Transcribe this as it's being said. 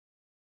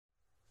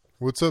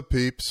What's up,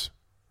 peeps?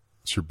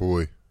 It's your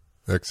boy,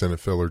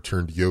 ex-NFLer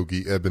turned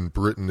yogi, Eben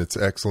Britton. It's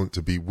excellent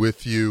to be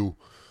with you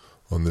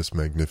on this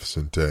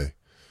magnificent day.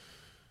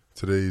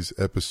 Today's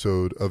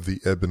episode of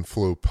the Ebb and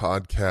Flow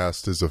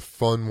podcast is a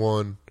fun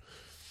one.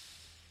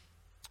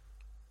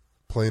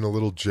 Playing a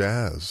little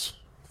jazz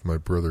with my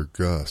brother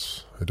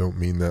Gus. I don't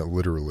mean that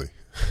literally.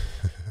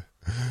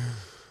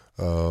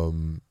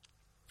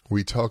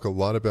 We talk a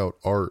lot about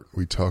art.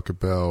 We talk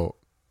about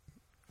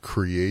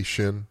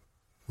creation.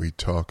 We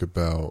talk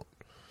about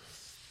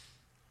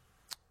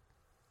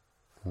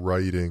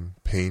writing,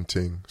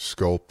 painting,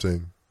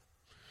 sculpting,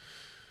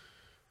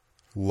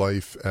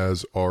 life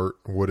as art,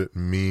 what it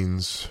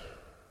means,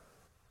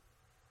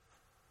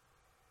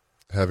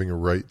 having a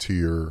right to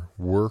your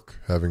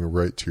work, having a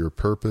right to your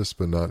purpose,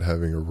 but not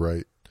having a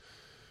right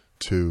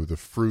to the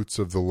fruits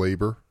of the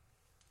labor,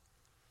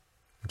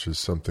 which is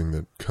something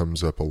that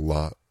comes up a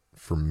lot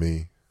for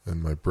me,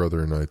 and my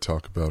brother and I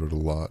talk about it a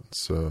lot.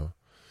 So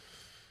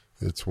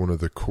it's one of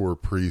the core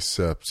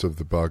precepts of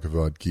the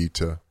Bhagavad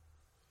Gita.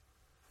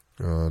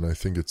 And I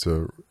think it's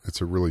a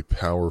really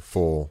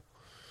powerful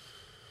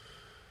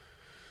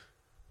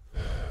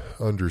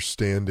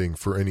understanding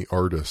for any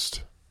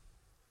artist.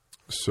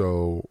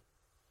 So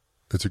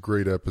it's a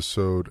great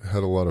episode.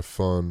 Had a lot of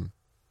fun.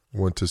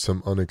 Went to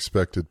some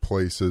unexpected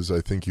places.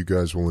 I think you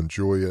guys will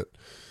enjoy it.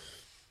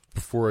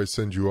 Before I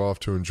send you off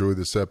to enjoy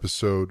this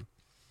episode,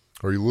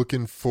 are you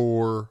looking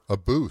for a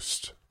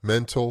boost?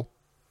 Mental,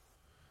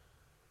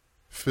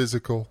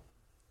 physical,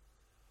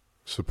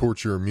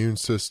 support your immune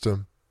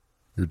system,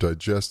 your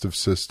digestive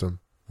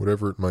system,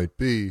 whatever it might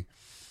be,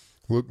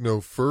 look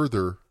no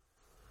further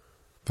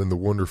than the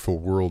wonderful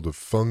world of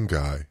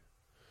fungi.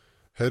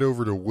 Head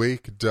over to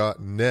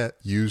wake.net,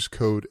 use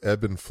code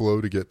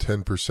EBBANDFLOW to get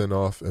 10%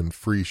 off and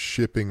free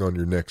shipping on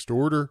your next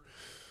order.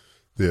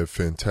 They have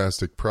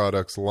fantastic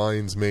products,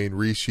 lion's mane,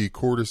 reishi,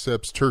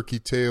 cordyceps, turkey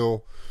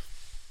tail,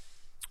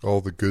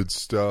 all the good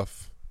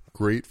stuff.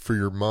 Great for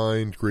your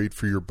mind, great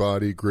for your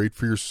body, great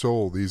for your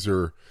soul. These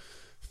are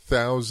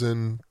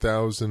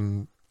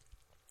thousand-year-old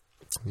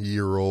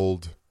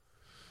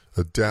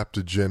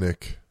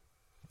adaptogenic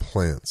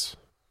plants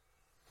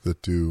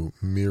that do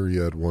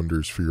myriad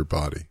wonders for your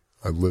body.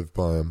 I live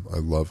by them. I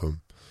love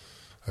them.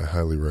 I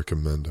highly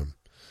recommend them.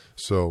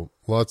 So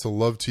lots of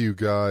love to you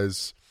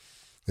guys.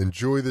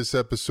 Enjoy this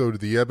episode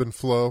of the Ebb and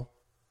Flow,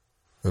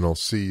 and I'll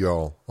see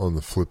y'all on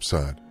the flip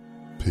side.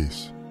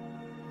 Peace.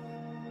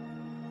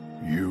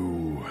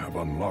 You have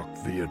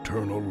unlocked the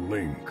eternal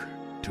link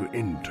to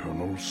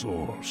internal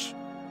source,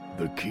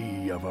 the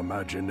key of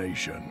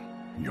imagination,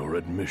 your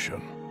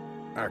admission,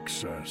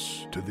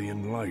 access to the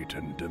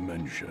enlightened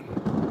dimension.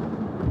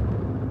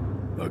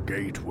 A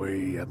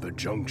gateway at the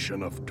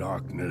junction of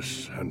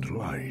darkness and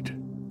light,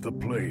 the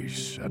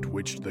place at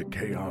which the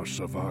chaos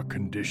of our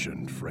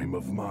conditioned frame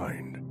of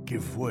mind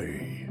give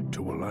way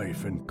to a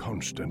life in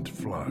constant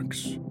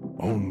flux,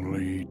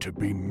 only to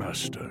be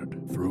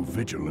mastered through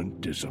vigilant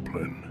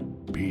discipline.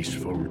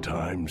 Peaceful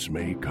times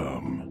may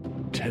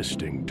come,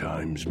 testing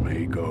times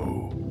may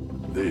go.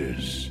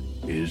 This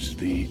is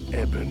the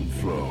Ebb and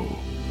Flow.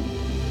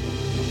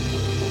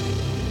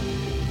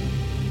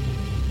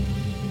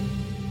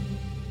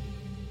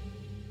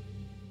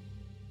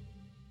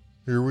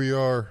 Here we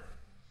are.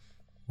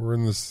 We're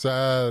in the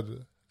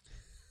saddle.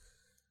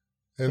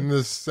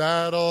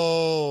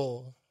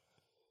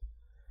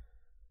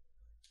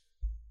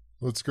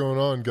 What's going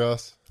on,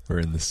 Gus? We're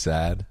in the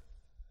sad.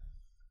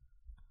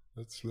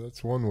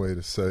 That's one way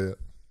to say it.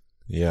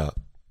 Yeah.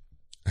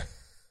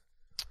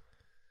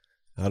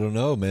 I don't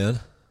know, man.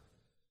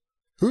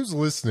 Who's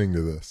listening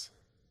to this?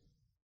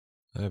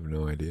 I have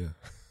no idea.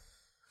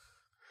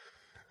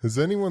 Is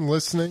anyone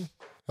listening?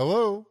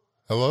 Hello?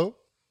 Hello?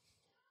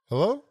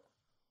 Hello?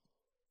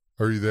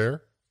 Are you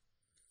there?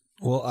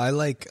 Well, I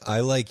like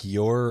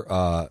your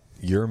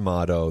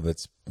motto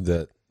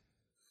that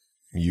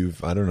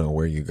you've, I don't know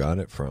where you got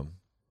it from,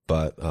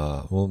 but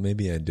well,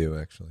 maybe I do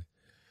actually.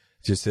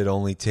 Just it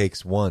only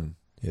takes one.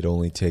 It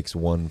only takes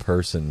one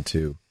person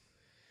to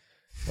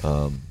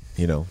to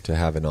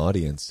have an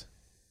audience.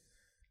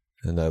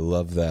 And I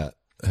love that.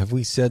 Have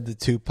we said the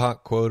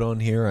Tupac quote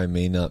on here? I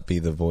may not be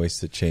the voice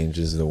that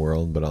changes the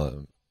world, but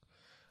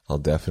I'll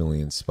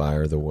definitely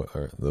inspire the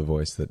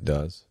voice that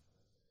does.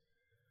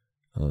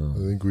 I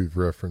think we've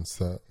referenced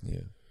that.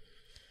 Yeah.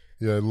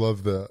 Yeah, I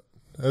love that.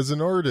 As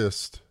an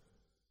artist,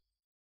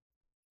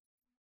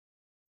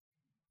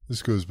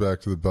 this goes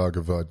back to the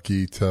Bhagavad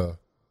Gita,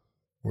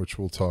 which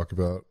we'll talk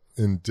about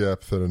in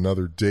depth at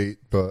another date,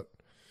 but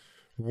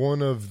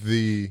one of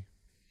the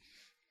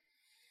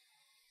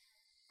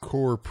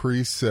core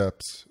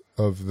precepts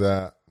of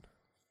that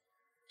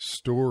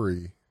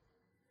story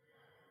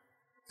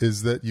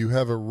is that you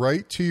have a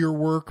right to your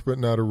work, but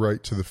not a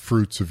right to the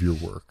fruits of your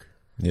work.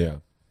 Yeah.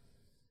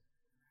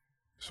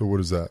 So what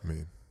does that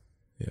mean?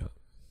 Yeah.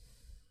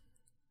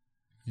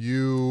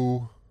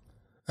 You,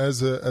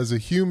 as a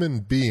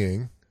human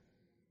being,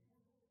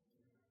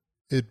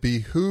 it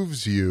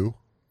behooves you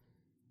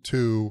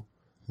to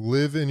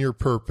live in your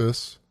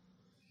purpose,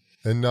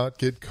 and not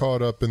get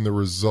caught up in the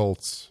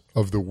results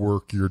of the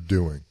work you're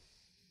doing.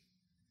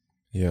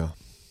 Yeah.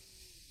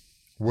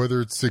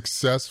 Whether it's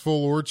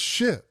successful or it's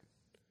shit,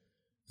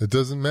 it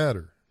doesn't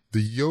matter.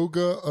 The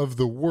yoga of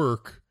the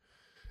work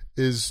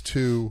is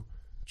to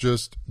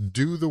just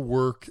do the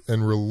work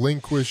and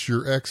relinquish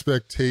your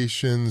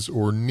expectations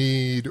or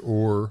need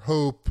or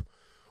hope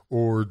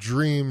or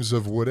dreams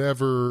of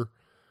whatever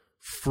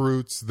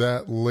fruits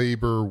that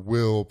labor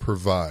will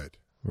provide.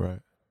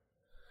 Right.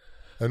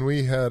 And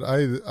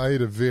I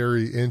had a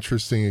very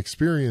interesting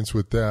experience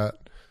with that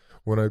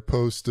when I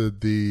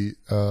posted the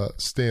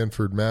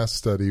Stanford mass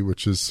study,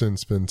 which has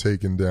since been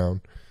taken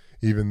down,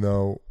 even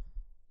though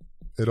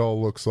it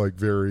all looks like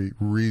very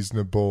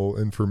reasonable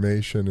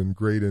information and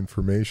great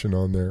information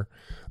on there.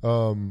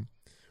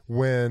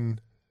 When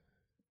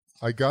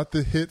I got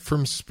the hit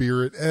from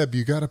Spirit, Eb,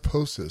 you got to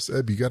post this.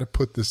 Eb, you got to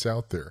put this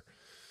out there.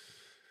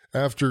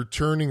 After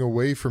turning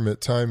away from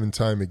it time and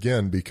time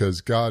again,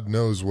 because God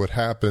knows what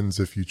happens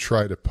if you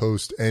try to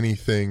post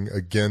anything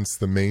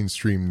against the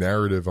mainstream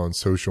narrative on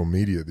social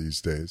media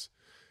these days.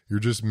 You're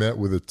just met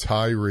with a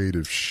tirade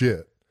of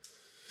shit.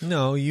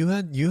 No, you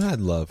had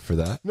love for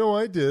that. No,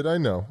 I did. I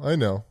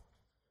know.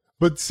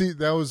 But see,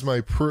 that was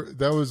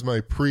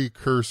my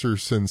precursor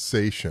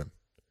sensation.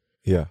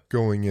 Yeah.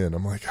 Going in,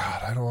 I'm like,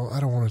 God, I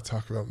don't want to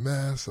talk about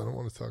mass. I don't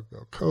want to talk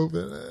about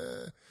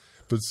COVID.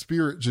 But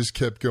Spirit just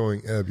kept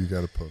going, Eb, you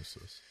got to post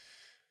this.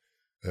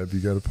 Eb,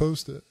 you got to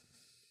post it.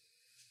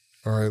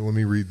 All right, let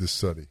me read the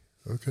study.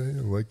 Okay,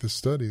 I like the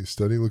study. The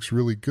study looks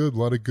really good. A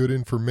lot of good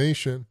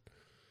information.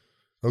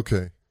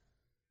 Okay.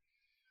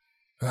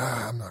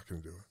 I'm not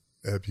going to do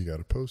it. Eb, you got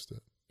to post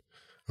it.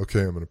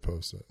 Okay, I'm going to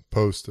post it.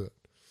 Post it.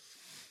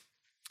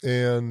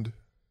 And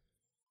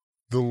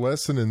the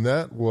lesson in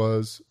that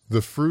was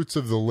the fruits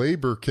of the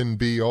labor can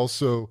be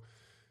also,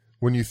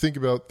 when you think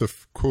about the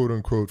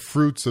quote-unquote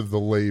fruits of the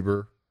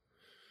labor,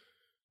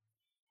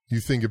 you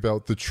think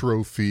about the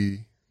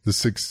trophy, the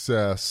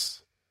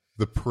success,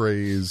 the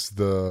praise,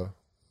 the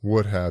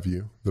what have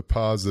you, the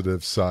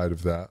positive side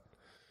of that.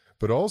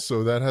 But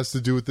also that has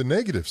to do with the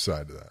negative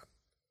side of that.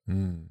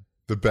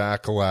 The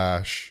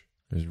backlash.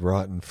 There's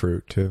rotten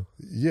fruit, too.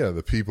 Yeah,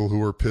 the people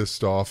who are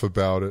pissed off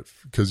about it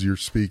because you're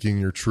speaking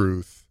your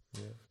truth.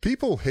 Yeah.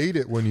 People hate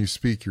it when you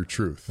speak your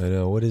truth. I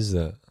know. What is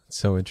that? It's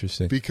so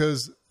interesting.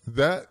 Because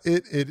that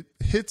it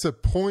hits a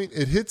point,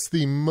 it hits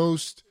the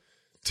most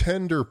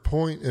tender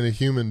point in a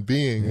human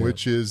being,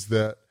 which is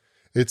that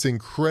it's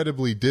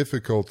incredibly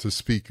difficult to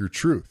speak your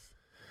truth.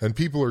 And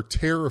people are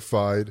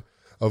terrified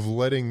of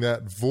letting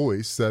that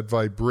voice, that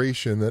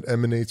vibration that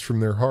emanates from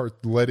their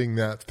heart, letting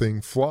that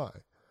thing fly.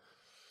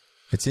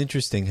 It's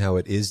interesting how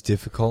it is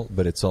difficult,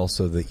 but it's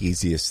also the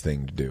easiest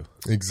thing to do.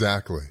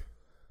 Exactly.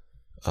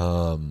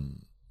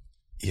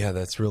 Yeah,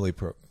 that's really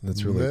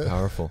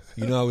powerful.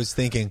 You know, I was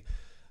thinking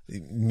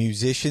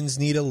musicians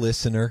need a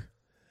listener,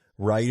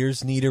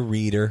 writers need a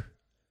reader,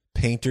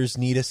 painters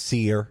need a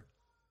seer.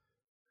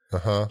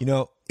 Uh-huh. You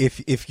know,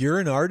 if you're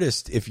an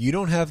artist, if you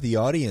don't have the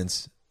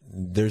audience,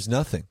 there's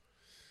nothing.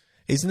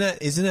 Isn't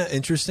that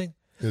interesting?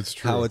 It's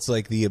true. How it's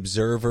like the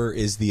observer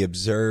is the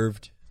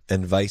observed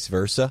and vice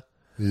versa.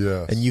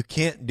 Yes. And you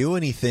can't do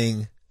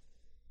anything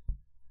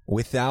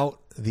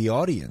without the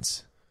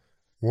audience.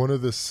 One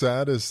of the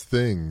saddest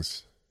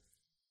things,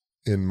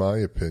 in my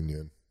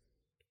opinion,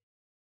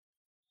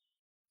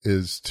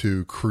 is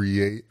to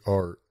create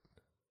art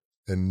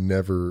and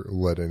never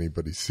let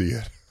anybody see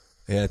it.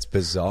 Yeah, it's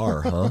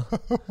bizarre, huh?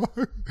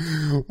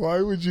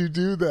 Why would you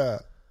do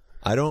that?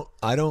 I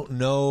don't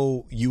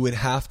know. You would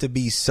have to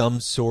be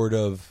some sort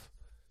of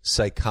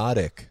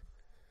psychotic.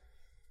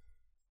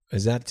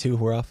 Is that too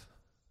rough?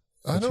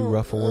 Too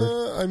rough a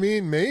word? I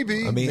mean,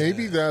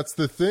 maybe that's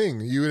the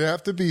thing. You would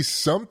have to be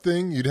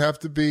something. You'd have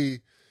to be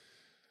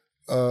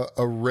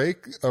a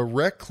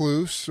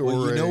recluse,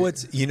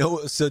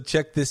 or So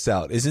check this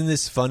out. Isn't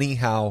this funny?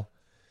 How?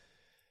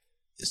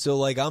 So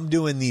like I'm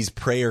doing these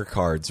prayer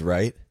cards,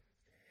 right?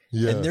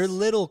 Yes. And they're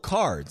little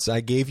cards.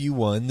 I gave you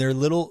one. They're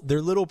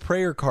little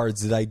prayer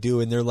cards that I do,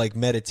 and they're like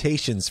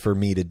meditations for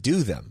me to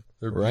do them.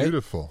 They're right?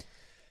 beautiful.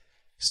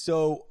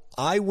 So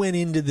I went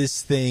into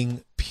this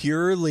thing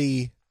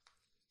purely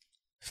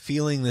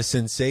feeling the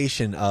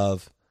sensation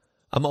of,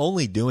 I'm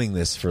only doing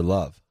this for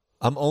love.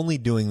 I'm only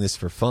doing this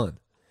for fun.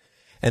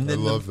 And then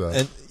I love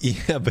that.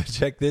 But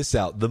check this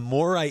out. The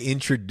more I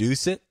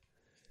introduce it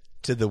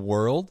to the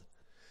world,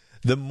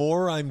 the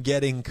more I'm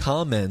getting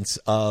comments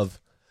of,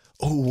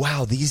 oh,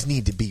 wow, these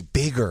need to be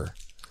bigger.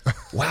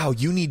 Wow,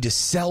 you need to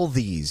sell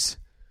these.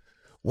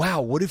 Wow,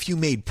 what if you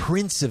made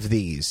prints of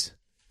these?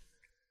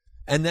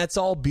 And that's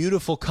all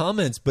beautiful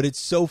comments, but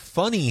it's so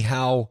funny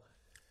how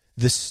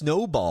the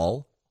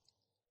snowball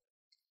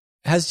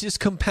has just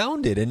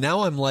compounded. And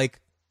now I'm like,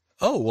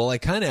 oh, well, I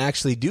kind of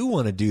actually do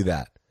want to do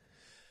that.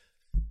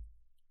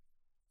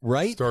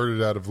 Right?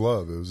 Started out of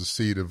love. It was a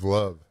seed of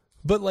love.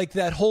 But like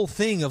that whole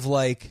thing of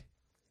like,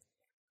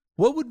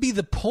 what would be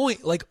the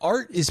point? Like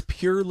art is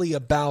purely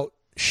about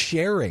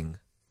sharing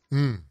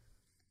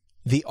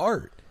the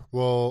art.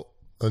 Well,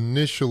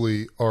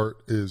 initially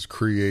art is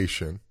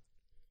creation.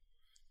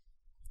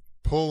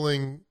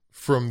 pulling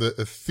from the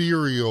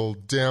ethereal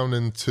down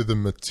into the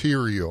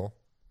material,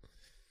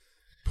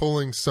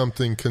 pulling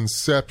something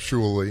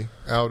conceptually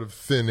out of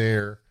thin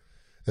air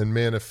and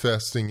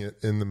manifesting it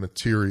in the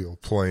material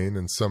plane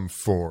in some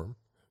form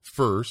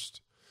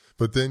first.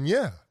 But then,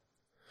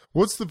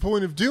 what's the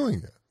point of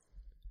doing it?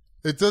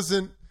 It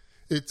doesn't,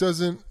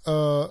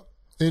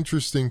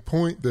 interesting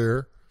point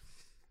there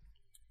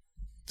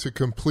to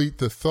complete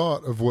the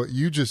thought of what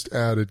you just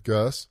added,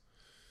 Gus.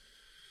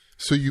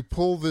 So you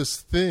pull this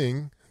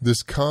thing,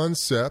 this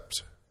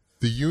concept,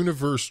 the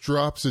universe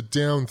drops it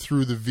down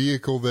through the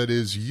vehicle that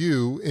is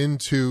you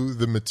into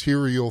the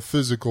material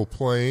physical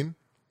plane.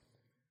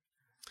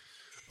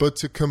 But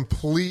to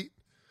complete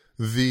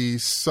the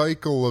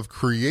cycle of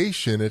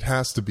creation, it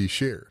has to be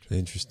shared.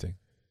 Interesting.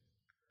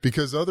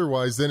 Because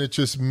otherwise then it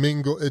just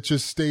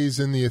stays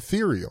in the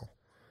ethereal.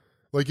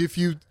 Like if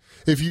you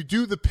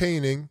do the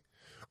painting,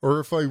 or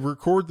if I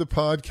record the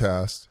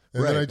podcast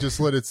and then I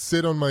just let it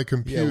sit on my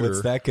computer. Yeah,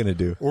 what's that going to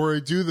do? Or I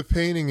do the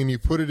painting and you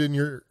put it in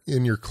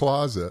your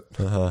closet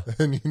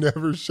and you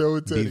never show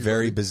it to anybody. Be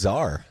very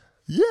bizarre.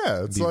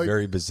 Yeah, it's like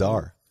very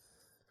bizarre.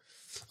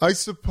 I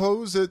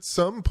suppose at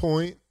some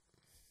point,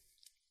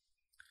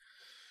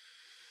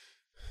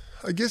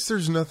 I guess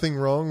there's nothing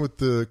wrong with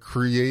the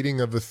creating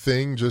of a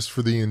thing just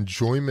for the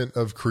enjoyment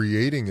of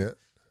creating it.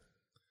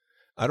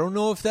 I don't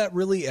know if that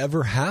really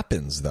ever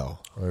happens, though.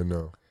 I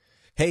know.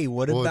 Hey,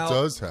 what about... It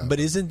does happen. But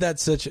isn't that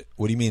such...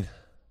 What do you mean?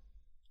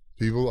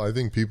 I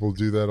think people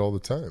do that all the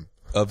time.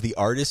 Of the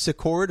artist's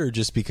accord, or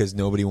just because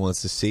nobody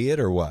wants to see it,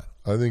 or what?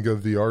 I think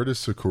of the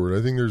artist's accord.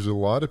 I think there's a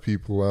lot of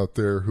people out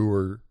there who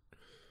are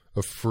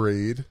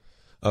afraid.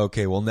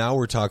 Okay, well, now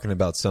we're talking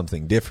about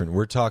something different.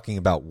 We're talking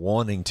about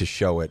wanting to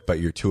show it, but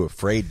you're too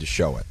afraid to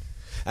show it.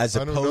 As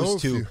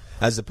opposed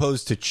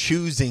to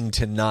choosing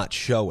to not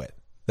show it.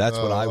 That's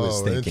what I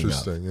was thinking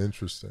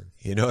Interesting.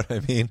 You know what I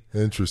mean?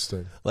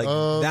 Interesting. Like,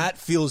 that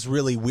feels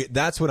really weird.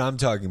 That's what I'm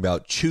talking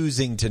about.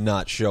 Choosing to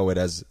not show it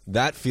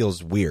that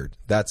feels weird.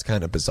 That's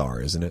kind of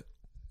bizarre, isn't it?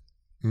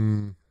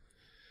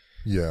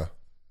 Yeah.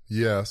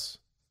 Yes.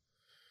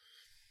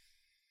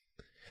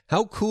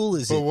 How cool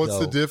is it, But what's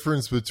though? the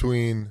difference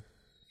between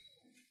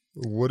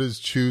what is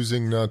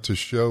choosing not to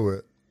show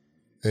it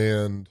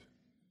and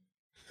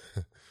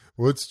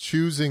what's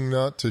choosing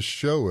not to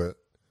show it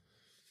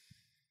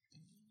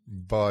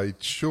by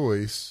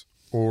choice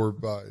or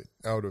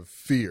out of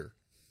fear?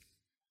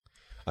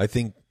 I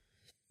think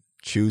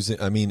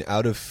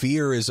out of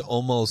fear is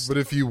almost... But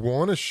if you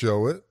want to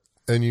show it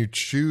and you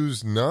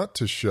choose not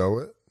to show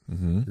it,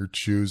 you're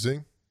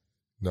choosing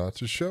not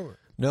to show it.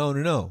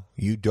 No.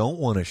 You don't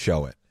want to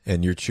show it,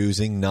 and you're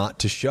choosing not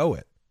to show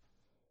it.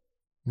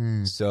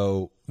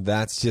 So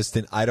that's just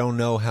I don't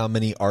know how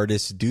many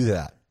artists do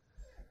that.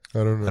 I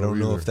don't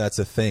know if that's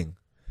a thing.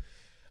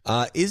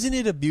 Isn't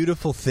it a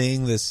beautiful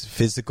thing, this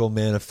physical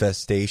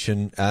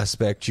manifestation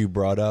aspect you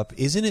brought up?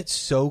 Isn't it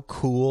so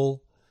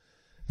cool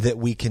that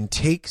we can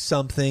take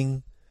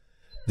something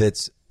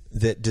that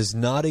does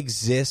not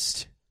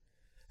exist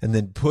and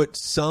then put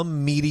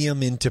some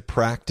medium into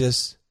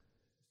practice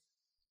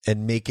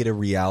and make it a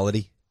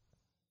reality?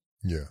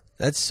 Yeah.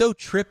 That's so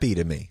trippy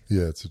to me.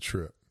 Yeah, it's a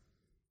trip.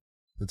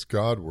 It's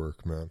God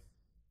work, man.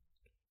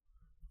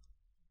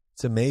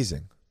 It's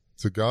amazing.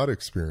 It's a God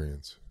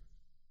experience.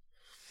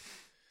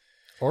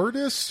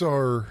 Artists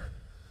are...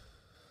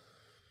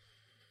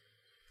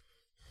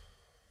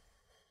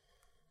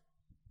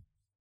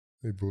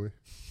 Hey, boy.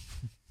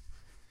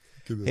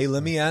 Hey,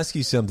 let me ask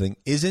you something.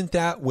 Isn't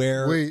that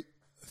where...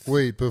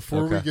 Wait,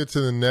 before we get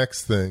to the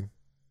next thing...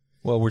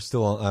 Well, we're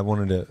still on... I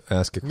wanted to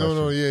ask a question.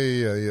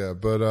 Yeah.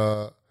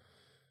 But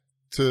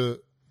to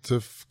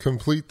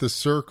complete the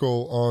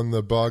circle on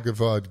the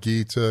Bhagavad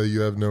Gita,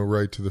 you have no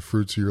right to the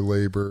fruits of your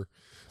labor.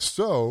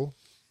 So,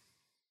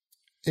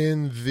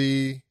 in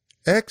the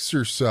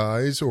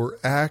exercise or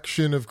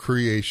action of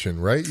creation,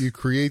 right? You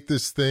create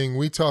this thing.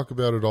 We talk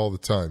about it all the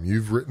time.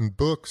 You've written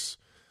books.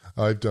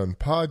 I've done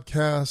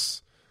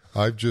podcasts.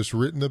 I've just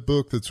written a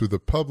book that's with a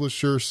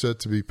publisher, set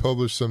to be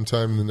published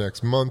sometime in the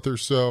next month or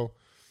so.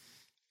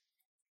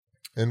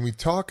 And we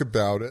talk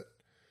about it.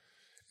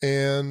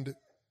 And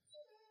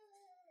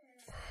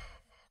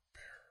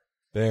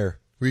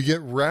we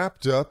get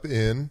wrapped up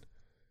in,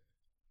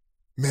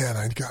 man,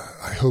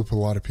 I hope a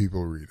lot of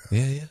people read it.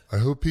 Yeah. I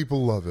hope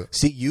people love it.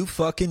 See, you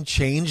fucking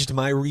changed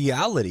my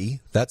reality.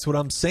 That's what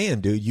I'm saying,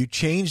 dude. You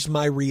changed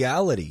my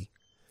reality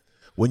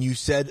when you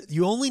said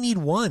you only need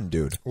one,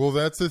 dude. Well,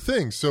 that's the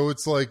thing. So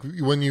it's like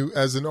when you,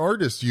 as an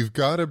artist, you've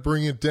got to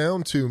bring it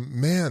down to,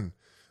 man,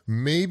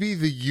 maybe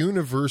the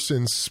universe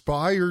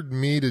inspired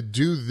me to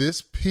do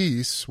this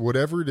piece,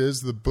 whatever it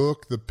is, the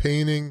book, the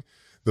painting,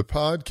 the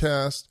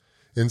podcast,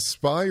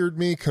 inspired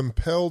me,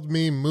 compelled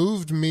me,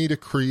 moved me to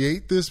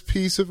create this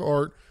piece of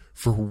art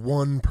for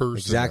one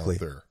person out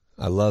there.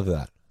 I love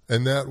that.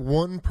 And that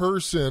one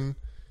person,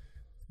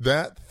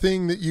 that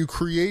thing that you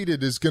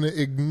created is going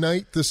to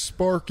ignite the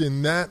spark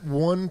in that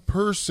one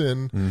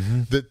person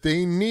that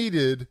they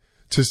needed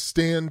to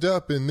stand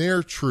up in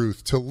their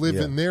truth, to live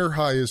Yeah. in their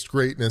highest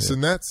greatness.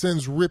 And that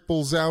sends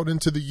ripples out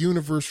into the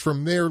universe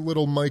from their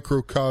little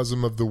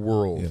microcosm of the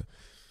world. Yeah.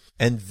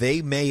 And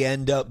they may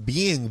end up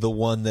being the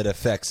one that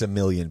affects 1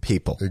 million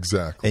people.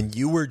 Exactly. And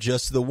you were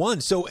just the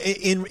one. So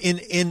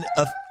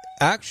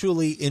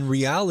actually, in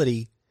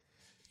reality,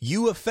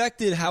 you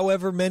affected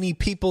however many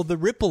people the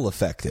ripple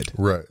affected.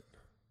 Right.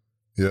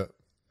 Yeah.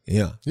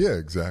 Yeah. Yeah,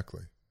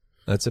 exactly.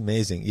 That's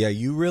amazing. Yeah,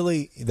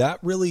 that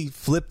really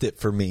flipped it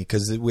for me,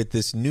 because with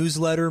this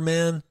newsletter,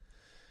 man,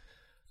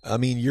 I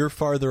mean, you're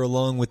farther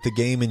along with the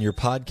game in your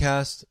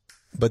podcast,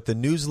 but the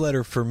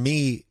newsletter for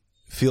me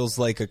feels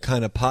like a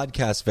kind of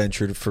podcast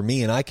venture for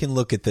me, and I can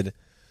look at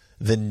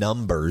the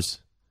numbers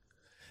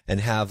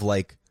and have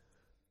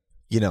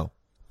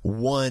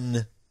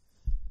one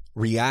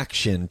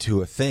reaction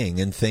to a thing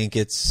and think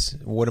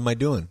what am I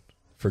doing?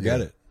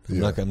 Forget it.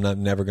 I'm not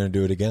never going to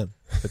do it again.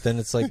 But then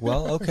it's like,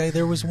 well, okay,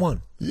 there was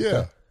one.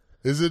 Yeah.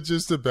 Is it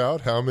just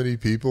about how many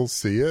people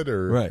see it,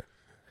 or Right.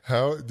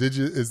 how did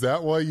you? Is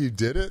that why you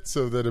did it,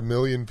 so that 1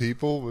 million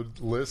people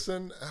would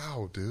listen?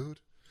 Ow, dude.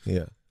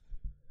 Yeah.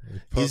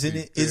 Puppy Isn't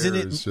it? bear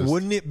is just-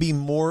 Wouldn't it be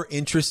more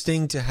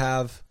interesting to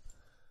have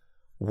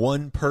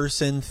one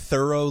person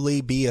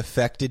thoroughly be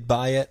affected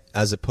by it,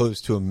 as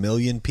opposed to 1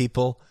 million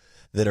people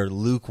that are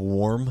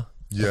lukewarm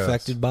Yes.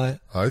 affected by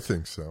it? I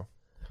think so.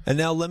 And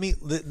now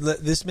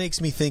this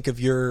makes me think of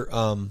your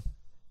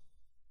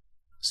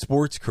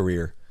sports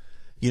career.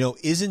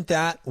 Isn't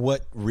that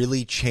what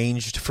really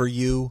changed for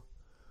you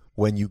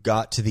when you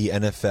got to the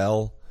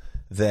NFL,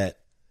 that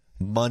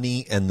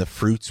money and the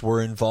fruits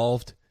were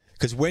involved?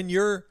 Because when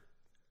you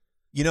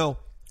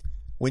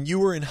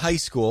were in high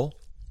school,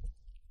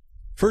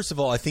 first of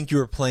all, I think you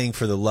were playing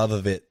for the love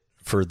of it,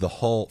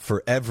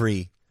 for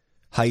every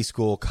high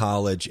school,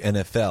 college,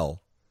 NFL.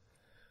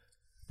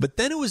 But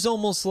then it was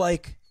almost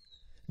like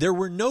there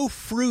were no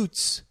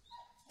fruits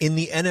in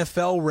the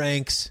NFL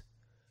ranks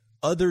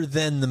other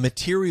than the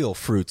material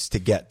fruits to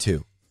get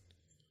to.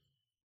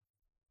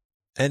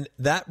 And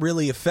that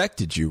really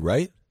affected you,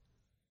 right?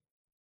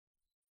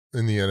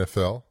 In the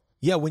NFL?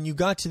 Yeah, when you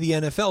got to the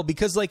NFL,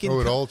 because it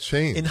all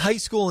changed. In high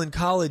school and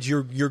college,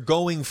 you're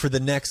going for the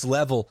next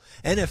level.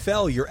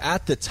 NFL, you're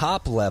at the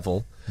top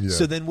level. Yeah.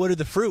 So then what are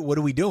the fruit? What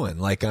are we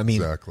doing?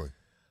 Exactly.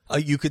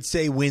 You could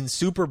say win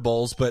Super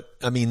Bowls, but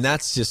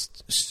that's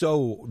just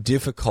so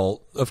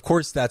difficult. Of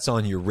course, that's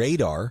on your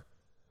radar.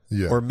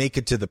 Yeah. Or make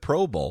it to the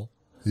Pro Bowl.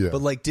 Yeah.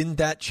 But didn't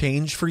that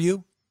change for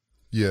you?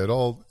 Yeah,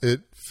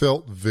 it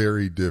felt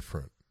very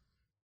different,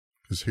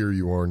 because here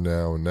you are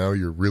now, and now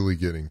you're really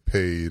getting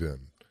paid,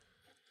 and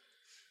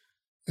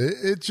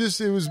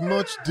it was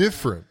much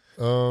different.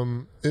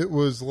 It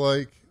was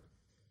like,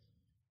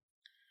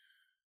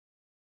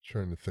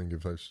 trying to think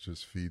if I should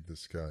just feed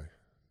this guy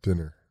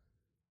dinner.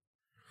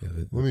 Yeah,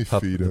 Let me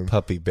feed him. The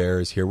puppy bear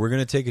is here. We're going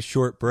to take a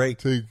short break.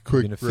 Take a quick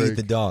We're going to break. feed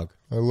the dog.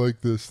 I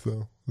like this,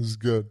 though. This is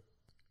good.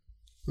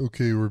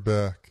 Okay, we're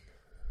back.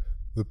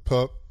 The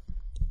pup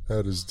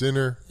had his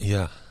dinner.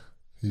 Yeah.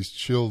 He's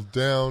chilled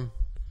down.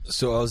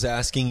 So I was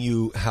asking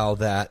you how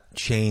that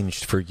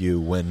changed for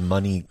you when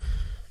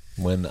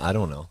I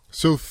don't know.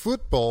 So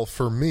football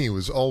for me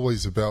was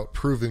always about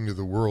proving to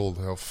the world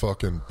how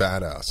fucking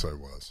badass I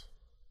was.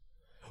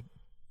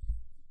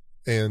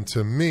 And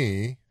to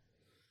me,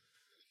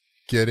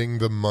 getting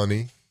the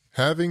money,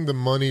 having the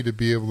money to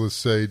be able to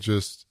say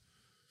just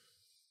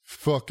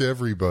fuck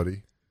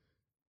everybody,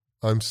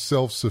 I'm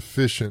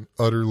self-sufficient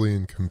utterly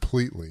and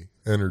completely,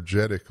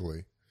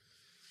 energetically,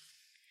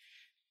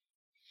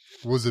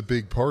 was a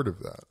big part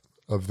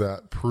of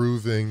that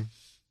proving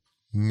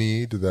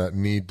need, that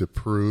need to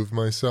prove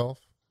myself.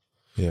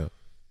 Yeah.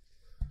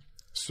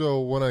 So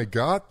when I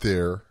got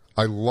there,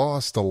 I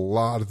lost a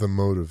lot of the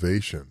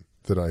motivation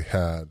that I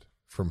had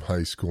from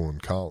high school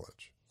and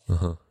college.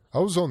 Uh-huh. I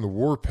was on the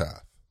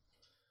warpath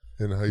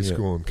in high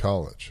school and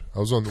college. I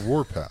was on the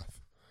warpath.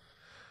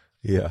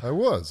 Yeah. I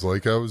was.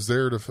 I was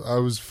there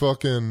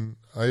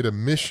I had a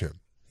mission.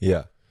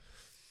 Yeah.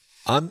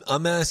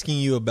 I'm asking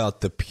you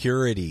about the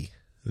purity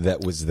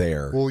that was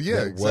there. Well,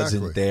 yeah, that exactly.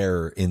 wasn't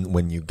there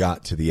when you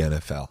got to the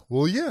NFL.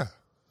 Well, yeah.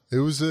 It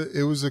was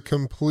a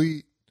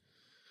complete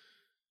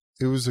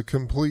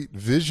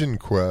vision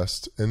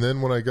quest, and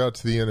then when I got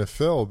to the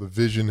NFL, the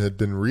vision had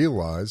been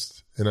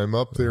realized, and I'm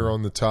up there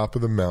on the top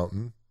of the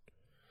mountain,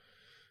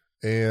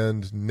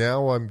 and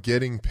now I'm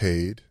getting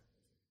paid,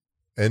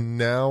 and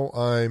now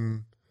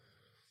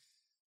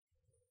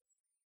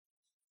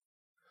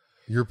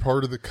you're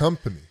part of the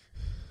company.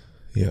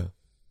 Yeah.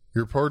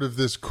 You're part of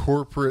this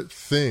corporate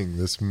thing,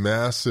 this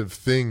massive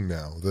thing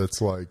now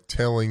that's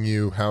telling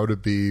you how to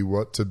be,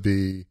 what to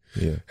be,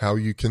 how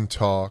you can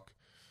talk,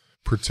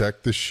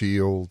 protect the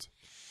shield.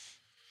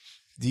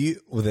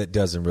 That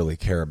doesn't really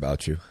care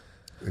about you.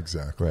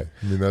 Exactly. Right.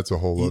 I mean, that's a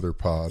whole other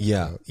pod.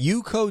 Yeah. but-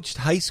 You coached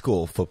high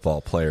school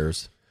football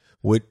players.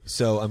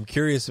 So I'm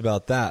curious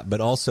about that.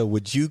 But also,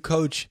 would you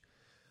coach,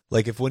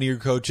 if one of your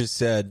coaches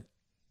said,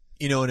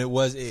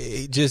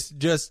 and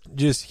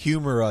just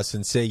humor us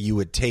and say you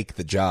would take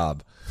the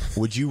job,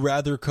 would you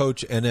rather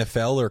coach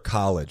NFL or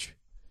college?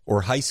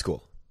 or high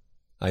school?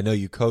 I know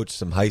you coached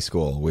some high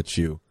school, which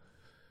you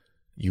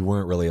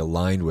weren't really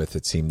aligned with,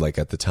 it seemed like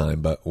at the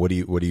time. But what do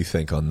you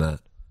think on that?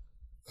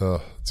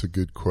 It's a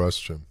good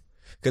question.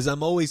 Because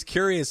I'm always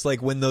curious,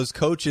 like when those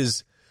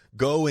coaches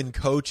go and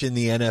coach in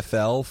the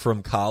NFL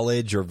from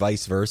college or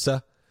vice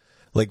versa,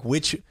 like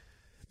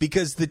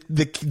because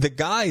the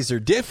guys are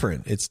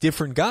different. It's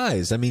different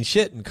guys. I mean,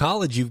 shit, in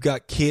college you've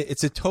got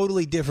it's a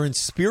totally different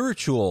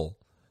spiritual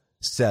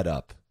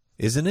setup,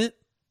 isn't it?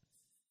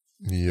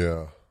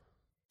 Yeah.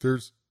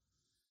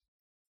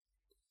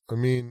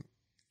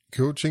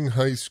 Coaching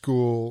high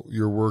school,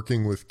 you're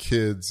working with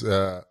kids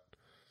at...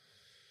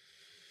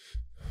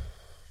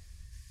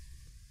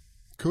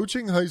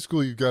 Coaching high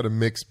school, you've got a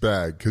mixed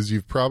bag because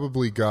you've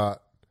probably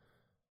got,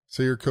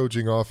 say you're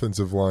coaching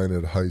offensive line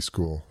at high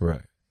school.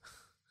 Right.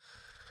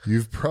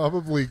 You've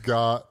probably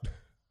got,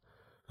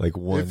 like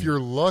one, if you're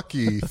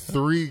lucky,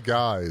 3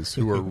 guys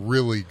who are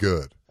really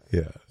good.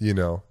 Yeah. You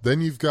know,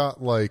 then you've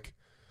got like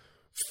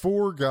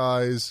 4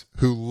 guys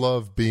who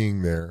love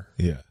being there.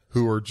 Yeah.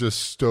 Who are just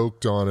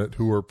stoked on it,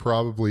 who are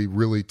probably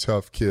really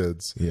tough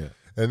kids. Yeah.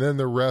 And then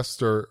the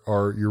rest are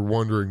you're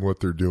wondering what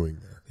they're doing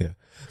there. Yeah.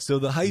 So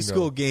the high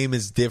school game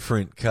is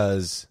different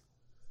because,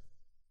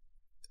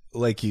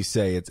 like you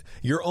say,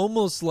 you're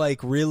almost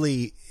like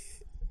really,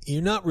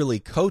 you're not really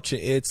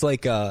coaching. It's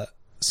like a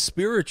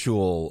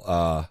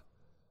spiritual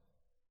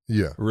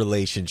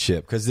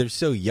relationship because they're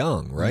so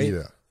young, right?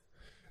 Yeah.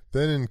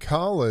 Then in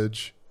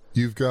college,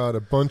 you've got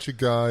a bunch of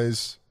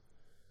guys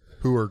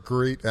who are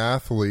great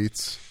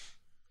athletes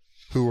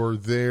who are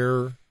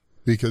there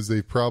because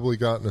they've probably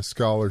gotten a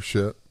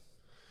scholarship.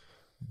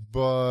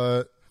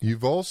 But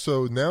you've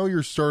also, now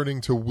you're starting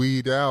to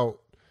weed out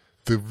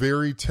the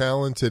very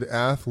talented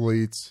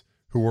athletes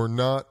who are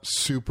not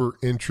super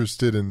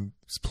interested in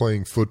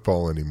playing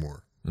football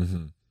anymore.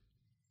 Mm-hmm.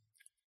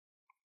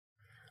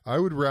 I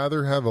would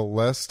rather have a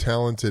less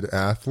talented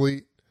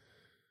athlete,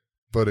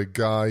 but a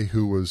guy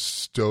who was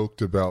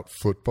stoked about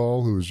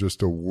football, who was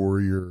just a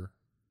warrior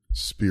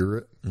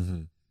spirit,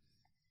 mm-hmm.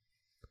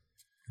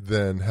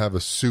 than have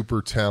a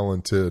super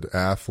talented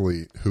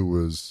athlete who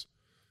was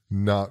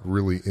not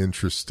really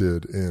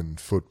interested in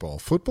football.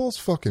 Football's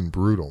fucking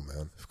brutal,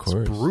 man. Of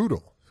course. It's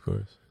brutal. Of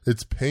course.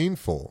 It's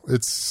painful.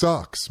 It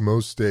sucks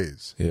most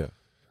days. Yeah.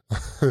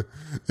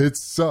 It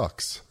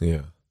sucks.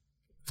 Yeah.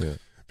 Yeah.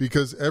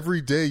 Because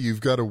every day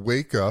you've got to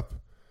wake up,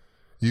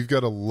 you've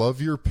got to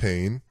love your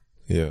pain.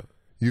 Yeah.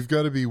 You've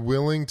got to be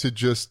willing to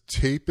just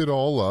tape it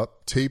all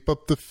up, tape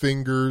up the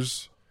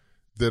fingers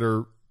that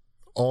are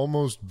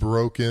almost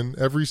broken.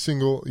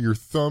 Your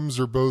thumbs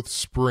are both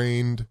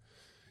sprained.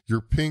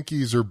 Your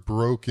pinkies are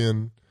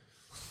broken.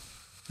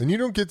 And you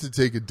don't get to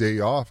take a day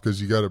off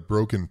because you got a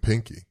broken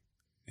pinky.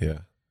 Yeah.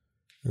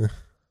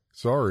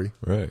 Sorry.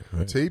 Right.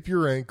 Tape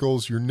your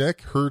ankles. Your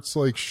neck hurts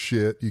like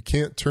shit. You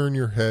can't turn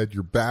your head.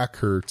 Your back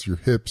hurts. Your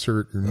hips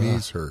hurt. Your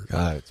knees hurt.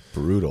 God, it's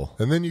brutal.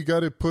 And then you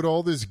got to put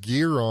all this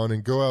gear on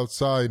and go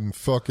outside and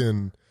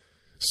fucking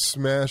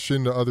smash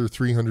into other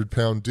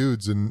 300-pound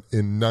dudes in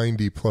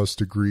 90-plus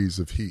degrees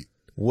of heat.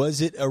 Was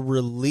it a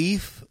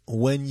relief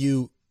when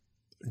you...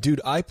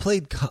 Dude, I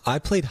played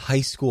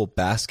high school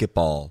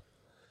basketball,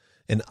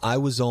 and I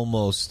was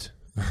almost...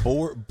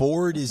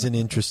 Bored is an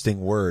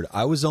interesting word.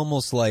 I was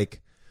almost like,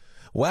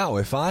 wow,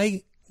 if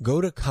I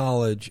go to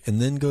college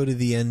and then go to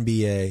the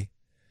NBA,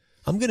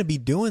 I'm going to be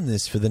doing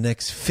this for the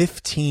next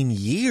 15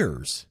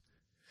 years.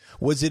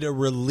 Was it a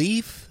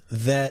relief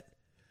that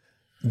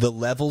the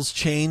levels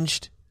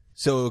changed?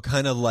 So it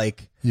kind of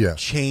like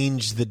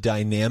changed the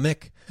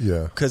dynamic?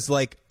 Yeah. Because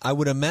like I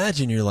would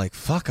imagine you're like,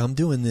 fuck, I'm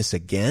doing this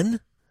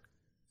again?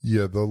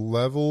 Yeah, the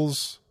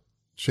levels...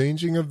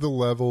 Changing of the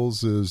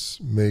levels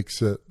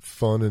makes it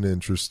fun and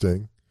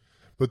interesting,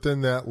 but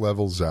then that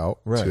levels out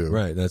too.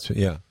 Right. That's what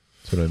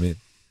I mean.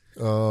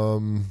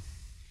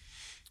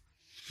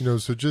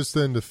 So just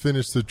then to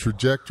finish the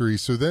trajectory.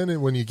 So then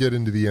when you get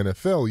into the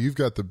NFL, you've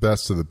got the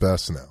best of the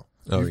best now.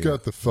 You've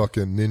got the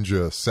fucking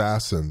ninja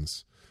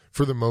assassins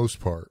for the most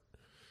part.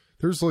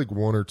 There's like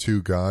 1 or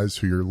 2 guys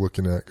who you're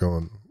looking at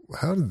going,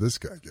 how did this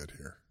guy get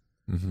here?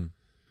 Mm-hmm.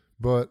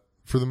 But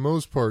for the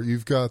most part,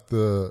 you've got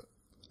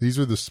these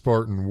are the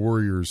Spartan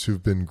warriors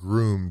who've been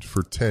groomed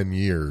for 10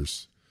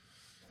 years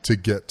to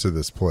get to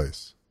this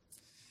place.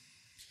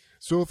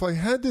 So if I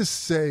had to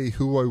say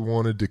who I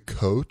wanted to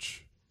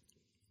coach,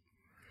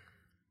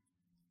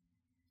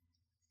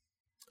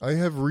 I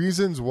have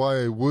reasons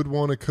why I would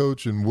want to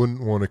coach and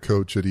wouldn't want to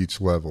coach at each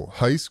level.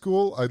 High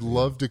school, I'd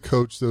love to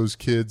coach those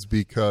kids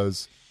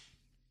because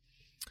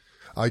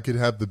I could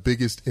have the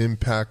biggest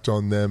impact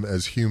on them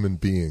as human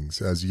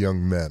beings, as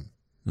young men.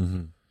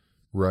 Mm-hmm.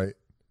 Right?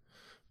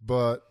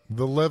 But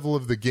the level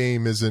of the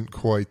game isn't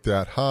quite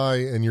that high,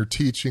 and you're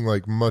teaching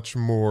like much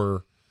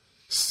more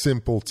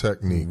simple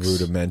techniques.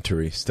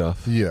 Rudimentary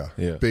stuff. Yeah.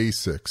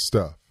 Basic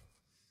stuff.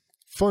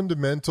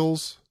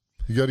 Fundamentals,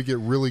 you got to get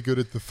really good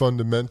at the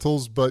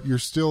fundamentals, but you're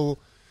still,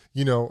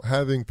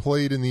 having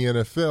played in the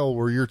NFL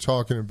where you're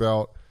talking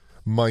about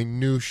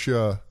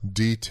minutia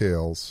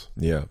details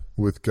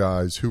with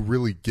guys who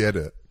really get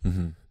it.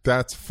 Mm-hmm.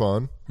 That's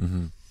fun.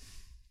 Mm-hmm.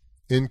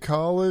 In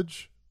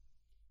college,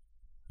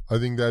 I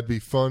think that'd be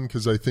fun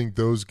because I think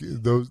those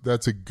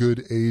that's a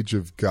good age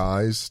of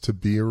guys to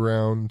be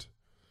around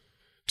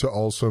to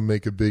also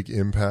make a big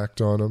impact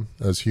on them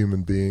as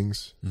human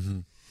beings. Mm-hmm.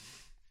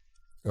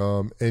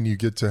 And you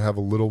get to have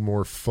a little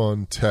more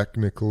fun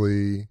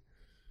technically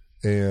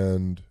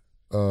and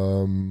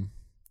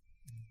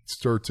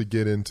start to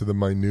get into the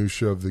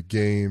minutia of the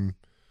game.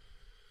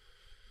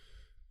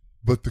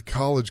 But the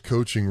college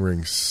coaching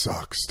ring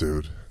sucks,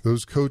 dude.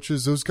 Those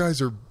coaches, those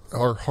guys are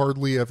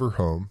hardly ever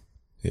home.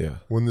 Yeah.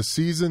 When the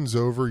season's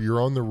over,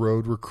 you're on the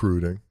road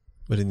recruiting.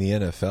 But in the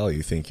NFL,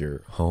 you think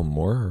you're home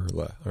more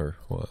or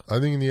what? I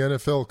think in the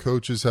NFL,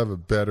 coaches have a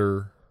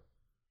better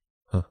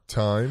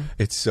time.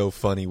 It's so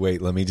funny.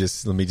 Wait, let me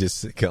just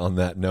on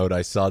that note,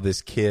 I saw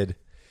this kid.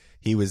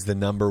 He was the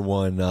number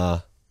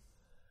one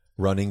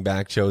running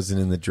back chosen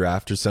in the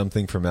draft or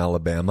something from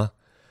Alabama.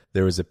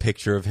 There was a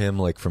picture of him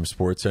like from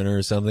SportsCenter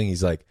or something.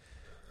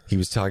 He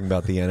was talking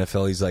about the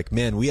NFL. He's like,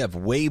 man, we have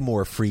way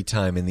more free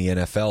time in the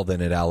NFL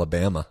than at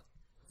Alabama.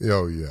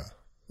 Oh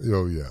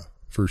yeah,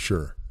 for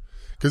sure.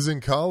 Because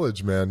in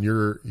college, man,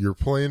 you're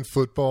playing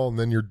football and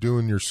then you're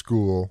doing your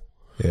school.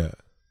 Yeah.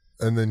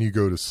 And then you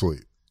go to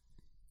sleep.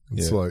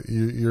 It's like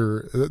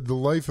you're the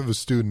life of a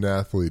student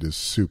athlete is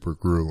super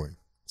grueling.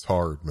 It's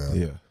hard,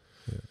 man.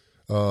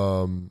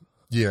 Yeah.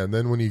 Yeah, and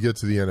then when you get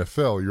to the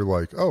NFL, you're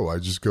like, oh, I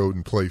just go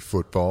and play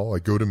football. I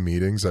go to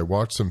meetings, I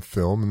watch some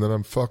film, and then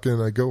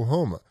I go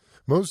home.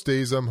 Most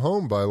days I'm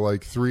home by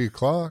like 3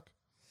 o'clock.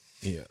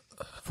 Yeah.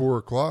 4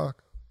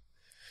 o'clock.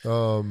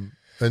 And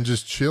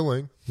just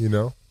chilling, you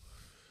know.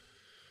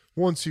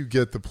 Once you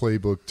get the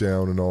playbook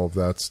down and all of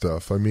that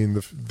stuff. I mean,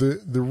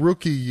 the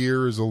rookie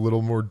year is a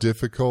little more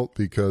difficult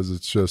because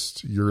it's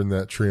just you're in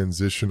that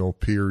transitional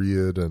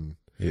period and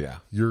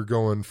you're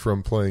going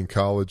from playing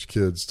college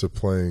kids to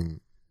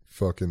playing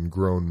fucking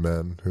grown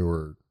men who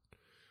are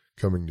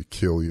coming to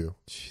kill you.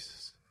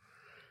 Jesus.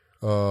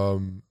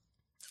 So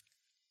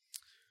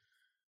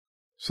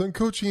in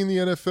coaching in the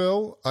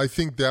NFL, I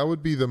think that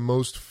would be the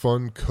most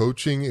fun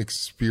coaching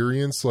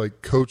experience,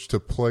 like coach to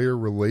player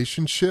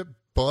relationship,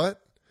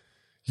 but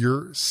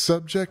you're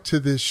subject to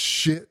this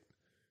shit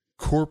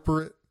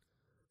corporate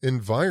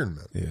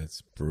environment. Yeah,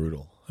 it's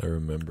brutal. I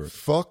remember.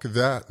 Fuck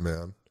that,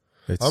 man.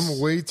 I'm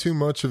way too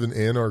much of an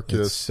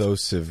anarchist. It's so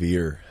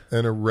severe.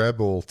 And a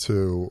rebel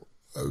to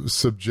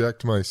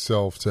subject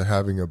myself to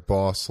having a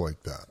boss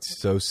like that. It's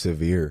so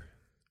severe.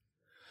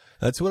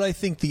 That's what I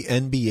think the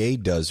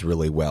NBA does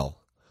really well.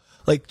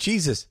 Like,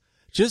 Jesus,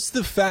 just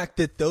the fact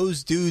that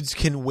those dudes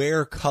can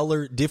wear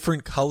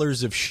different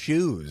colors of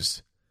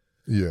shoes.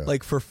 Yeah.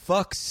 Like, for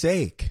fuck's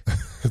sake.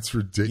 It's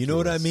ridiculous. You know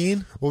what I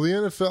mean? Well, the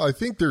NFL, I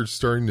think they're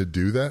starting to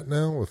do that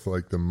now with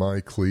like the My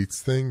Cleats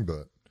thing,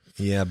 but...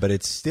 Yeah, but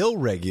it's still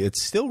regulated.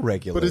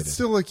 But it's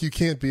still like you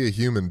can't be a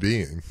human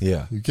being.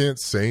 Yeah. You can't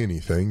say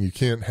anything. You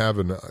can't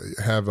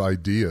have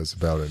ideas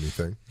about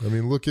anything. I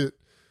mean, look at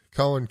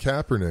Colin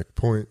Kaepernick,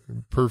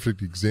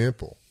 perfect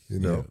example, you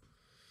know. Yeah.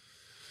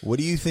 What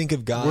do you think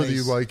of guys? Whether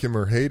you like him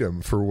or hate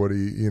him for what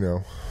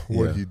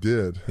he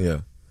did.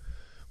 Yeah.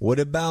 What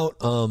about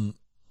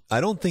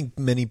I don't think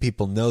many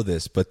people know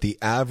this, but the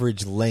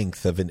average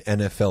length of an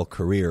NFL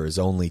career is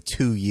only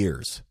 2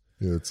 years.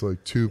 Yeah, it's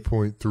like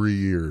 2.3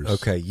 years.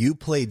 Okay, you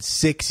played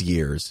 6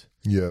 years.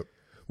 Yep.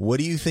 What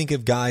do you think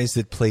of guys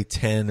that play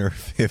 10 or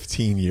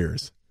 15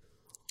 years?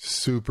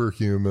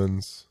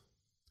 Superhumans.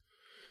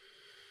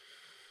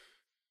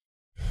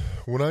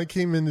 When I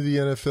came into the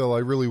NFL,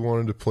 I really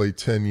wanted to play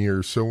 10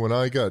 years. So when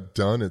I got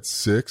done at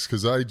 6,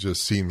 because I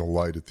just seen the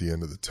light at the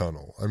end of the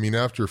tunnel. I mean,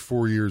 after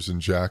 4 years in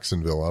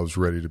Jacksonville, I was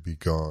ready to be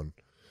gone.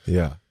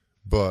 Yeah.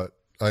 But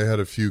I had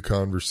a few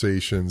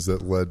conversations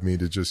that led me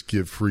to just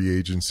give free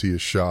agency a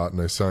shot,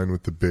 and I signed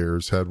with the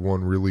Bears, had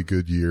one really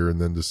good year,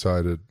 and then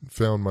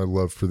found my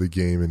love for the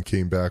game and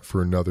came back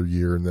for another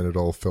year, and then it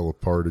all fell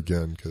apart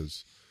again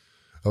because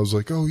I was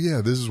like, oh,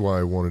 yeah, this is why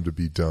I wanted to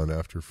be done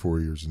after 4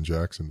 years in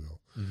Jacksonville.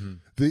 Mm-hmm.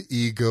 The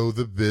ego,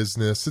 the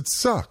business, it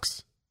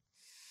sucks.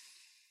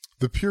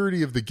 The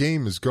purity of the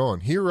game is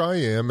gone. Here I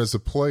am as a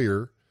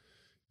player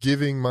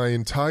giving my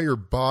entire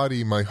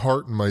body, my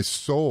heart, and my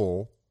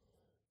soul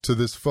to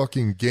this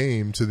fucking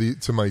game,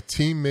 to my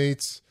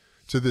teammates,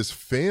 to this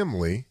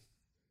family,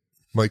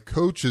 my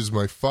coaches,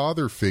 my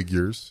father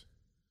figures.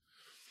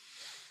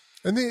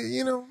 And they,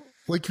 you know,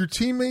 like your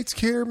teammates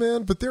care,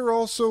 man, but they're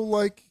also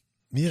like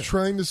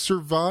trying to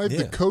survive. Yeah.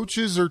 The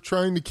coaches are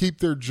trying to keep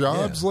their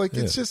jobs.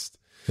 It's just,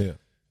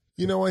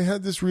 you know, I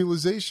had this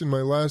realization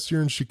my last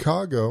year in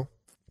Chicago.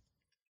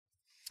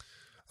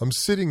 I'm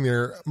sitting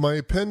there. My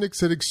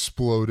appendix had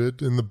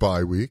exploded in the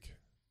bye week.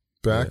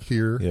 Back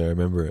here, I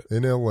remember it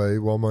in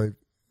LA while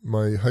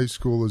my high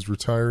school is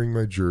retiring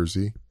my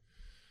jersey.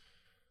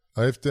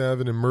 I have to have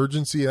an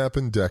emergency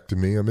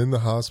appendectomy. I'm in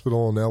the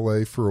hospital in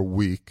LA for a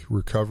week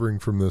recovering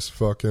from this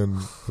fucking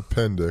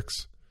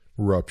appendix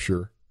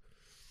rupture.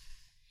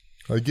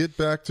 I get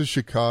back to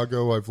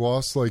Chicago. I've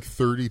lost like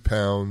 30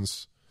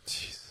 pounds.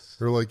 Jesus.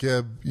 They're like,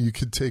 yeah, you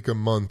could take a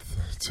month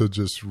to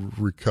just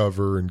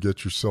recover and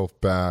get yourself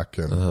back.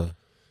 And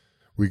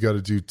we got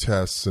to do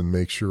tests and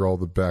make sure all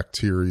the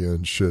bacteria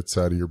and shit's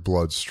out of your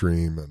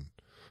bloodstream. And,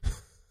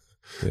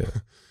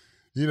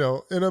 you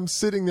know, and I'm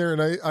sitting there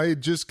and I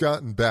had just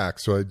gotten back.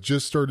 So I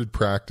just started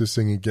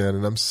practicing again.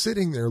 And I'm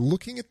sitting there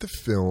looking at the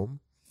film,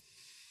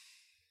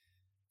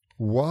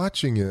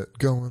 watching it,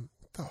 going,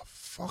 what the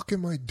fuck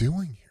am I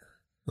doing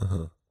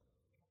here?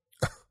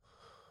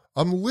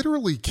 I'm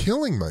literally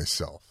killing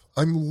myself.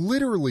 I'm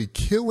literally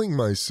killing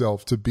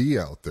myself to be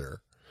out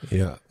there.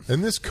 Yeah.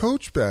 And this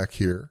coach back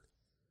here,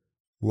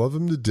 love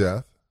him to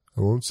death.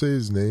 I won't say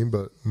his name,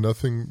 but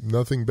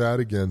nothing bad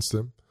against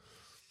him.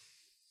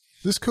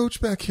 This coach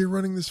back here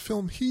running this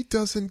film, he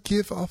doesn't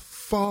give a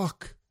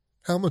fuck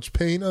how much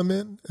pain I'm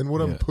in and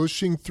what I'm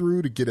pushing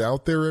through to get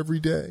out there every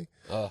day.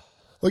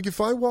 Like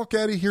if I walk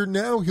out of here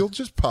now, he'll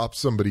just pop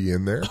somebody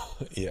in there.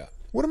 Yeah.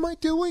 What am I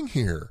doing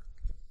here?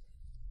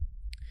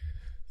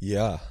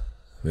 Yeah.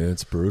 Man,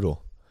 it's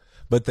brutal.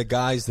 But the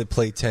guys that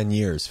play 10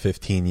 years,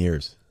 15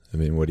 years, I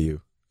mean, what do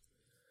you...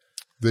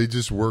 They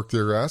just work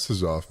their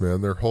asses off,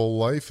 man. Their whole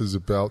life is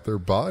about their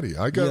body.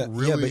 I got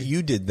really... Yeah, but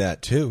you did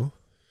that too.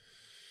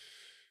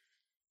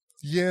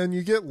 Yeah, and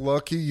you get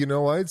lucky. You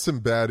know, I had some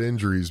bad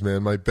injuries,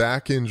 man. My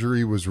back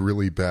injury was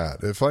really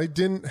bad. If I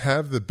didn't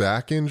have the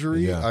back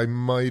injury, I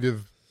might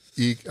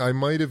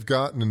have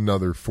gotten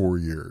another 4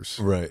 years.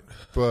 Right.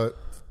 But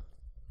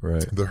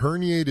the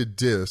herniated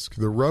disc,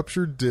 the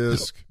ruptured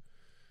disc,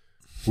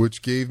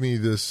 which gave me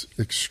this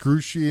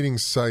excruciating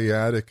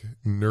sciatic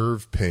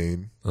nerve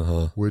pain,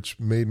 which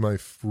made my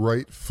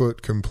right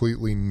foot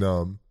completely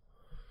numb,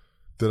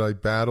 that I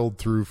battled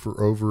through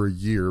for over a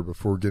year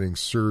before getting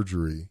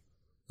surgery.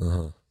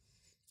 And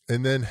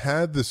then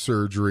had the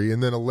surgery,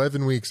 and then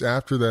 11 weeks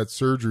after that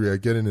surgery, I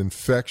get an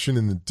infection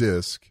in the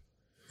disc.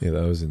 Yeah,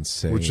 that was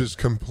insane. Which just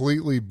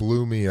completely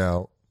blew me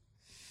out.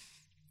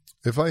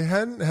 If I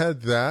hadn't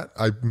had that,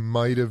 I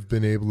might have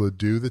been able to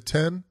do the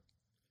 10.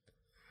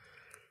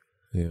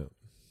 Yeah.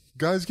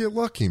 Guys get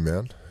lucky,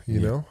 man. You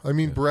know? I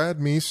mean, Brad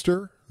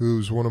Meester,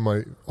 who's one of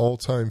my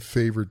all-time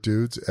favorite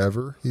dudes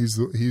ever,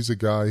 he's a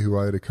guy who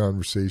I had a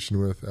conversation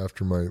with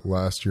after my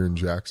last year in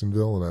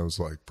Jacksonville, and I was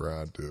like,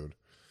 Brad, dude,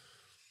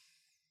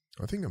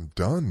 I think I'm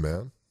done,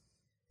 man.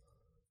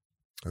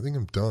 I think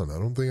I'm done. I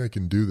don't think I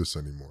can do this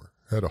anymore.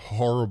 Had a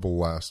horrible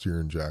last year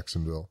in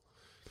Jacksonville.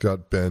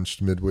 Got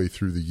benched midway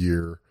through the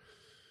year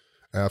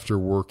after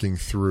working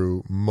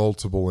through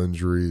multiple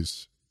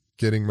injuries,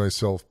 getting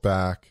myself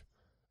back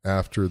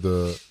after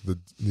the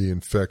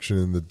infection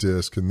in the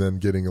disc, and then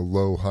getting a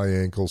low high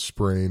ankle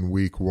sprain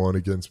week 1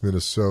 against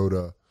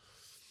Minnesota.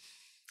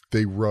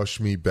 They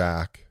rush me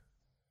back.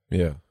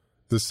 Yeah.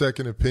 The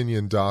second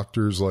opinion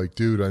doctor's like,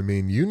 dude, I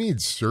mean, you need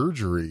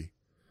surgery.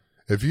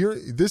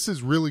 This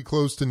is really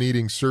close to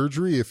needing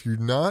surgery. If you're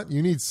not,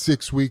 you need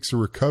 6 weeks of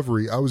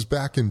recovery. I was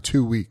back in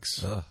 2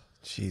 weeks. Oh,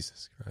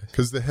 Jesus Christ.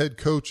 Because the head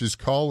coach is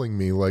calling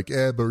me like,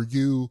 Eb, are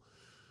you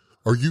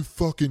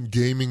fucking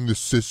gaming the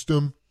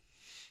system?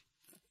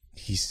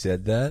 He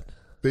said that?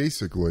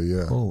 Basically,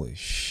 yeah. Holy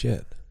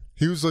shit.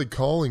 He was like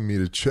calling me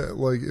to check,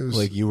 like it was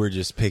like you were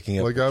just picking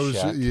up like I was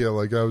check,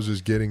 like I was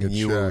just getting and a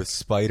you check. were with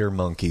spider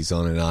monkeys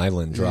on an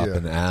island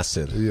dropping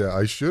acid. Yeah,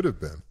 I should have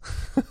been.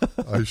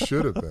 I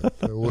should have been.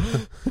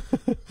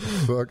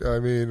 Fuck, I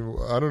mean,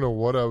 I don't know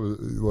what I was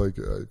like.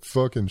 I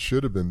fucking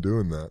should have been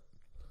doing that.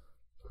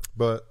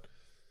 But I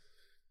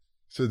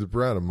said to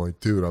Brad, I'm like,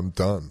 dude, I'm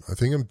done. I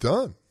think I'm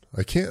done.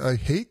 I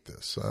hate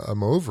this.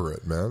 I'm over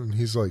it, man. And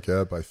he's like,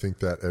 Eb, I think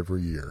that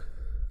every year.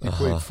 He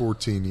played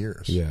 14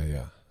 years. Yeah,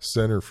 yeah.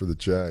 Center for the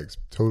Jags.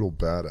 Total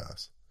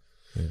badass.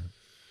 Yeah.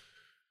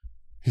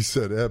 He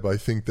said, Eb, I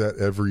think that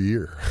every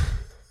year.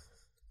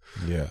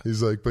 Yeah.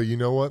 He's like, but you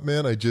know what,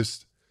 man? I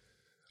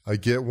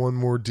get one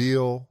more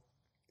deal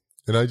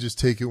and I just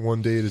take it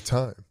one day at a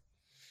time.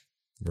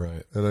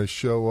 Right. And I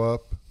show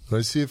up and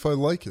I see if I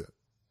like it.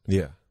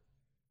 Yeah.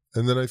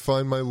 And then I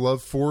find my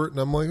love for it and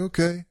I'm like,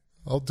 okay,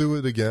 I'll do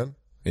it again.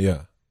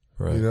 Yeah.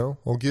 Right. You know,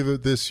 I'll give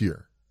it this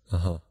year.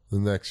 Uh-huh. The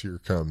next year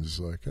comes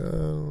like,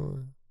 oh.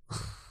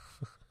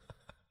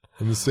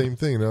 And the same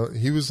thing. Now,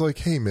 he was like,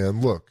 hey,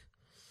 man, look,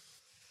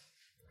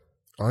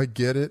 I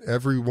get it.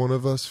 Every one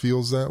of us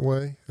feels that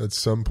way at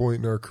some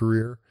point in our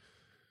career.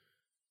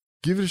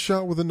 Give it a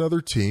shot with another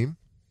team.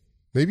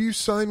 Maybe you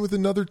sign with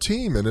another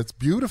team and it's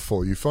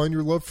beautiful. You find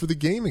your love for the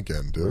game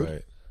again, dude.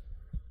 Right.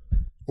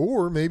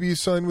 Or maybe you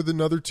sign with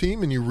another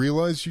team and you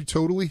realize you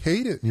totally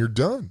hate it and you're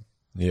done.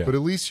 Yeah. But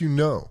at least you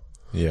know.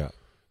 Yeah.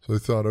 So I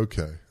thought,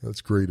 okay,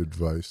 that's great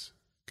advice.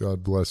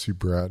 God bless you,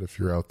 Brad, if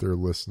you're out there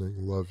listening.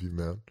 Love you,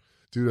 man.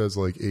 Dude has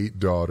like 8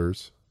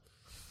 daughters.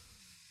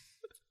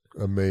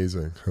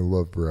 Amazing. I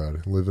love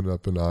Brad. Living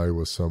up in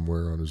Iowa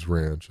somewhere on his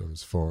ranch, on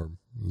his farm,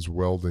 his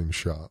welding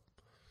shop,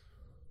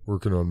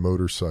 working on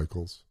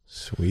motorcycles.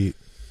 Sweet.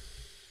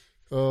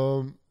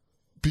 But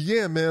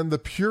yeah, man, the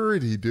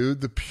purity,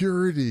 dude, the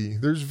purity.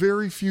 There's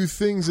very few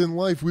things in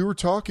life. We were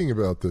talking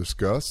about this,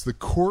 Gus, the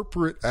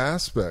corporate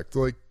aspect,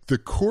 like the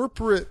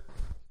corporate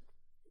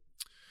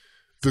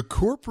The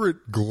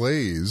corporate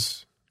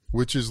glaze,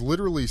 which is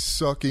literally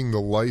sucking the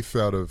life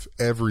out of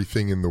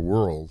everything in the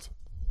world,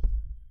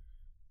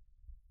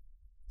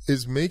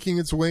 is making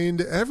its way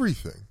into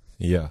everything.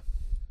 Yeah.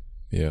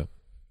 Yeah.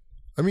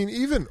 I mean,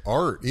 even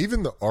art,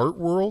 even the art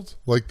world,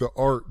 like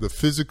the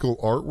physical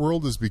art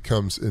world has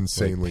become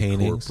insanely Like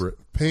paintings? corporate.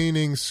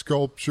 Painting,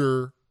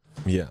 sculpture,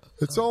 Yeah.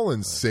 it's all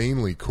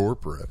insanely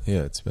corporate.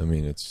 Yeah, it's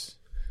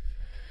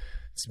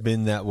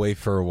been that way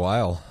for a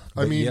while.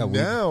 I But mean, yeah,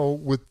 now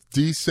with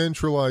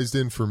decentralized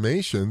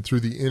information through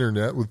the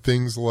internet, with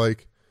things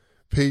like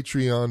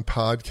Patreon,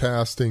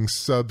 podcasting,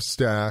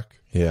 Substack,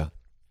 yeah.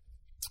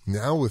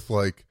 now with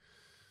like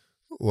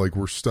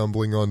we're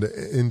stumbling into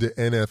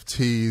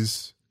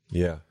NFTs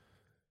Yeah.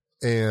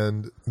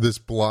 and this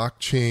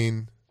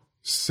blockchain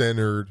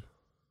centered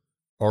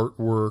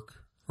artwork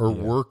or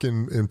work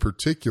in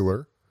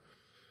particular.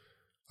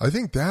 I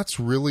think that's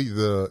really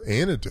the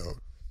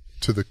antidote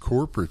to the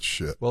corporate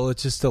shit. Well, it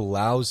just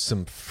allows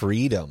some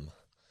freedom.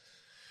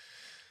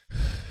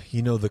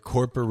 You know, the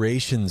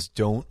corporations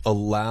don't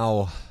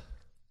allow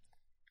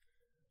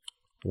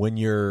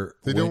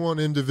They don't want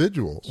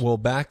individuals. Well,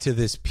 back to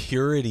this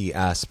purity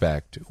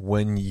aspect,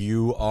 when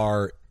you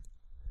are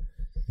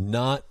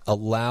not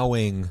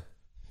allowing,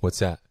 what's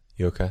that?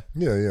 You okay?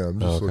 Yeah, I'm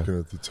just okay. looking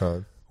at the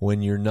time.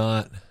 When you're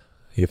not,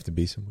 you have to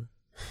be somewhere.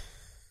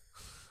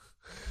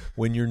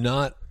 When you're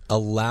not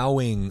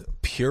allowing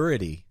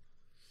purity,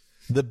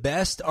 the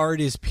best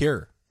art is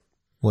pure.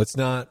 Let's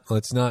not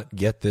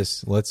get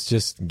this. Let's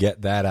just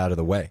get that out of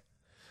the way.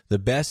 The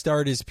best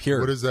art is pure.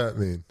 What does that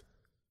mean?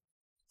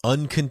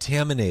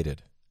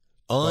 Uncontaminated.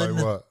 By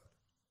what?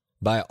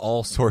 By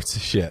all sorts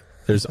of shit.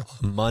 There's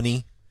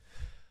money,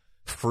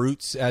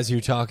 fruits, as you're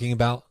talking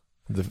about,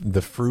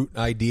 the fruit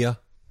idea,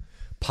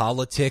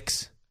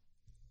 politics.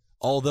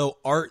 Although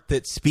art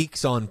that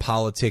speaks on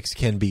politics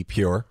can be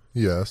pure,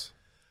 Yes.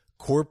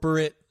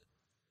 corporate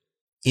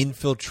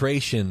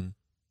infiltration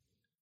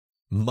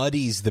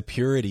muddies the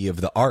purity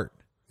of the art.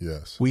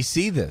 Yes. We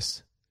see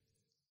this.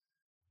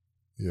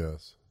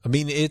 Yes. I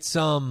mean, it's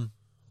Well,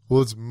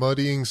 it's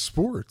muddying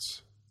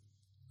sports.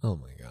 oh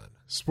my god.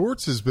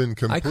 Sports has been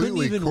I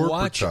completely couldn't even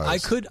watch.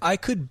 corporatized. I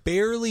could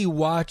barely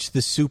watch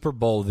the Super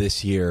Bowl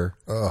this year.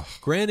 Ugh.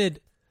 Granted,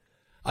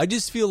 I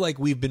just feel like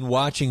we've been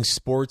watching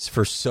sports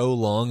for so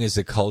long as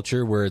a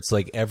culture where it's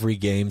like every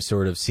game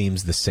sort of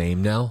seems the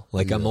same now.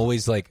 Like I'm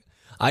always like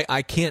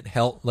I can't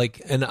help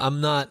like, and I'm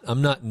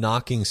not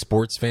knocking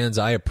sports fans.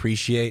 I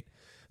appreciate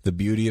the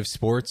beauty of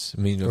sports.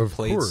 I mean, I've Of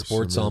played course,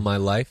 sports I mean- all my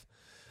life,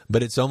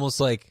 but it's almost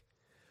like,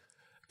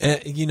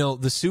 you know,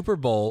 the Super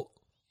Bowl,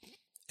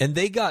 and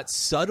they got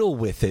subtle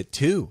with it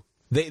too.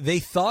 They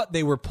thought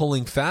they were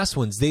pulling fast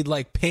ones. They'd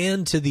like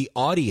pan to the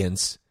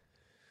audience,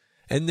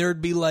 and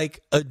there'd be like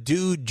a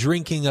dude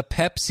drinking a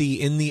Pepsi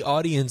in the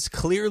audience,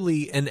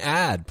 clearly an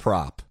ad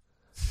prop.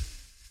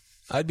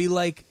 I'd be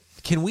like,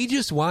 can we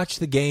just watch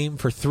the game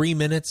for 3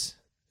 minutes?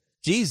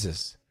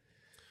 Jesus.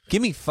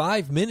 Give me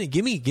 5 minutes.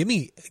 Give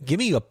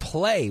me a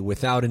play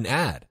without an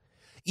ad.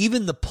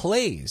 Even the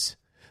plays.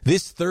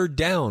 This third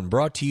down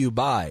brought to you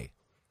by.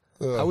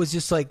 I was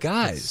just like,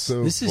 guys,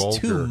 So this is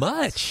too vulgar. It's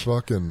much.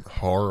 fucking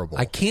horrible.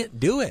 I can't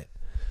do it.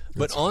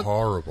 But It's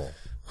horrible.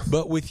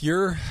 But with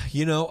your,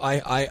 you know,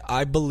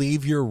 I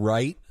believe you're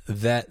right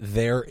that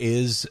there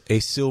is a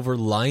silver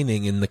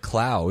lining in the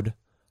cloud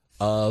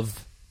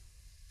of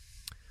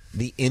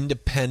the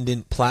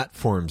independent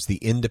platforms, the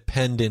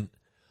independent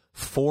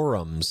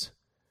forums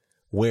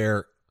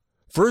where,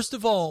 first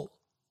of all,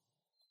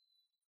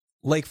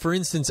 like for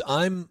instance,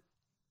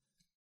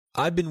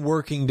 I've been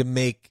working to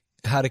make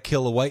How to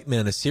Kill a White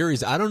Man a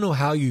series. I don't know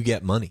how you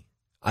get money.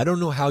 I don't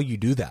know how you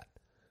do that.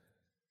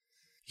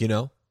 You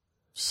know?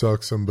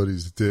 Suck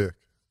somebody's dick.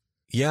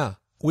 Yeah,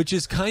 which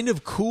is kind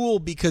of cool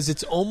because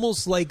it's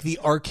almost like the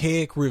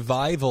archaic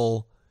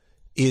revival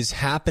is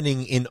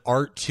happening in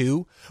art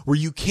too, where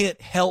you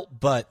can't help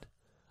but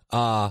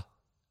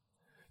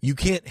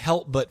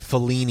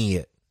Fellini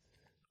it,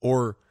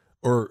 or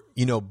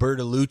you know,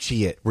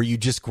 Bertolucci it, where you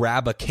just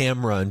grab a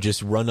camera and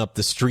just run up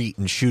the street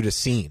and shoot a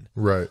scene.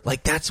 Right.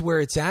 Like that's where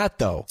it's at,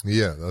 though.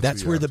 Yeah. That's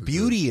what you where have the to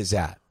beauty is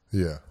at. do.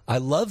 Yeah. I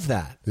love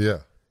that. Yeah.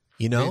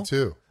 You know, Me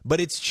too. But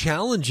it's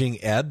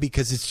challenging, Eb,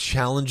 because it's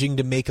challenging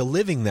to make a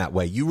living that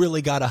way. You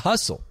really got to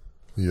hustle,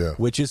 Yeah.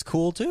 which is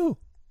cool too.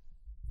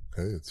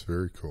 Hey, it's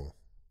very cool.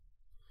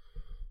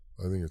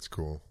 I think it's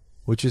cool.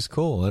 Which is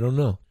cool. I don't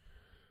know.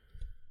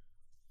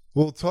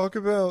 Well, talk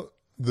about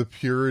the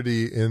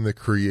purity in the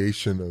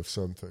creation of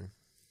something.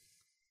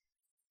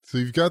 So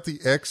you've got the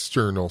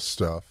external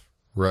stuff,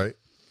 right?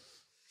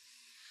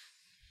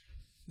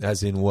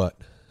 As in what?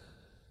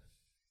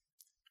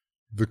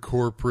 The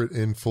corporate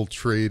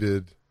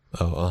infiltrated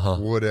Oh,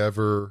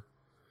 whatever.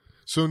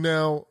 So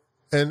now,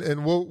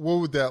 and what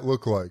would that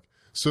look like?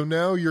 So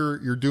now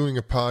you're doing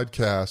a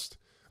podcast,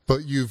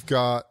 but you've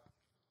got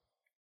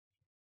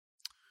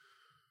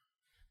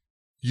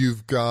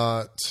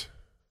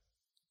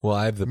Well,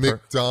 I have the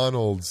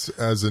McDonald's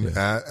as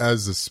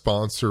as a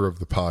sponsor of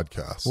the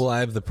podcast. Well, I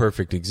have the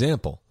perfect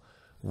example.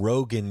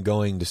 Rogan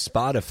going to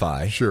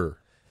Spotify Sure.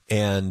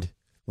 and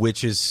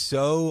which is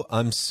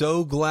I'm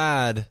so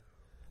glad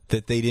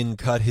that they didn't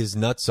cut his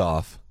nuts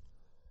off,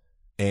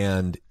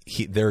 and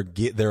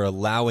they're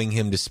allowing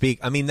him to speak.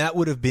 I mean, that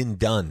would have been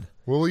done.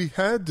 Well, he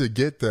had to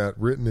get that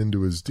written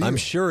into his deal. I'm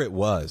sure it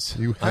was.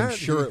 I'm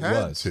sure it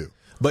was.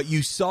 But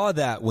you saw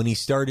that when he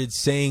started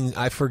saying,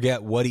 I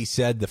forget what he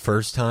said the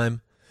first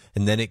time,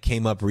 and then it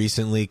came up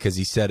recently because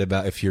he said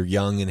about if you're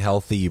young and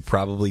healthy, you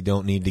probably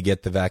don't need to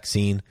get the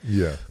vaccine.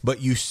 Yeah.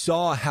 But you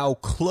saw how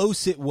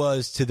close it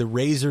was to the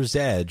razor's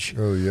edge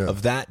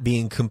of that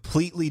being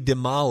completely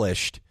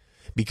demolished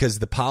because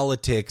the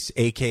politics,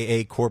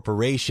 a.k.a.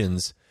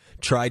 corporations,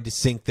 tried to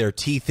sink their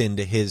teeth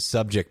into his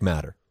subject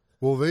matter.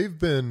 Well, they've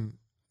been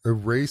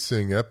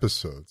erasing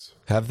episodes.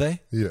 Have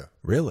they? Yeah.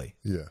 Really?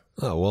 Yeah.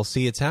 Oh, well,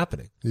 see, it's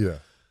happening. Yeah.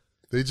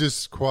 They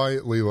just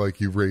quietly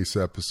erase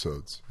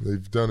episodes.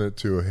 They've done it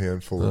to a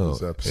handful of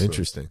his episodes.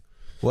 Interesting.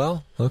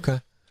 Well,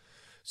 okay.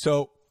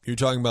 So you're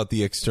talking about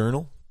the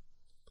external?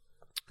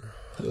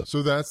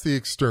 So that's the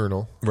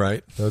external.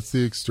 Right. That's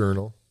the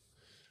external.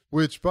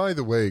 Which, by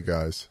the way,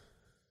 guys,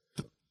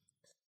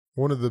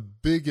 one of the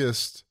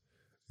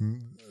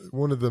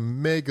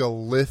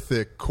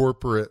megalithic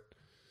corporate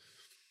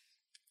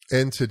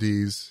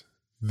entities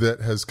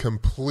that has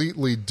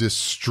completely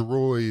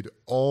destroyed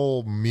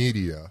all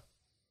media,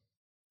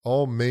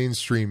 all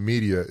mainstream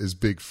media, is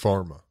Big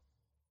Pharma.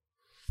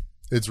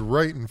 It's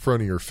right in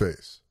front of your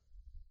face.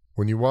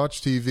 When you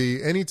watch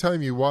TV,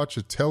 anytime you watch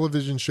a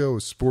television show,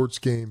 a sports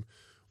game,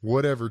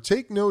 whatever,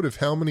 take note of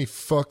how many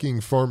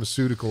fucking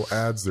pharmaceutical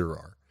ads there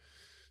are.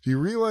 Do you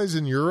realize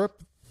in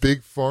Europe,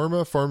 Big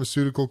Pharma,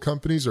 pharmaceutical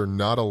companies, are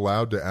not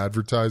allowed to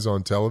advertise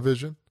on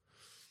television?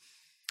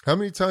 How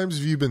many times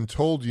have you been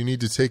told you need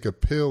to take a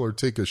pill or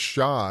take a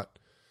shot?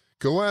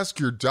 Go ask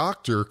your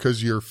doctor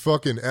because your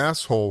fucking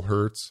asshole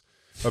hurts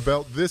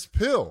about this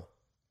pill.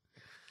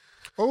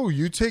 Oh,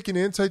 you take an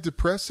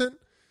antidepressant?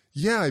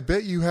 Yeah, I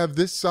bet you have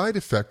this side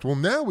effect. Well,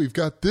 now we've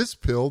got this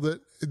pill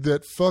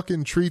that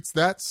fucking treats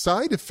that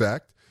side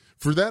effect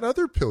for that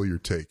other pill you're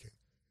taking.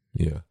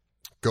 Yeah.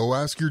 Go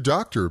ask your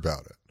doctor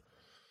about it.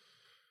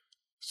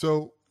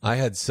 So I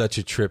had such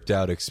a tripped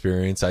out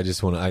experience. I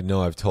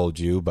know I've told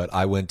you, but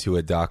I went to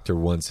a doctor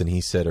once and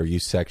he said, "Are you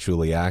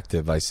sexually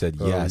active?" I said,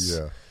 "Yes."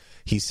 Oh, yeah.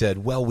 He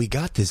said, "Well, we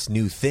got this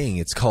new thing.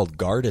 It's called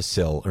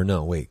Gardasil." Or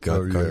no, wait,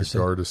 Gardasil.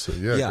 Gardasil.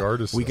 Yeah,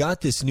 Gardasil. We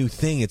got this new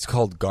thing. It's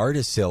called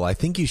Gardasil. I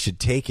think you should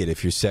take it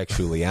if you're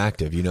sexually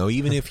active. You know,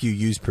 even if you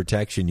use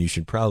protection, you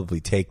should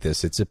probably take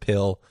this. It's a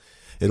pill.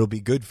 It'll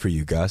be good for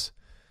you, Gus.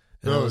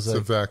 And no, it's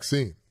a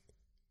vaccine.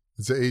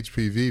 It's an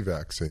HPV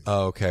vaccine.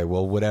 Oh, okay.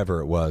 Well, whatever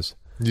it was.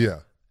 Yeah.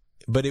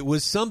 But it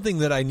was something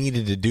that I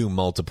needed to do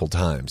multiple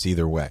times,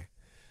 either way.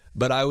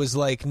 But I was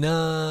like,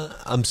 nah,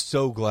 I'm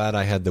so glad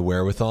I had the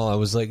wherewithal. I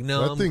was like,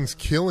 no. That thing's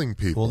killing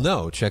people. Well,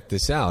 no, check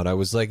this out. I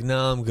was like,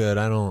 no, I'm good.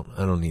 I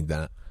don't need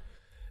that.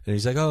 And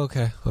he's like, oh,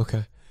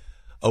 okay.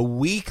 A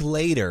week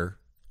later,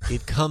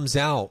 it comes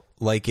out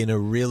like in a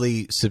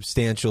really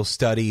substantial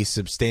study,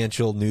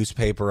 substantial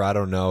newspaper. I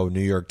don't know, New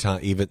York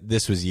Times. Even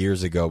this was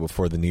years ago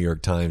before the New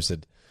York Times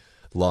had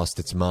lost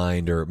its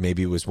mind, or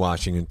maybe it was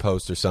Washington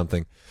Post or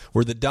something,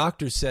 where the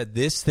doctor said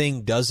this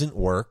thing doesn't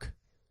work.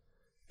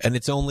 And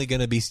it's only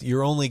going to be,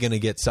 you're only going to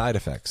get side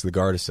effects, the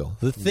Gardasil.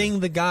 The thing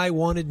the guy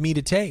wanted me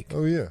to take.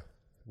 Oh, yeah.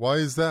 Why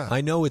is that?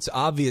 I know it's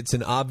obvious, it's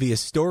an obvious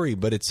story,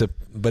 but it's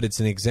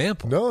an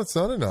example. No, it's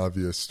not an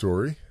obvious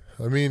story.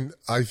 I mean,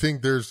 I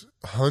think there's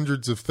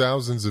hundreds of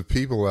thousands of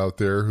people out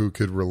there who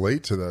could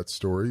relate to that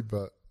story,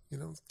 but, you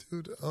know,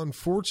 dude,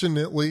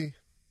 unfortunately,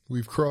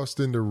 we've crossed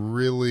into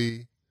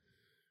really,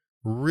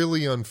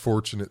 really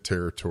unfortunate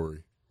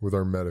territory with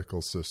our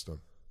medical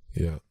system.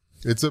 Yeah.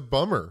 It's a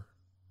bummer.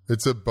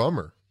 It's a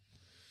bummer.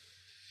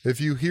 If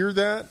you hear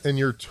that and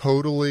you're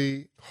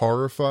totally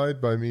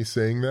horrified by me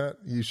saying that,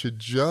 you should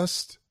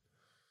just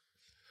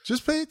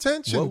pay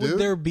attention, What would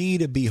there be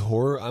to be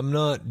I'm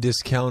not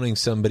discounting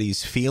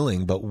somebody's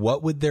feeling, but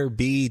what would there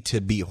be to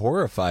be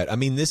horrified? I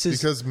mean, this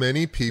is because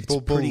many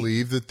people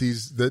believe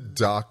that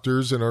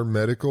doctors and our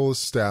medical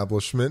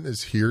establishment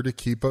is here to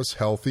keep us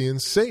healthy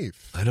and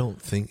safe. I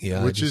don't think,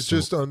 which is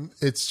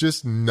it's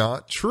just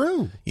not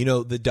true. You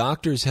know, the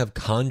doctors have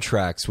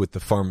contracts with the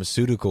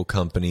pharmaceutical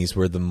companies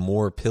where the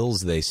more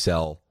pills they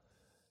sell,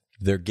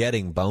 they're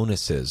getting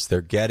bonuses. They're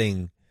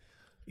getting,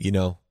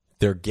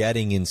 they're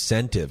getting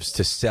incentives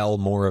to sell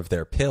more of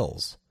their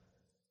pills.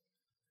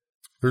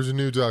 There's a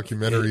new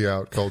documentary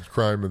out called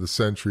Crime of the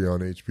Century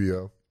on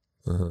HBO.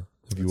 Uh-huh.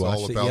 Have you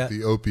watched it yet? It's all about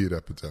the opiate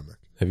epidemic.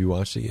 Have you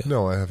watched it yet?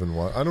 No, I haven't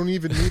watched. I don't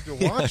even need to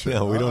watch it.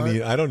 No,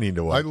 I don't need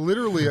to watch.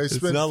 I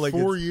spent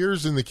 4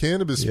 years in the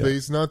cannabis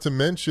space, not to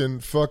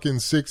mention fucking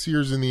 6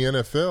 years in the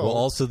NFL. Well,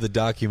 also the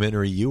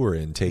documentary you were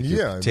in, take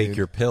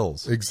your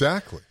pills.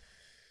 Exactly.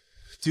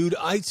 Dude,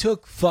 I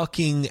took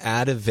fucking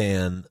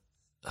Ativan.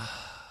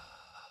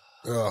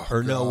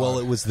 Oh,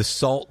 it was the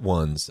salt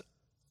ones.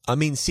 I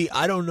mean, see,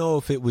 I don't know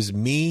if it was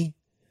me.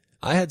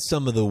 I had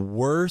some of the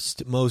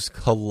worst, most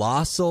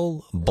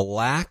colossal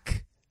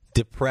black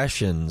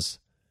depressions,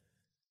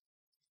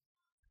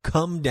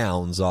 come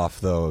downs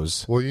off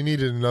those. Well, you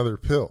needed another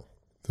pill.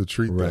 to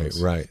treat Right,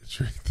 those. right,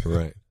 Treat them.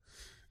 right.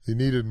 He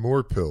needed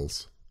more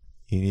pills.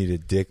 You need a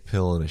dick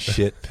pill and a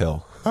shit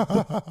pill.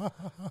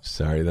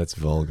 Sorry, that's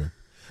vulgar.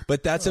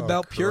 But that's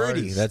about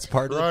purity. Christ.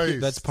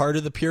 That's part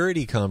of the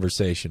purity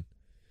conversation.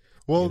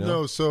 Well, You know?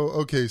 no.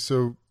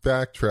 So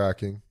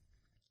backtracking,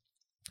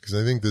 because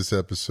I think this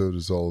episode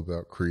is all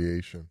about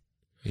creation.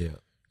 Yeah.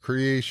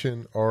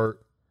 Creation,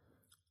 art.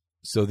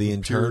 So the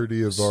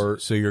purity of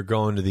art. So you're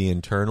going to the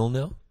internal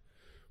now?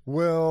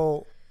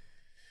 Well,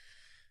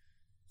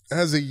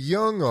 as a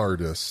young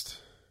artist,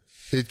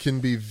 it can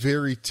be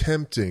very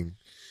tempting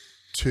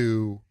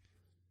to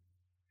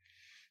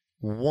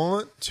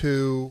want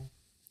to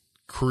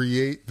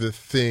create the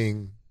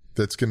thing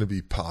that's going to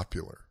be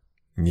popular,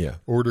 Yeah.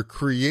 or to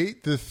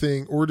create the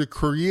thing, or to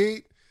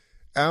create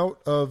out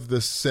of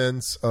the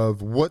sense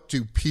of what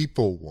do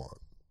people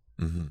want.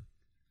 Mm-hmm.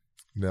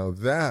 Now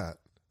that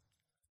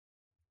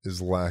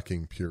is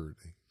lacking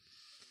purity.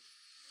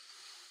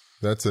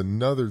 That's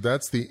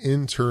the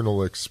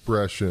internal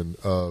expression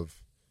of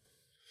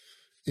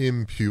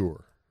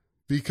impure.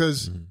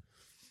 Because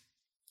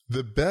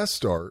the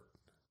best art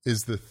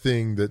is the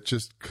thing that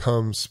just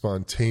comes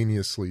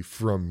spontaneously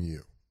from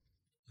you.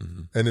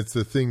 Mm-hmm. And it's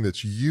the thing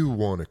that you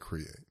want to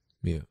create.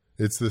 Yeah.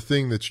 It's the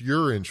thing that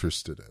you're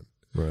interested in.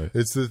 Right.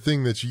 It's the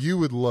thing that you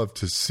would love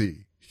to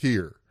see,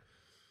 hear,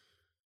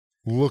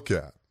 look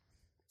at,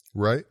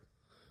 right?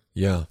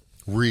 Yeah.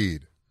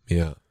 Read.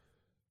 Yeah.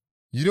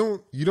 You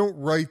don't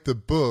write the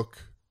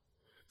book.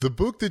 The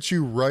book that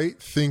you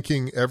write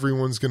thinking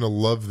everyone's going to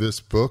love this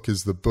book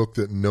is the book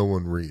that no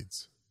one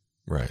reads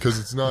Right. because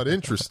it's not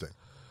interesting.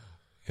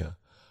 Yeah.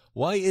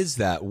 Why is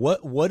that?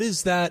 What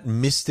is that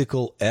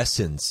mystical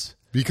essence?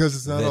 Because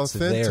it's not That's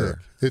authentic. there.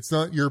 It's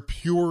not your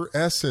pure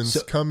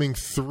essence coming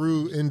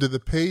through into the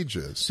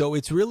pages. So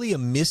it's really a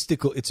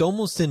mystical, it's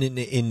almost an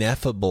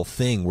ineffable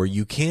thing where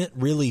you can't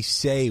really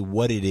say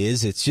what it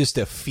is. It's just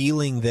a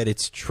feeling that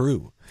it's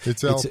true.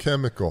 It's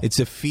alchemical. It's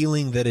a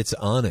feeling that it's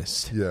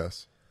honest.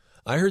 Yes.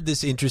 I heard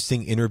this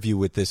interesting interview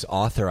with this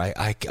author.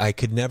 I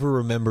could never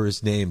remember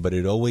his name, but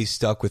it always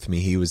stuck with me.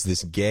 He was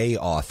this gay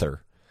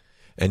author.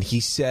 And he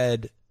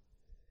said,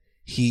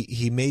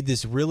 he made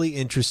this really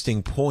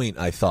interesting point,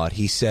 I thought.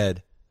 He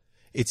said,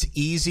 it's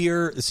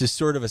easier, this is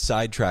sort of a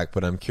sidetrack,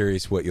 but I'm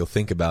curious what you'll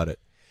think about it.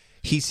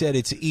 He said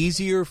it's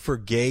easier for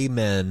gay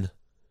men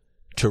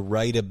to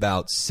write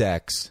about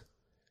sex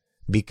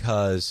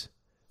because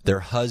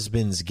their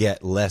husbands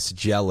get less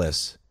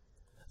jealous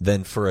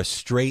than for a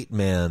straight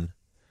man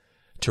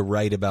to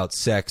write about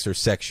sex or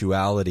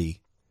sexuality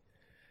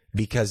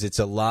because it's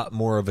a lot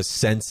more of a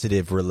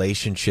sensitive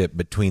relationship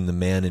between the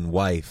man and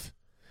wife.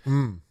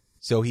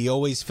 So he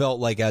always felt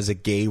like as a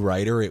gay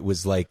writer, it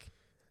was like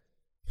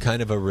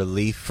kind of a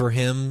relief for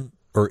him,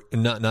 or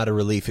not a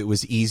relief. It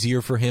was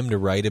easier for him to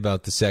write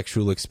about the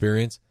sexual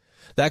experience.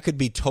 That could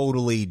be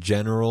totally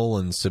general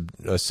and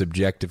a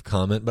subjective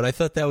comment, but I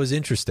thought that was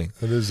interesting.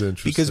 That is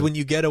interesting. Because when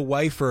you get a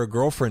wife or a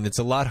girlfriend, it's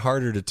a lot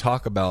harder to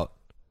talk about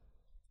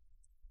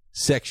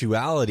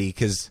sexuality.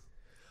 Because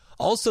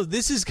also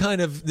this is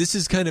kind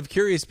of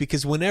curious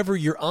because whenever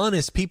you're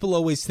honest, people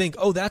always think,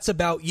 "Oh, that's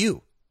about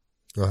you."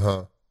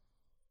 Uh-huh.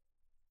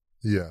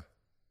 Yeah.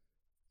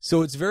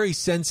 So it's very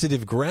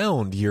sensitive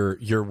ground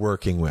you're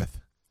working with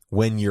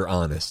when you're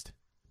honest.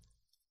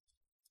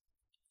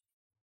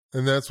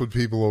 And that's what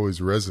people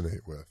always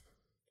resonate with.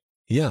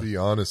 Yeah. The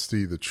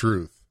honesty, the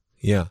truth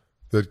Yeah.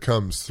 that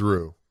comes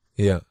through.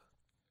 Yeah.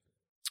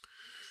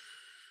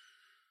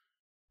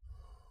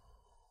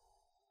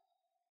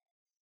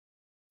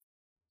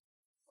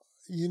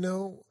 You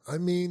know, I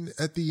mean,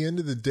 at the end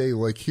of the day,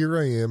 like here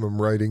I am,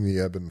 I'm writing The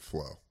Ebb and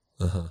Flow.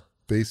 Uh-huh.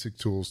 Basic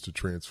tools to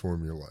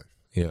transform your life.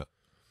 Yeah.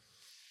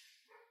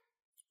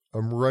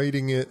 I'm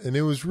writing it, and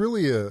it was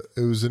really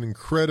an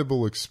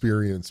incredible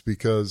experience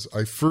because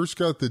I first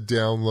got the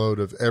download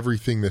of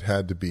everything that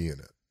had to be in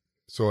it.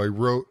 So I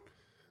wrote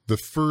the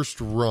first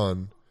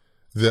run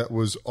that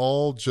was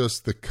all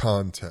just the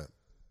content.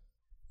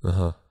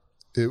 Uh-huh.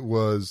 It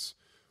was,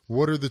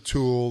 what are the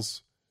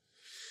tools?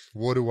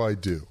 What do I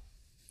do?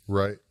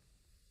 Right?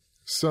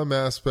 Some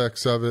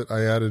aspects of it,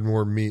 I added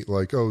more meat,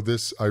 like,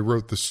 I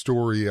wrote the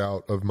story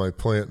out of my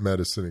plant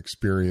medicine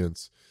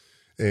experience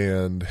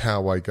and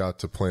how I got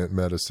to plant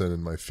medicine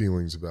and my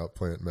feelings about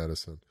plant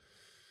medicine.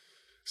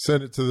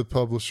 Sent it to the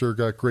publisher,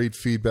 got great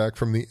feedback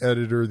from the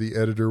editor. The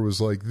editor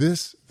was like,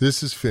 this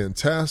is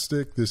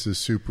fantastic. This is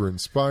super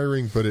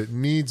inspiring, but it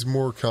needs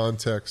more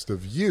context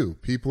of you.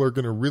 People are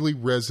going to really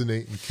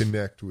resonate and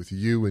connect with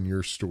you and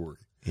your story.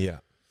 Yeah.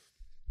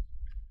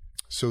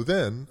 So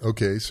then,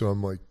 so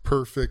I'm like,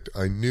 perfect.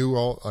 I knew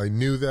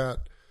that.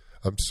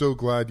 I'm so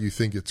glad you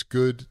think it's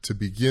good to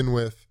begin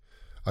with.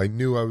 I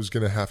knew I was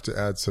going to have to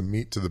add some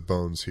meat to the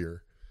bones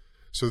here.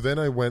 So then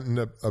I went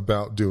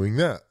about doing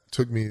that.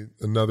 Took me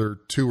another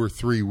 2 or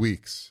 3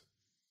 weeks.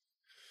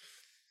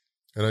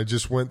 And I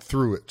just went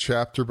through it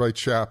chapter by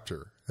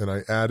chapter, and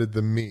I added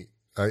the meat.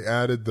 I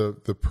added the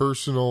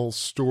personal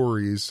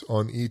stories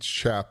on each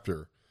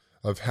chapter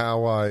of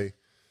how I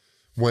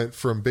went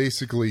from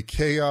basically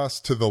chaos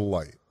to the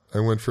light. I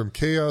went from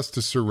chaos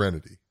to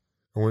serenity.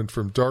 I went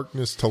from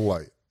darkness to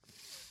light.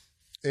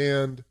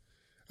 And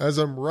as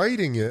I'm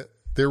writing it,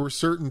 there were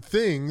certain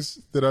things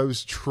that I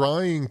was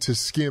trying to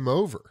skim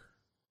over.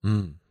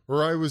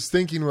 Or I was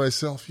thinking to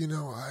myself,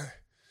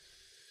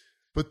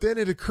 but then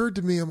it occurred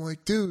to me, I'm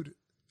like, dude,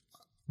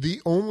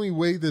 the only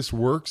way this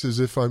works is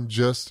if I'm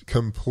just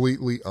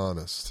completely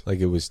honest. Like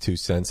it was too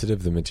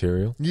sensitive, the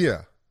material?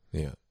 Yeah.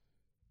 Yeah.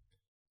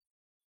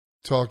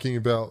 Talking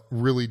about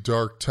really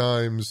dark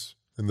times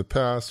in the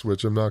past,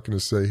 which I'm not going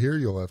to say here.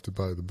 You'll have to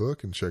buy the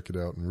book and check it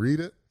out and read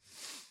it.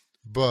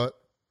 But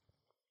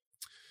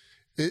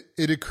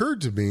it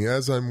occurred to me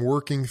as I'm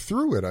working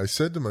through it, I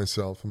said to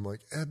myself, I'm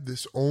like, Ed,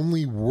 this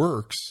only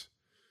works.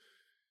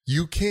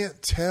 You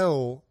can't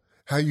tell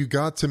how you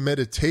got to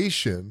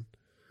meditation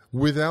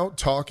without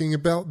talking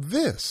about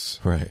this.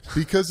 Right.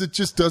 Because it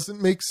just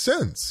doesn't make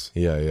sense.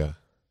 Yeah.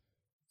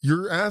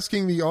 You're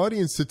asking the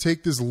audience to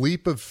take this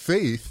leap of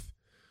faith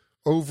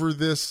over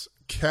this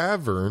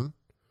cavern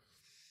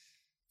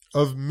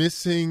of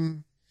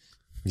missing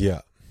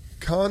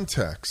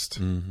context.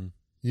 Mm-hmm.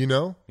 You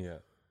know? Yeah.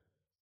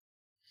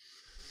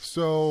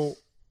 So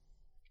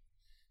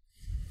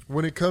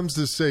when it comes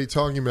to, say,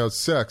 talking about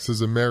sex as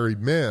a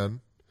married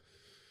man,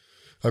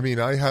 I mean,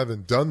 I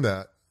haven't done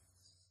that,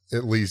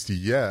 at least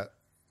yet,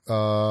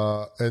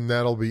 and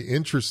that'll be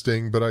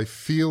interesting, but I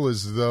feel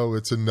as though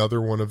it's another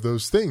one of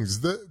those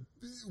things.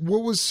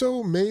 What was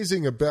so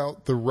amazing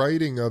about the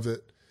writing of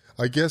it,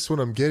 I guess what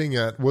I'm getting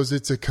at, was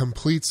it's a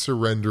complete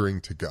surrendering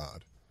to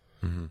God.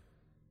 Mm-hmm.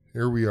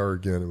 Here we are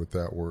again with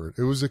that word.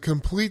 It was a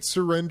complete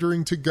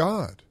surrendering to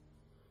God,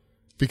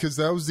 because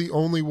that was the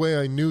only way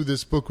I knew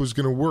this book was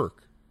going to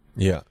work.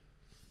 Yeah.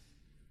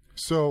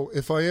 So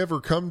if I ever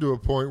come to a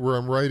point where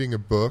I'm writing a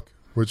book,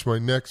 which my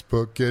next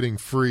book, Getting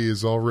Free,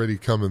 is already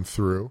coming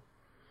through,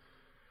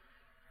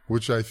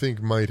 which I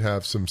think might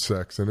have some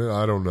sex in it.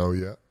 I don't know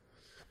yet.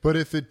 But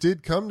if it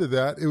did come to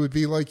that, it would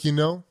be like,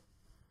 we'll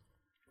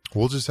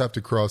just have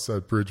to cross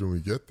that bridge when we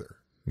get there.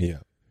 Yeah.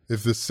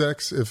 If a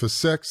sex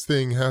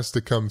thing has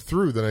to come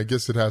through, then I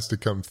guess it has to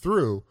come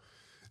through.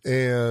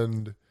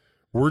 And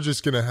we're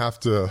just going to have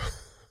to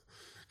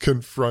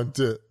confront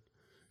it,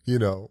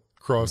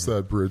 cross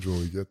that bridge when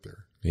we get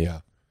there. Yeah.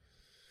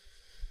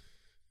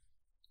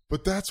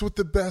 But that's what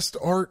the best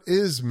art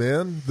is,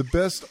 man. The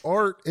best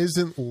art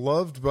isn't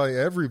loved by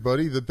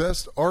everybody. The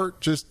best art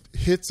just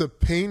hits a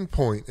pain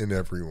point in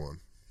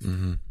everyone.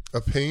 Mm-hmm.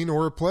 A pain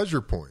or a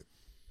pleasure point.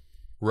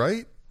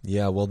 Right?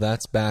 Yeah, well,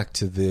 that's back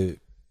to the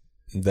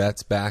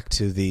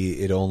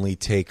it only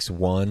takes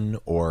one,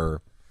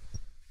 or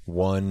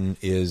one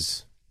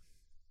is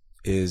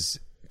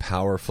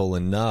powerful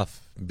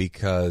enough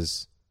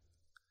because,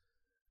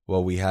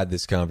 well, we had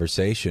this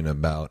conversation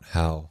about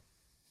how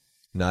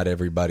not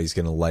everybody's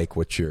going to like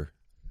what you're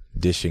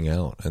dishing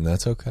out, and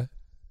that's okay.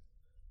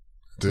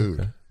 Dude,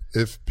 okay.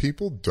 If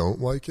people don't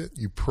like it,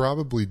 you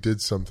probably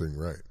did something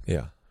right.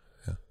 Yeah.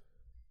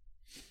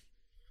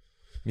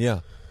 Yeah.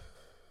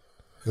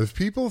 If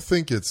people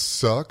think it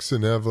sucks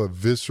and have a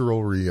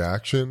visceral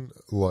reaction,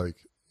 like,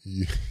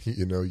 you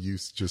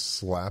just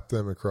slapped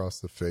them across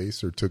the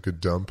face or took a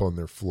dump on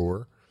their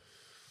floor,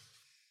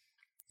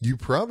 you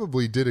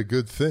probably did a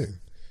good thing.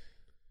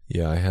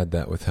 Yeah, I had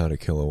that with How to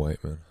Kill a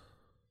White Man.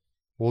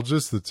 Well,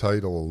 just the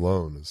title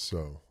alone is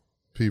so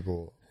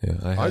people. Yeah,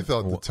 I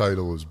thought the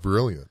title was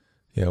brilliant.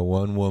 Yeah,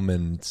 one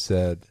woman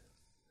said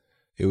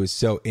it was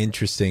so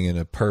interesting and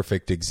a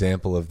perfect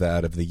example of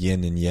that, of the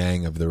yin and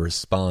yang of the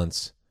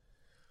response.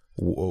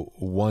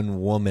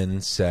 One woman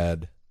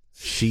said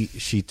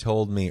she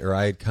told me, or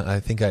I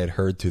think I had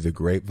heard through the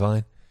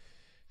grapevine,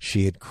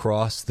 she had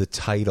crossed the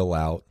title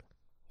out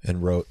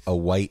and wrote A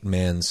White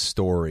Man's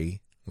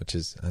Story, which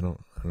is I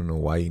don't know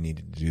why you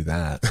needed to do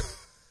that.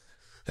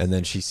 And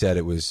then she said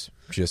it was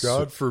just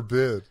God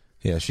forbid.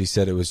 Yeah, she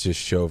said it was just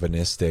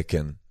chauvinistic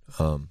and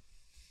what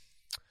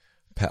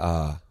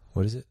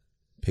is it?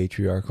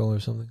 Patriarchal or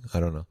something? I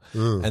don't know.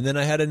 And then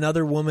I had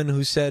another woman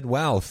who said,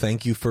 "Wow,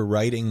 thank you for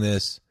writing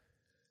this.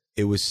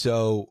 It was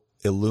so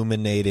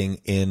illuminating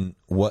in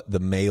what the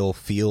male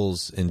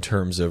feels in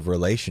terms of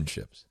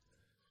relationships."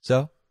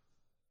 So,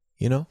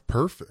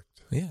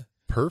 perfect. Yeah.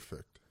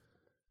 Perfect.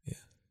 Yeah.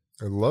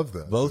 I love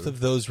that. Both of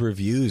those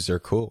reviews are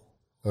cool.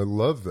 I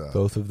love that.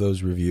 Both of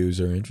those reviews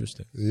are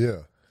interesting.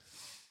 Yeah.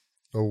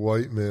 A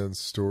White Man's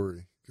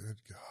Story. Good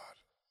God.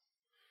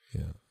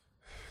 Yeah.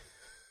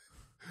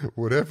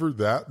 Whatever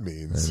that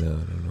means. I know.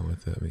 I don't know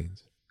what that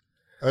means.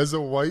 As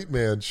a white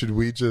man, should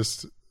we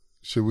just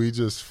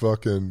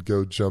fucking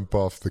go jump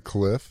off the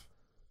cliff?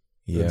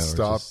 Yeah. And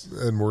stop,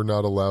 and we're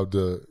not allowed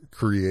to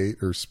create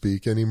or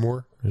speak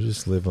anymore? Or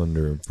just live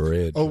under a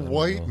bridge. A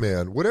white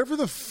man. Whatever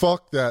the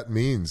fuck that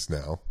means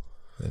now.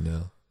 I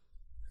know.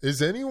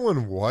 Is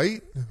anyone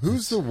white?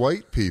 Who's the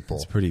white people?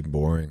 It's pretty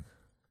boring.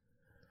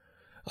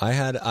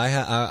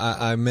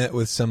 I met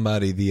with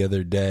somebody the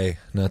other day.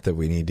 Not that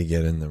we need to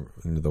get into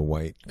the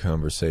white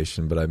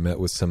conversation, but I met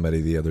with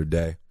somebody the other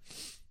day,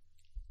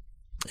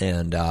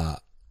 and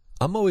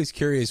I'm always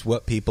curious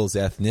what people's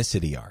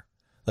ethnicity are.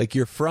 Like,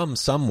 you're from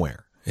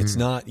somewhere. It's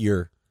not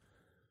your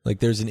Like,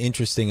 there's an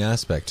interesting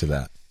aspect to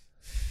that.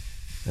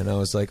 And I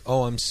was like,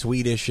 oh, I'm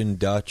Swedish and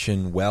Dutch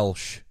and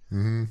Welsh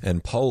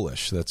and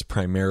Polish. That's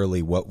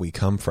primarily what we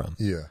come from.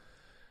 Yeah.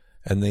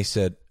 And they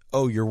said,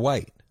 oh, you're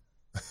white.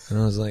 And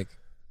I was like,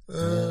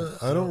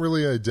 I don't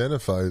really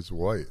identify as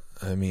white.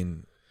 I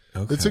mean,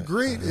 okay. It's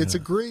a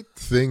great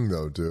thing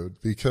though,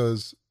 dude,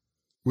 because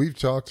we've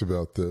talked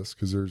about this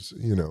because there's,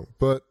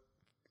 but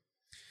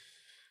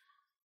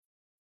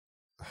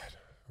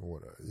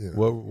what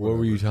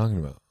were you talking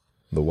about?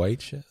 The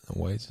white shit? The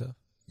white stuff?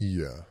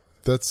 Yeah.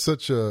 That's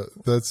such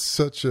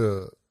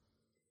an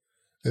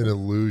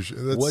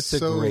illusion. What's a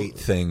great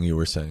thing you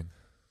were saying?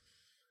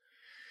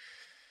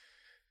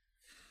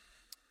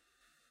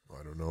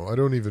 I don't know. I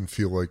don't even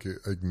feel like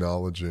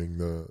acknowledging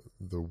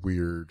the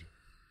weird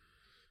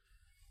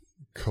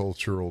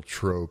cultural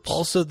tropes.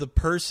 Also, the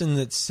person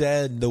that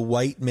said the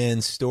white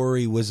man's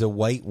story was a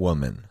white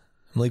woman.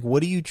 I'm like,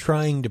 what are you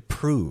trying to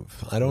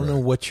prove? I don't know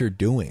what you're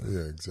doing.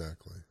 Yeah,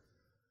 exactly.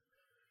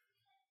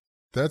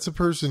 That's a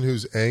person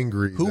who's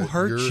angry. Who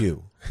hurt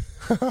you?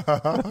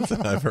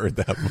 I've heard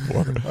that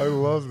before. I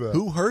love that.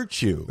 Who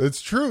hurt you? It's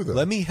true, though.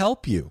 Let me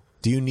help you.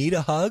 Do you need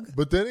a hug?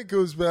 But then it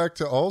goes back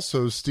to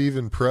also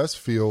Stephen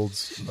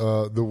Pressfield's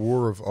The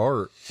War of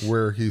Art,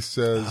 where he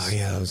says, oh,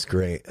 yeah, that was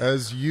great.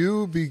 As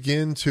you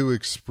begin to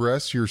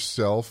express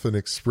yourself and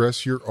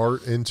express your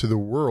art into the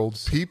world,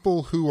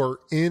 people who are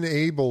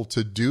unable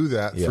to do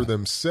that for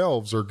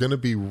themselves are going to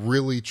be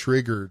really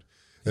triggered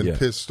and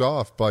pissed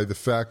off by the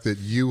fact that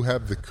you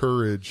have the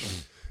courage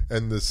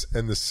and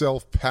the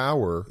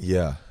self-power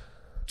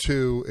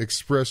to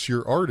express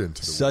your art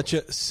into the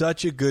world.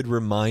 Such a good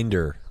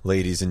reminder,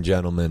 ladies and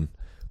gentlemen,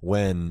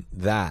 when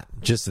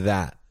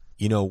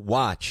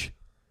watch.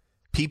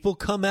 People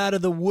come out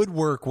of the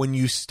woodwork when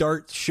you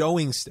start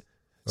showing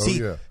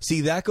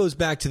See, that goes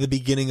back to the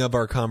beginning of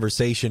our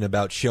conversation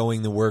about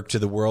showing the work to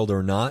the world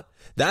or not.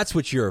 That's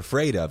what you're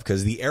afraid of,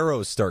 because the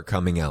arrows start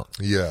coming out.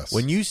 Yes.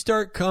 When you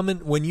start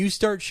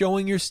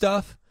showing your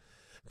stuff,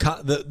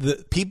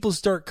 the people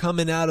start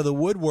coming out of the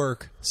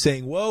woodwork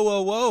saying, whoa,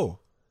 whoa, whoa.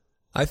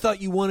 I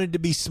thought you wanted to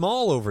be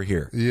small over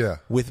here. Yeah.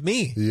 With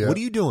me. Yeah. What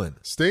are you doing?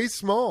 Stay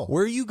small.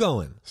 Where are you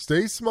going?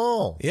 Stay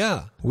small.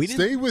 Yeah.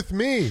 Stay with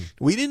me.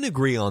 We didn't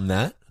agree on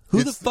that.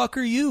 Who the fuck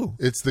are you?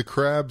 It's the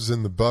crabs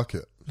in the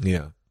bucket.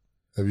 Yeah.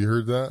 Have you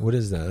heard that? What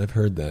is that? I've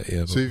heard that,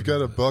 yeah. So you've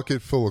got a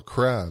bucket full of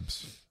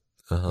crabs.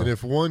 And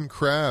if one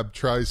crab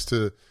tries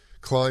to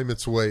climb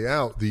its way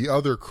out, the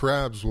other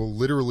crabs will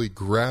literally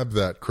grab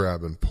that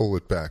crab and pull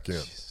it back in.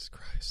 Jesus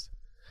Christ.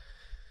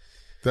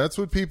 That's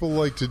what people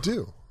like to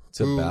do. It's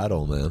a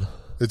battle, man.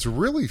 It's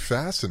really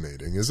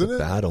fascinating, isn't it?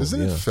 Battle,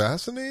 isn't it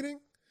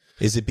fascinating?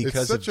 Is it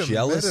because of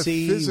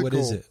jealousy? What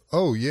is it?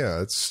 Oh,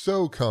 yeah. It's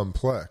so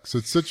complex.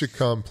 It's such a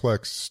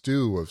complex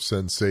stew of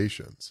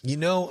sensations.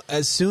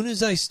 As soon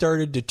as I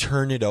started to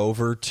turn it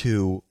over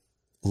to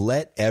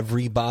let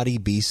everybody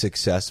be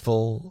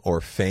successful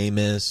or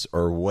famous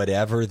or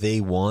whatever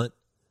they want,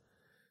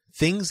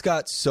 things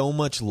got so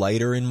much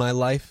lighter in my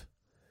life.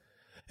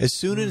 As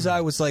soon as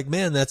I was like,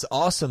 man, that's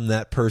awesome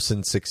that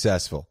person's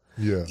successful.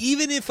 Yeah.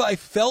 Even if I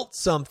felt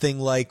something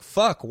like,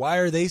 fuck, why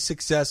are they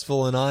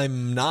successful and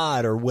I'm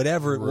not, or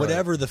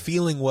whatever the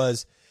feeling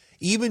was,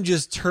 even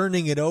just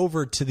turning it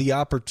over to the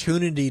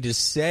opportunity to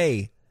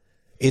say,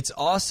 it's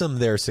awesome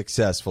they're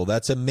successful.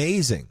 That's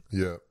amazing.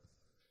 Yeah.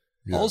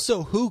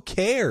 Also, who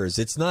cares?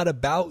 It's not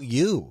about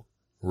you.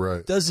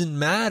 Right. Doesn't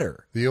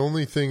matter. The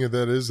only thing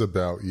that is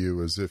about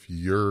you is if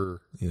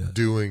you're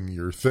doing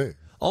your thing.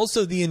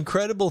 Also, the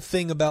incredible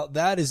thing about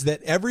that is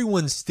that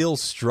everyone's still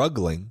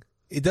struggling.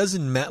 It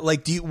doesn't matter.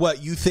 Like,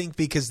 you think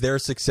because they're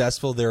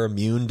successful, they're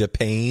immune to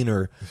pain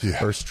or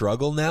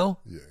struggle now?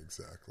 Yeah,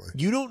 exactly.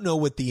 You don't know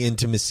what the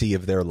intimacy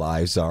of their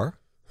lives are.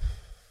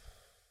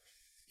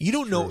 You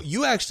don't know.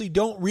 You actually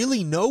don't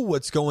really know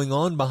what's going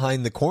on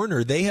behind the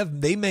corner.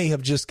 They may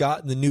have just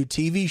gotten the new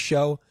TV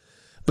show,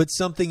 but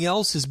something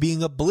else is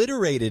being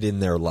obliterated in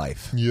their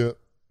life. Yeah.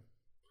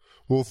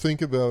 Well,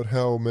 think about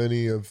how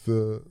many of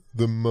the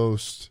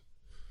most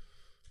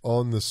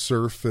on the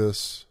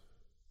surface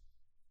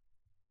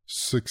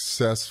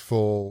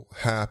successful,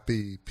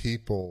 happy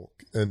people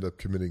end up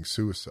committing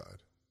suicide.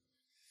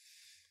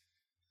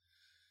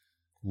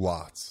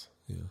 Lots.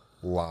 Yeah.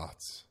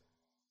 Lots.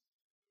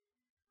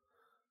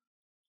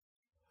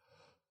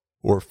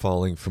 Or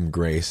falling from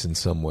grace in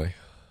some way.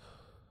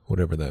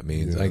 Whatever that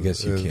means. Yeah, I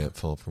guess you can't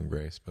fall from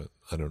grace, but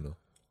I don't know.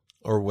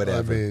 Or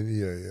whatever. I mean,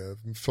 yeah.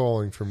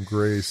 Falling from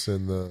grace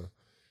in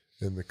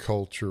the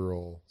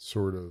cultural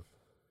sort of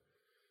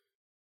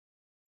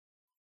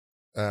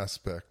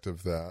aspect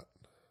of that.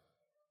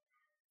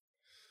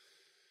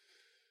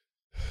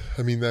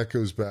 I mean, that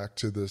goes back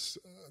to this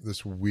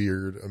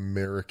weird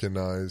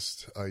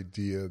Americanized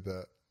idea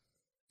that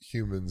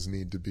humans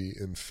need to be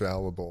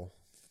infallible.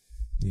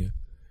 Yeah.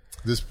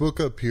 This book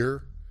up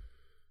here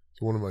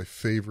is one of my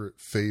favorite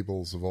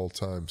fables of all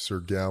time, Sir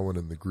Gawain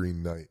and the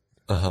Green Knight.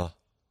 Uh-huh.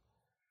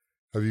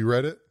 Have you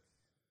read it?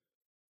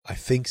 I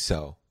think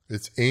so.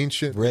 It's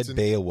ancient. Read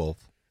Beowulf.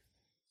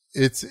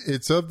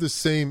 It's of the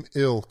same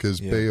ilk as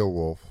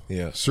Beowulf.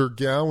 Yeah. Sir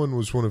Gawain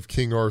was one of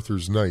King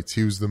Arthur's knights.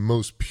 He was the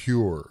most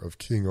pure of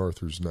King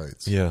Arthur's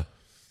knights. Yeah.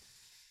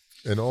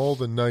 And all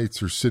the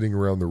knights are sitting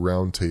around the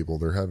round table.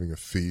 They're having a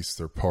feast.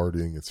 They're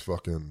partying. It's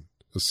fucking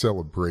a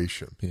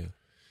celebration. Yeah.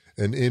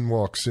 And in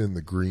walks in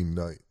the Green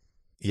Knight.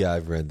 Yeah,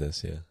 I've read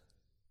this, yeah.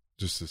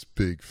 Just this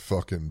big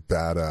fucking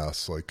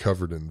badass, like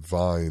covered in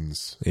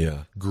vines,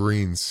 Yeah.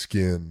 green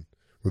skin,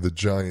 with a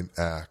giant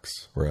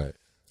axe. Right.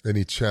 And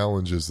he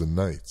challenges the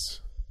knights.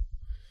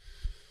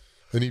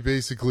 And he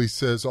basically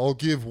says, I'll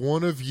give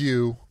one of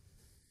you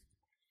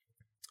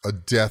a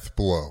death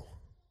blow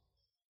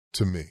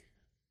to me.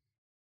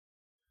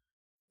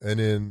 And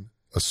in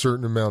a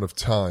certain amount of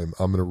time,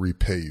 I'm going to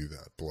repay you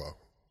that blow.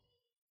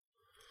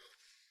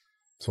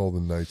 So all the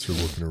knights are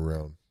looking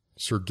around.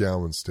 Sir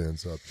Gawain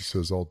stands up. He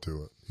says, I'll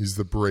do it. He's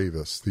the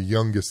bravest, the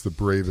youngest, the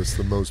bravest,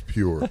 the most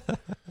pure.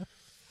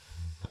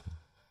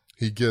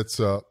 He gets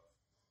up.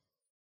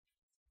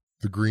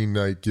 The Green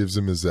Knight gives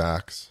him his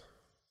axe.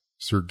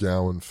 Sir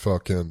Gawain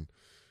fucking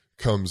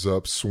comes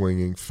up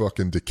swinging,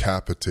 fucking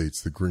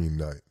decapitates the Green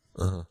Knight.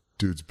 Uh-huh.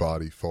 Dude's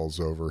body falls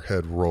over,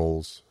 head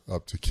rolls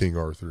up to King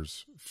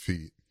Arthur's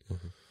feet.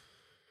 Mm-hmm.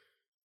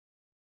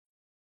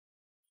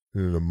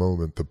 And in a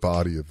moment, the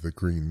body of the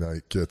Green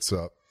Knight gets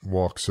up,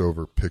 walks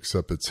over, picks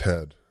up its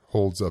head,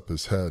 holds up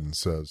his head and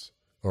says,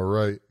 all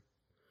right,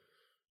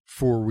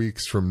 4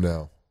 weeks from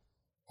now,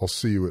 I'll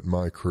see you at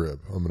my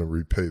crib. I'm going to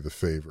repay the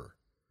favor.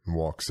 And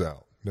walks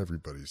out. And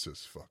everybody's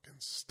just fucking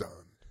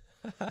stunned.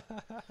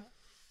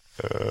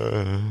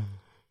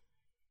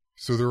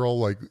 So they're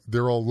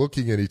all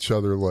looking at each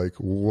other like,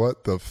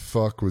 what the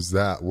fuck was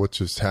that? What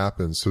just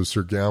happened? So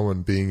Sir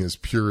Gawain, being as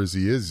pure as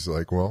he is, he's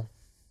like, well,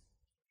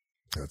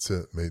 that's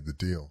it. Made the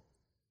deal.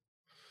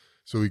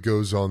 So he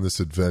goes on this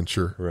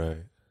adventure.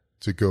 Right.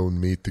 To go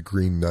and meet the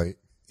Green Knight.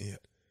 Yeah.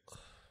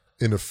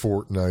 In a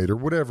fortnight or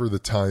whatever the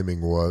timing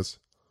was.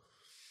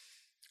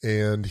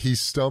 And he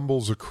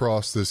stumbles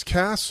across this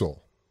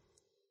castle.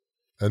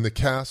 And the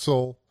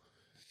castle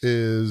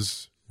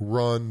is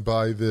run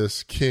by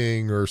this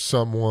king or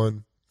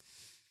someone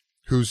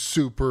who's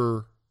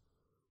super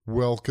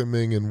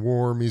welcoming and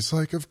warm. He's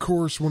like, of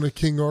course, one of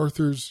King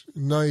Arthur's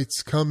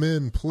knights, come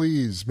in,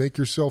 please, make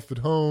yourself at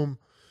home.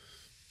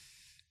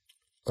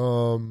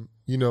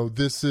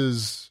 This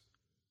is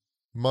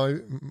my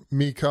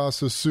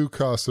Mikasa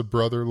Sukasa,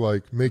 brother,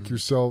 like, make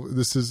yourself,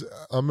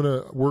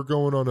 we're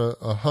going on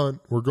a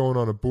hunt. We're going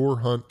on a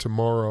boar hunt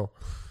tomorrow.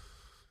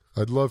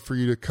 I'd love for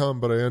you to come,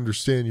 but I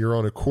understand you're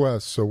on a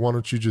quest, so why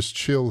don't you just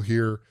chill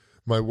here?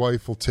 My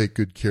wife will take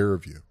good care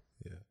of you.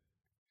 Yeah.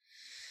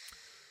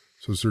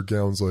 So Sir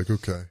Gawain's like,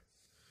 okay.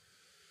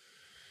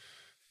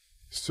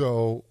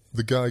 So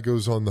the guy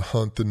goes on the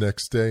hunt the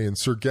next day, and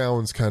Sir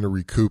Gawain's kind of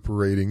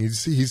recuperating.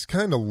 He's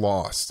kind of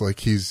lost.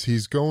 Like,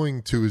 he's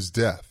going to his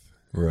death.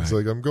 Right. He's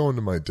like, I'm going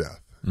to my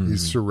death. Mm-hmm.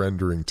 He's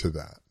surrendering to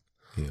that.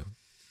 Yeah.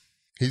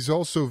 He's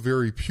also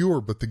very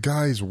pure, but the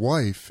guy's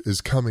wife is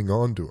coming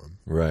on to him.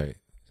 Right.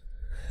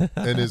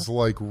 And is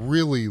like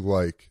really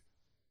like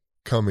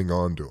coming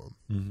on to him.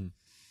 Mm-hmm.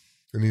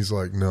 And he's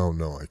like, no,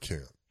 I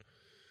can't.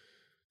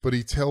 But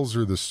he tells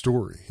her the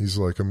story. He's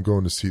like, I'm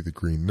going to see the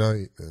Green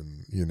Knight,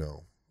 and,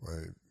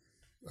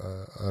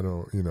 I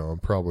don't, I'm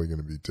probably going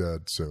to be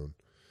dead soon.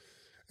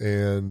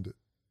 And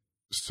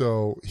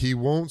so he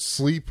won't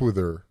sleep with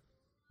her.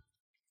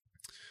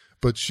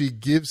 But she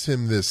gives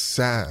him this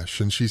sash,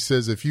 and she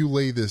says, if you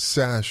lay this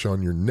sash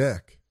on your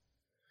neck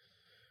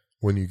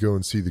when you go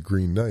and see the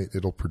Green Knight,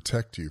 it'll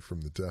protect you from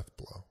the death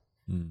blow.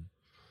 Mm.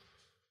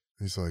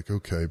 He's like,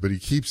 okay, but he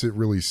keeps it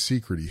really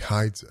secret. He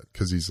hides it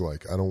because he's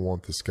like, I don't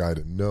want this guy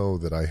to know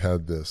that I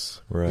had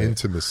this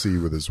intimacy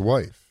with his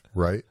wife,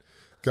 right?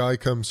 Guy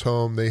comes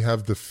home, they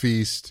have the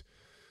feast.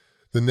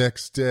 The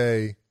next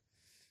day,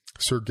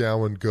 Sir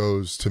Gawain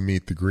goes to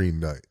meet the Green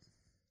Knight,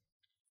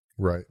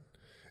 right?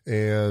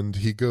 And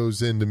he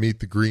goes in to meet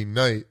the Green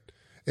Knight,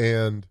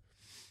 and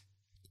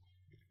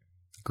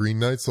Green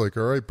Knight's like,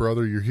 all right,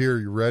 brother, you're here.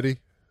 You ready?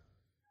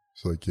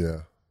 He's like,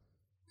 yeah.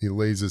 He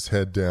lays his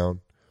head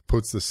down,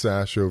 puts the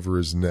sash over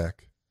his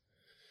neck.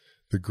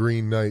 The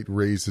Green Knight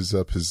raises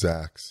up his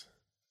axe,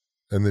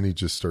 and then he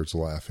just starts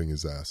laughing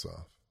his ass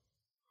off.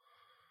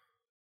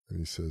 And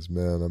he says,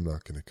 man, I'm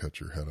not going to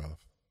cut your head off.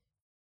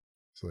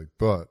 It's like,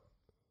 but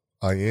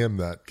I am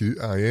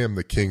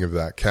the king of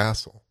that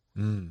castle.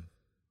 Mm.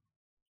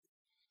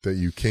 That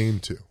you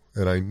came to,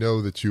 and I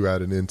know that you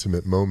had an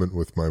intimate moment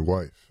with my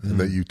wife, and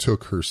that you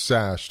took her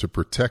sash to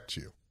protect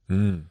you.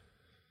 Mm.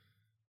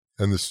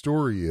 And the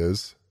story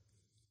is,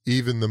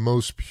 even the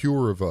most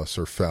pure of us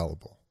are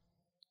fallible.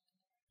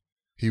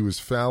 He was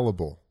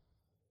fallible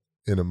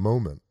in a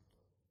moment,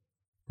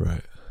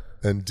 right,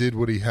 and did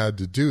what he had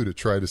to do to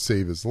try to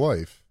save his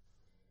life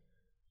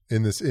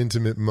in this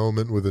intimate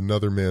moment with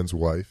another man's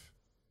wife.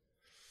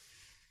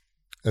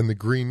 And the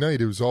Green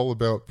Knight, it was all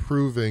about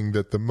proving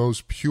that the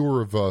most pure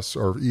of us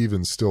are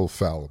even still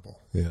fallible.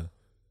 Yeah.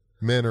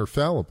 Men are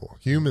fallible.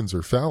 Humans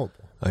are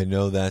fallible. I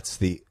know that's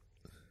the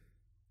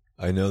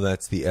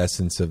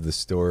essence of the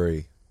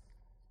story.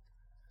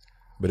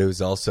 But it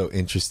was also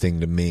interesting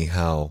to me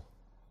how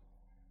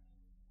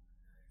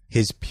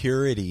his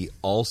purity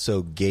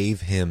also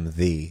gave him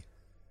the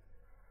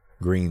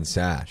green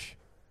sash,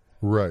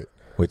 Right.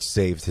 which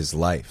saved his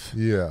life.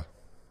 Yeah.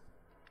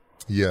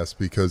 Yes,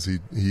 because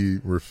he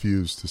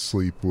refused to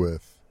sleep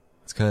with.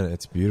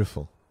 It's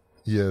beautiful.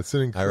 Yeah, it's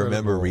an incredible. I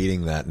remember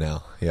reading that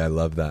now. Yeah, I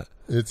love that.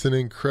 It's an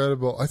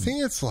incredible. I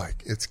think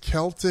it's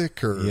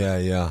Celtic or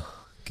Yeah.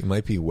 It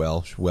might be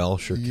Welsh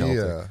or Celtic.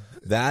 Yeah.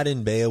 That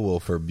and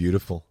Beowulf are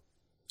beautiful.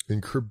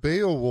 And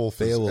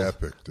Beowulf is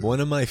epic. Dude. One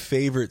of my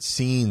favorite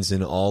scenes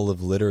in all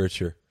of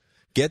literature.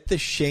 Get the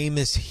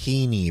Seamus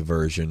Heaney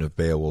version of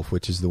Beowulf,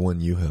 which is the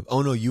one you have.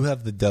 Oh no, you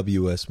have the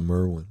W.S.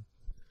 Merwin.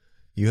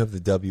 You have the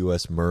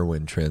W.S.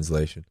 Merwin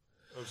translation.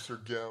 Oh, Sir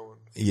Gawain.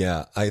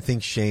 Yeah, I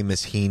think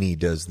Seamus Heaney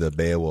does the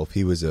Beowulf.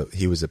 He was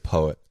a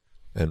poet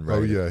and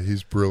writer. Oh yeah,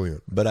 he's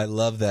brilliant. But I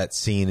love that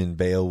scene in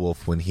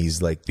Beowulf when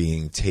he's like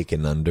being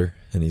taken under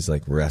and he's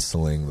like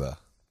wrestling the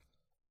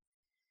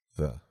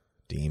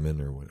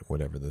demon or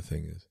whatever the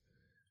thing is.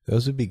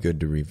 Those would be good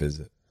to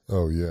revisit.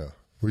 Oh yeah,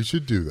 we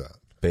should do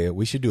that.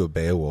 We should do a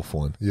Beowulf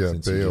one. Yeah,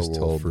 since you just Beowulf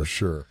told for us.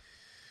 sure.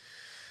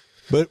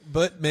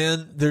 But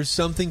man, there's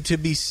something to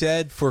be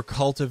said for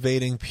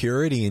cultivating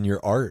purity in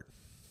your art.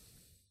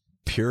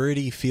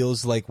 Purity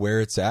feels like where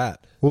it's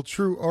at. Well,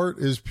 true art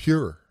is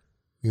pure.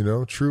 You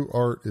know, true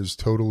art is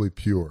totally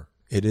pure.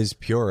 It is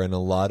pure, and a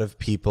lot of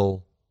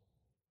people.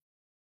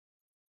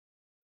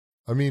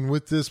 I mean,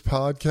 with this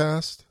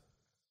podcast,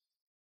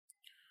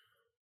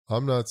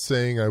 I'm not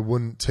saying I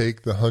wouldn't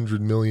take the $100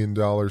 million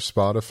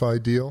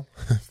Spotify deal.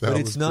 But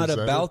it's not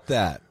about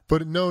that.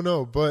 But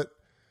but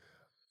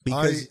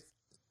Because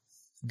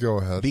go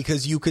ahead.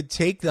 Because you could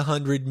take the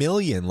 100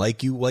 million,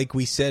 like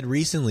we said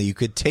recently, you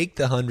could take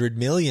the 100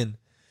 million.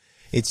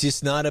 It's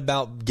just not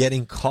about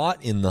getting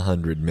caught in the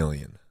 100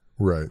 million.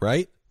 Right.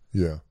 Right?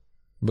 Yeah.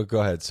 But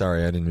go ahead.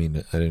 Sorry, I didn't mean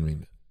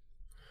to.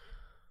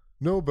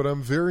 No, but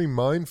I'm very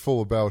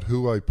mindful about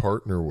who I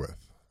partner with,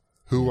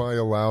 who I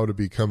allow to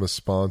become a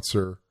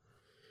sponsor.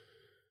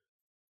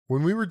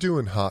 When we were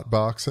doing hot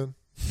boxing,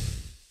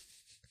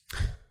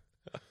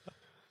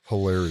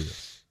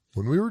 hilarious.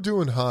 When we were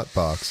doing hot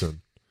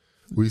boxing,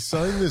 we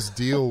signed this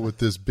deal with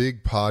this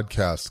big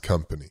podcast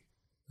company.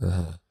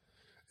 Uh-huh.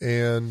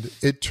 And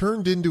it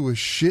turned into a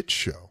shit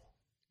show.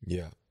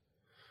 Yeah.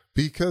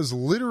 Because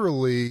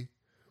literally,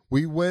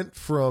 we went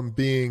from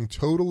being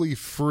totally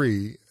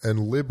free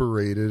and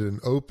liberated and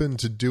open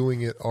to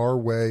doing it our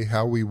way,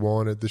 how we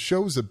wanted. The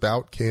show's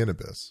about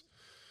cannabis.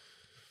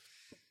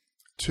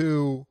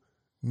 To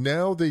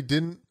now they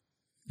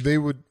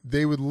would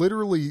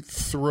literally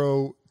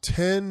throw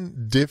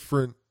 10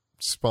 different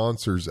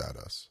sponsors at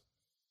us.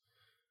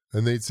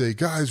 And they'd say,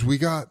 guys, we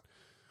got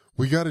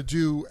to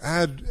do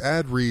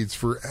ad reads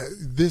for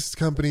this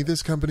company,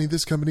 this company,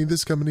 this company,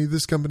 this company,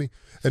 this company.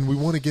 And we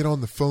want to get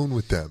on the phone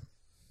with them.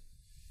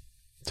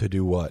 To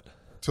do what?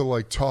 To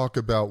like talk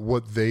about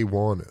what they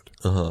wanted.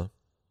 Uh-huh.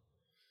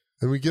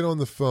 And we get on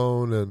the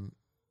phone and,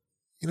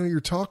 you know, you're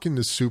talking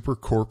to super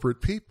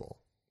corporate people.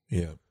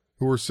 Yeah.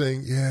 Who are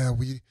saying, yeah,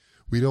 we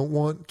don't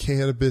want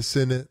cannabis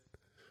in it.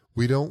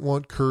 We don't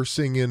want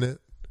cursing in it.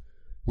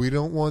 We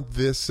don't want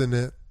this in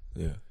it.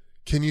 Yeah.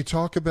 Can you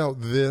talk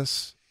about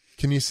this?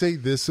 Can you say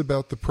this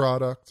about the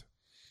product?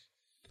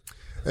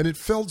 And it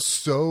felt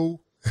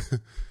so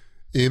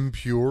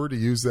impure, to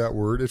use that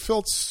word. It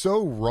felt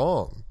so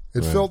wrong.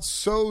 It felt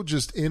so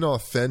just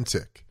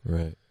inauthentic.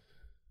 Right.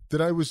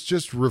 That I was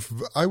just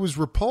I was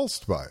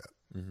repulsed by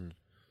it. Mm-hmm.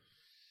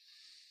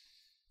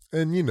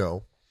 And you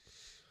know,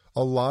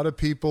 a lot of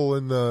people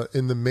in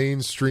the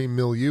mainstream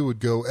milieu would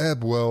go,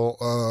 Eb,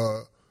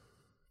 well,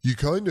 you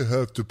kind of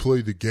have to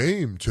play the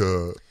game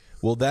to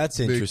that's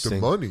interesting.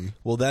 Make the money.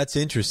 Well, that's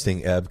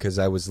interesting, Eb, because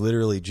I was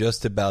literally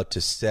just about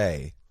to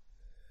say,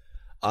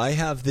 I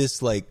have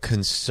this like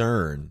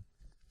concern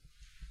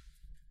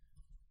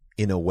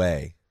in a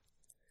way,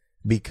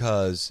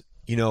 because,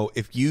 you know,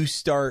 if you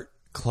start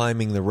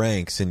climbing the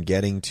ranks and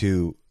getting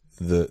to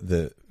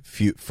the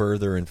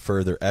further and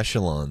further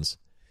echelons,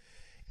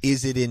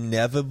 is it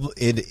inevitable?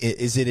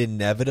 Is it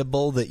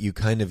inevitable that you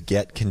kind of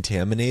get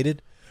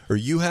contaminated, or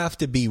you have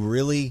to be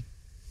really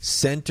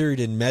centered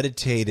and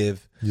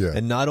meditative,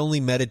 and not only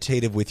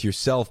meditative with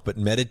yourself, but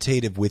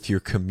meditative with your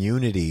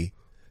community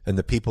and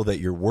the people that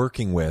you're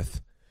working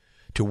with,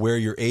 to where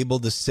you're able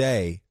to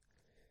say,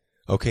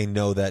 okay,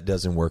 no, that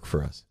doesn't work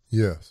for us.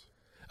 Yes.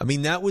 I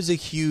mean, that was a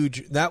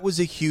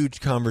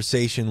huge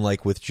conversation,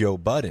 like with Joe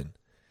Budden,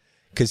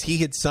 because he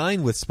had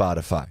signed with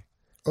Spotify.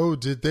 Oh,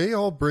 did they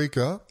all break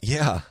up?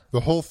 Yeah.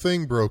 The whole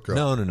thing broke up.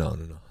 No.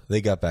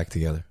 They got back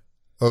together.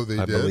 Oh, they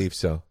did? I believe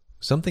so.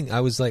 Something, I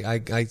was like,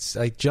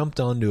 I jumped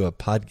onto a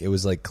pod. It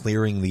was like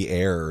clearing the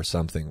air or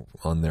something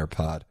on their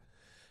pod.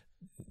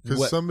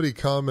 Because somebody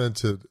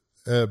commented,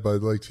 Eb,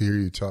 I'd like to hear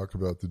you talk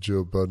about the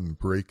Joe Budden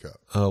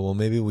breakup. Oh, well,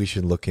 maybe we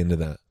should look into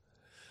that.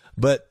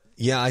 But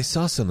yeah, I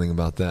saw something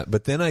about that.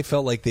 But then I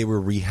felt like they were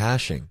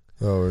rehashing.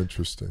 Oh,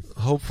 interesting.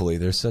 Hopefully,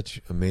 they're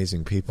such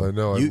amazing people. I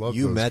know. I love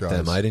you those met guys.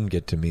 them. I didn't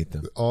get to meet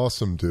them.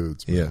 Awesome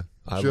dudes. Man. Yeah,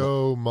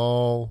 Joe,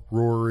 Maul,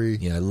 Rory.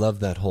 Yeah, I love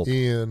that whole.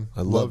 Ian.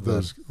 I love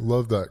those.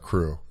 Love that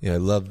crew. Yeah, I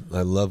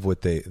love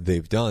what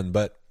they've done.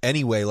 But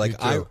anyway, like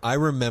I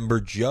remember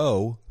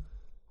Joe.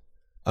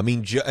 I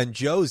mean,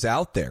 Joe's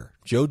out there.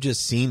 Joe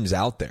just seems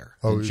out there.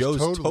 Oh, and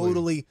Joe's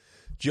totally.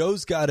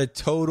 Joe's got a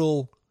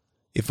total,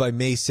 if I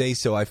may say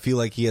so. I feel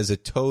like he has a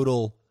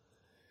total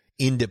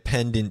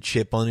independent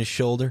chip on his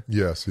shoulder.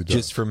 Yes, he does.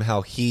 Just from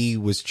how he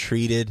was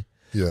treated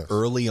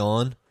early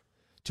on,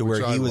 to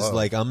where he was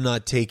like, "I'm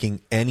not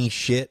taking any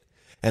shit."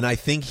 And I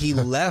think he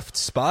left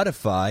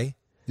Spotify.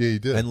 Yeah, he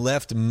did. And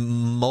left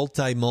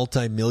multi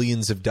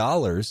millions of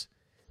dollars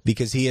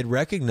because he had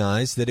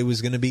recognized that it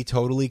was going to be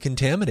totally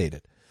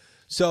contaminated.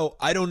 So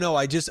I don't know.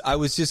 I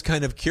was just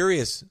kind of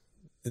curious.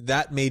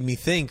 That made me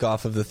think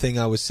off of the thing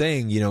I was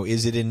saying, you know,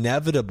 is it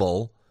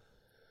inevitable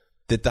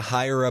that the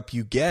higher up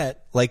you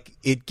get, like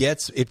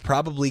it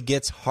probably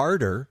gets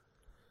harder.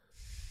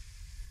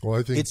 Well,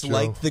 I think it's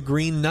like the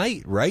Green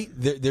Knight, right?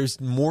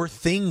 There's more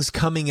things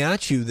coming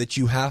at you that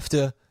you have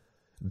to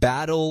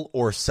battle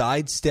or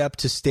sidestep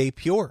to stay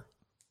pure.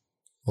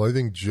 Well, I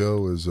think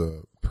Joe is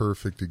a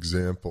perfect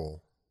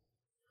example.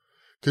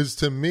 Because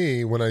to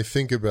me, when I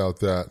think about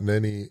that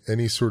and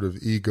any sort of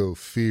ego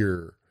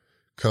fear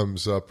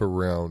comes up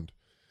around,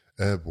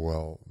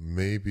 well,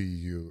 maybe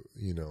you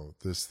know,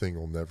 this thing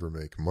will never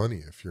make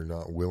money if you're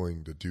not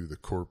willing to do the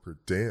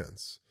corporate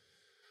dance.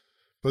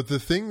 But the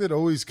thing that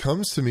always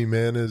comes to me,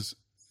 man, is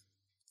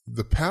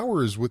the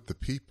power is with the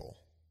people.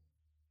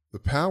 The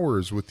power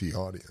is with the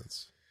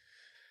audience.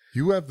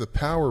 You have the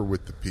power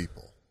with the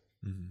people.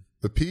 Mm-hmm.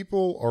 The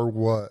people are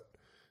what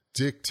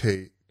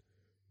dictate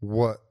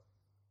what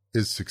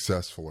is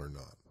successful or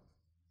not.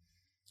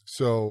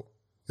 So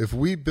if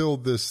we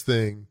build this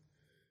thing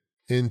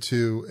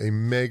into a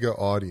mega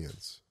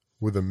audience,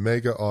 with a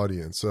mega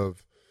audience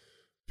of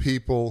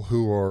people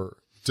who are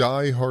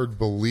diehard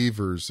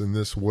believers in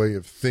this way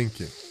of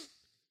thinking,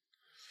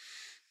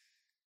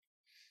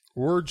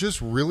 we're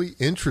just really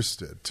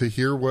interested to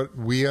hear what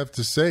we have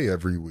to say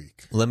every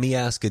week. Let me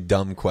ask a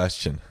dumb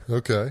question.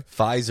 Okay.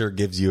 Pfizer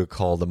gives you a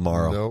call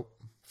tomorrow. Nope.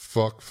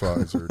 Fuck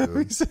Pfizer,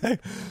 dude.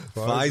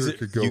 Pfizer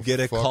could go. You get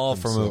a call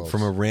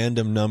from a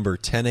random number,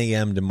 10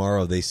 a.m.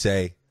 tomorrow. They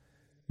say,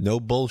 "No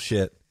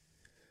bullshit.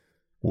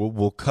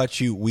 We'll cut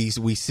you. We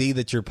see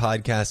that your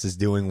podcast is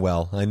doing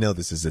well." I know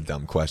this is a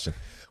dumb question.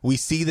 We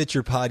see that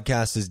your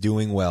podcast is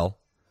doing well.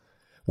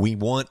 We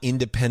want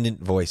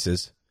independent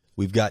voices.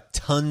 We've got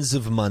tons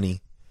of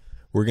money.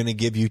 We're going to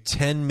give you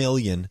 $10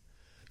 million.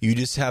 You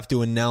just have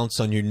to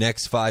announce on your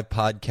next 5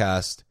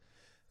 podcasts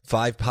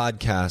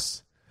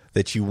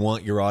that you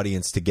want your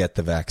audience to get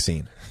the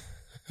vaccine.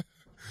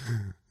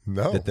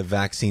 No. That the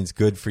vaccine's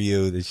good for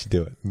you. They should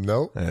do it.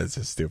 Nope. That's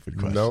a stupid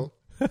question. Nope.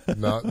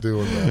 Not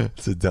doing that.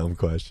 It's a dumb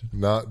question.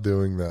 Not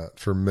doing that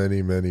for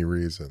many, many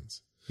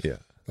reasons. Yeah.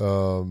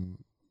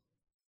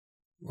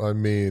 I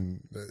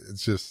mean,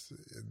 it's just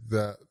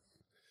that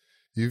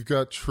you've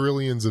got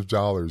trillions of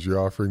dollars. You're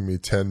offering me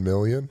 10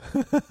 million?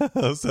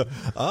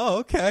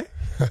 Okay.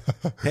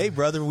 Hey,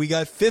 brother, we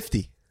got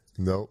 50.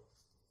 Nope.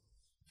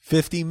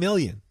 50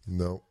 million.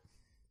 Nope.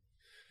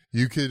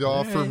 You could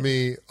offer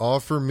me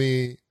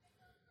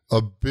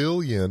 $1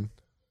 billion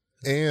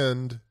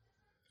and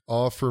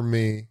offer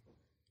me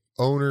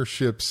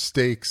ownership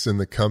stakes in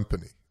the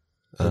company.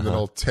 And then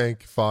I'll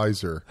tank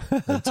Pfizer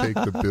and take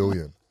the $1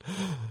 billion.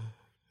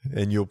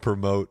 And you'll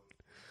promote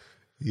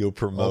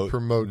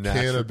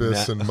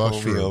cannabis and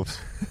mushrooms.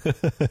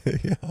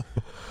 Yeah. All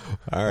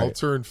right. I'll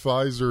turn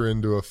Pfizer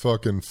into a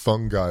fucking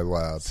fungi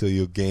lab. So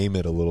you'll game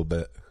it a little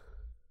bit.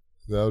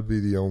 That would be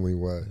the only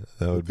way.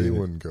 They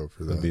wouldn't go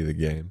for that. That'd be the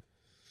game.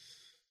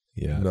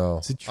 Yeah. No.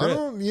 It's a trip.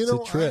 It's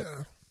a trip.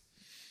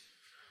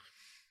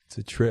 It's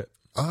a trip.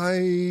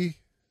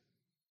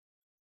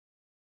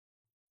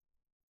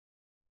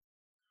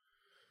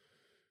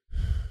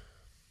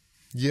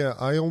 Yeah,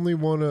 I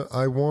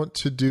want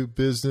to do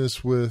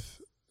business with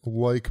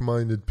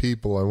like-minded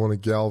people. I want to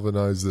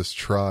galvanize this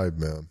tribe,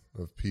 man,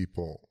 of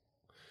people.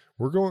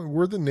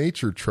 We're the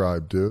nature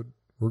tribe, dude.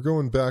 We're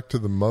going back to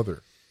the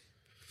mother.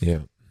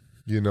 Yeah.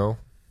 You know?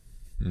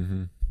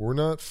 Mm-hmm. We're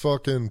not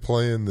fucking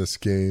playing this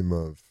game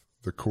of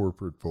the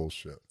corporate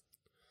bullshit.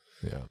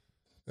 Yeah.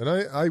 And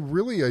I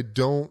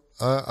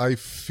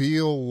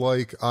feel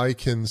like I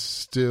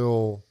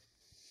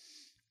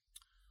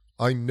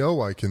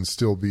know I can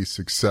still be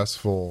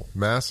successful,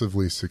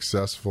 massively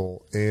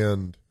successful,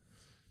 and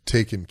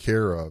taken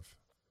care of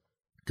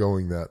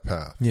going that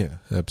path. Yeah,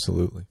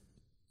 absolutely.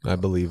 I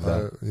believe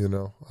that.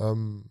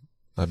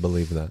 I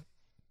believe that.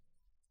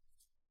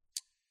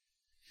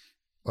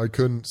 I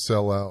couldn't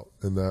sell out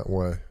in that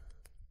way.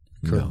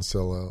 Couldn't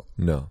sell out.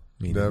 No.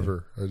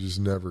 Never. I just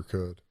never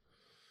could.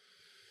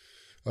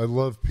 I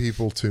love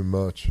people too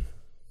much.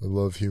 I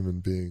love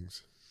human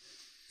beings.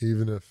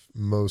 Even if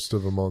most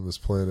of them on this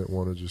planet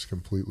want to just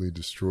completely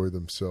destroy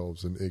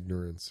themselves in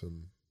ignorance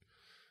and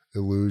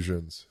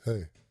illusions,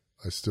 hey,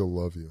 I still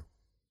love you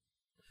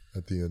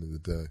at the end of the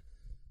day.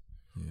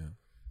 Yeah.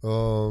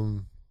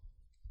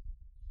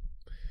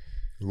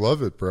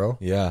 Love it, bro.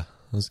 Yeah,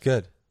 that's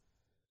good.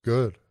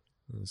 Good.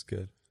 That was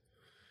good.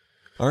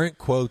 Aren't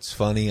quotes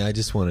funny? I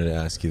just wanted to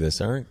ask you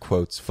this. Aren't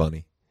quotes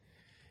funny?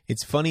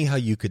 It's funny how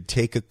you could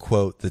take a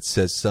quote that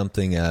says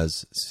something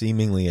as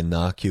seemingly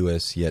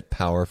innocuous yet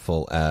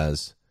powerful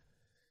as,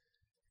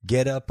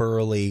 get up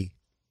early,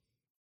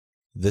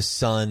 the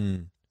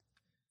sun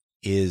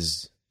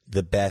is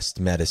the best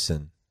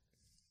medicine,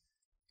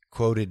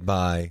 quoted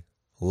by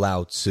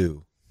Lao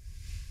Tzu.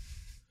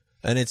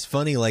 And it's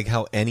funny like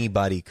how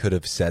anybody could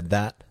have said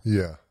that.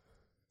 Yeah.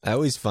 I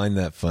always find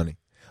that funny.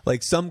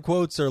 Like some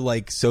quotes are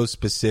like so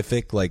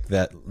specific like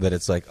that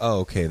it's like, oh,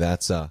 okay,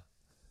 that's a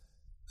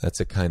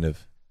kind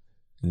of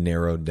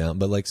narrowed down.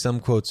 But like some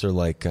quotes are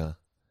like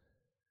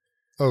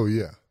oh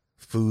yeah.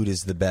 Food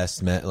is the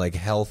best, like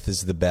health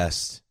is the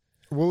best.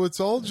 Well, it's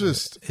all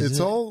just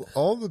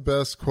all the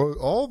best quote,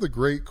 all the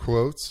great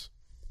quotes.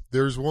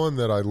 There's one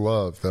that I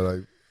love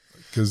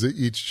because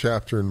each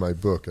chapter in my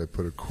book I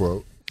put a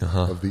quote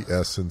of the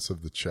essence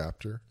of the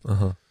chapter.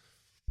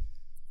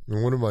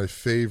 And one of my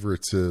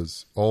favorites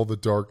is, all the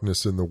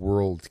darkness in the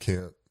world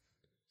can't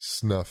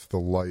snuff the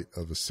light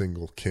of a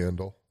single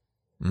candle.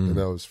 And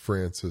that was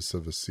Francis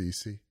of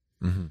Assisi.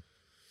 Mm-hmm.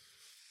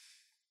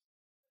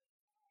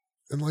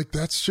 And like,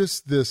 that's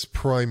just this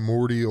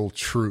primordial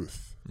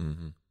truth.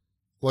 Mm-hmm.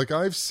 Like,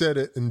 I've said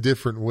it in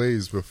different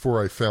ways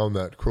before I found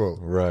that quote.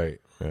 Right.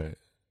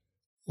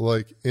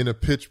 Like, in a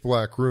pitch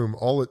black room,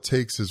 all it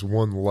takes is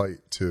one light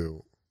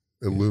to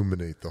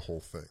illuminate the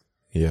whole thing.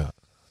 Yeah.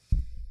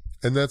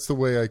 And that's the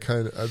way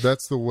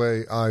that's the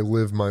way I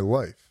live my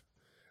life.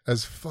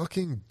 As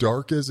fucking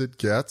dark as it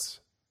gets,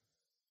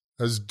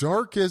 as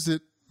dark as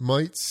it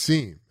might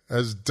seem,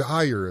 as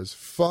dire, as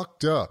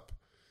fucked up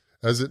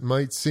as it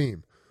might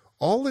seem,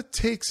 all it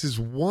takes is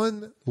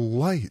one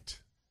light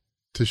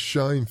to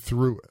shine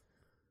through it.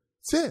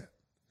 That's it.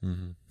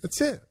 Mm-hmm.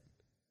 That's it.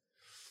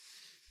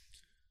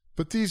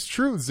 But these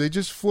truths, they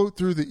just float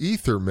through the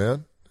ether,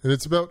 man. And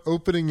it's about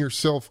opening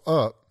yourself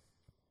up,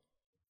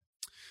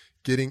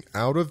 getting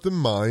out of the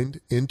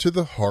mind into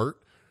the heart,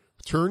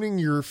 turning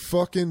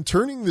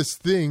this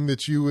thing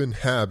that you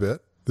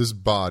inhabit, this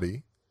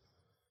body.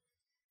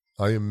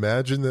 I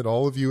imagine that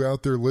all of you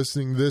out there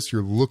listening to this,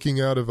 you're looking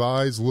out of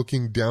eyes,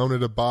 looking down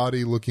at a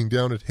body, looking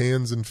down at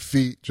hands and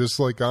feet, just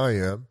like I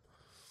am.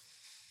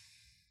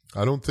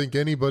 I don't think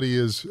anybody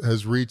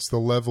has reached the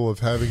level of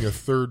having a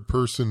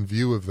third-person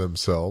view of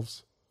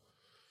themselves.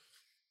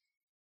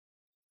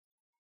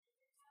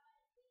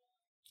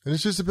 And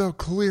it's just about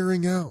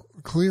clearing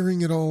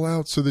it all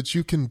out so that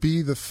you can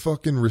be the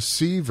fucking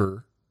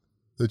receiver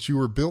that you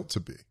were built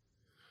to be.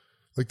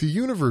 Like, the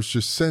universe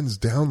just sends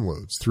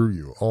downloads through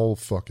you all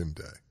fucking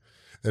day.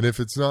 And if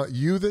it's not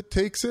you that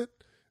takes it,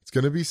 it's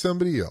going to be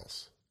somebody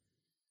else.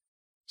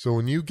 So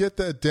when you get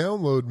that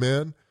download,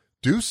 man,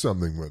 do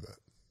something with it.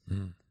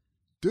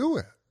 Do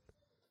it.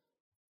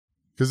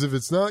 Because if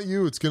it's not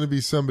you, it's going to be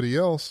somebody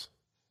else.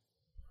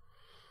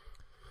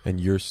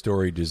 And your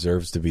story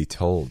deserves to be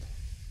told.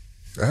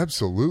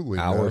 Absolutely.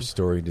 Our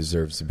story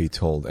deserves to be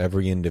told.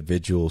 Every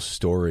individual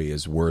story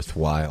is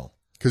worthwhile.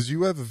 Because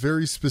you have a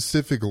very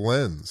specific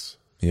lens.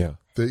 Yeah.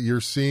 That you're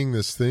seeing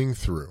this thing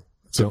through.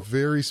 It's a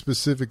very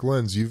specific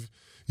lens.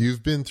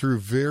 You've been through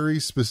very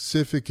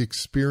specific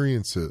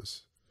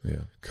experiences.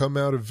 Yeah. Come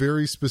out of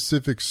very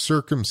specific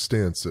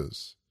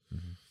circumstances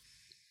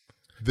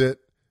that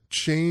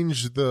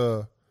change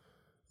the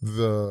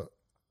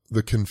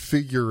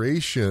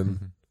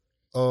configuration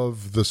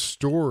of the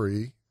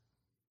story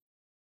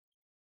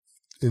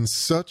in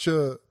such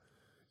a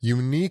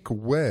unique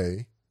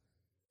way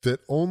that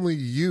only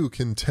you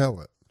can tell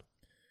it.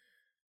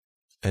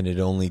 And it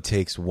only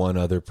takes one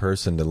other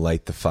person to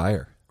light the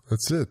fire.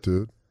 That's it,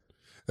 dude.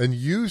 And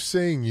you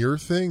saying your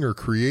thing or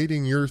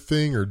creating your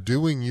thing or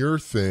doing your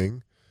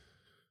thing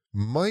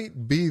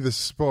might be the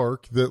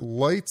spark that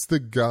lights the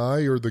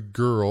guy or the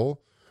girl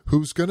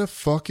who's going to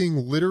fucking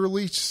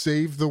literally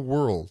save the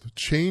world,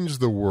 change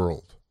the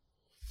world.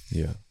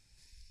 Yeah.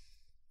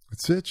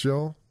 That's it,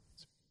 y'all.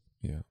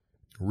 Yeah.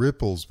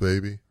 Ripples,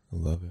 baby. I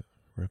love it.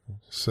 Ripples.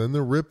 Send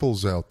the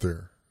ripples out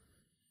there.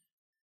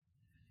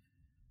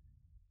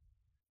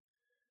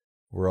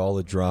 We're all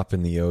a drop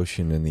in the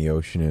ocean and the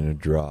ocean in a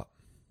drop.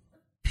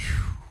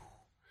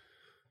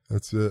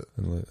 That's it.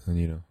 And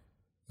you know.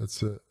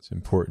 That's it. It's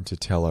important to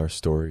tell our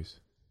stories.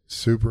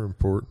 Super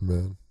important,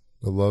 man.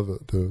 I love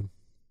it, dude.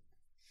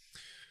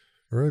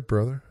 All right,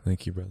 brother.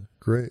 Thank you, brother.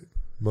 Great.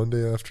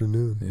 Monday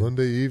afternoon. Yeah.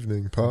 Monday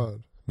evening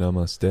pod.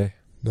 Namaste.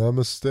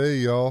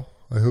 Namaste, y'all.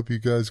 I hope you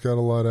guys got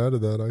a lot out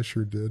of that. I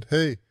sure did.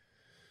 Hey,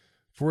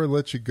 before I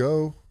let you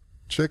go,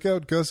 check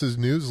out Gus's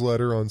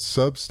newsletter on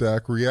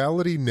Substack,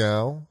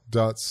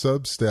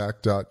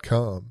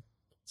 realitynow.substack.com.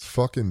 It's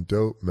fucking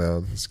dope,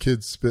 man. This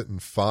kid's spitting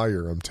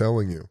fire, I'm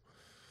telling you.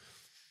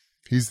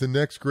 He's the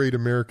next great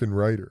American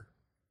writer.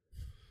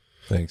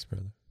 Thanks,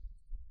 brother.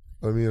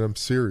 I mean, I'm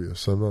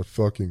serious. I'm not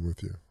fucking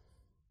with you.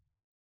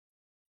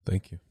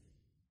 Thank you.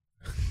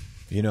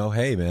 You know,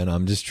 hey, man,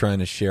 I'm just trying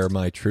to share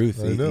my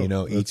truth. I know. You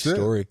know, each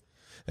story.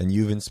 And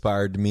you've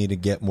inspired me to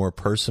get more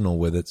personal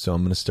with it, so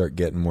I'm going to start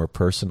getting more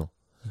personal.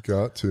 You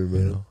got to,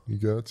 man. You know? You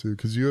got to,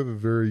 because you have a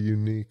very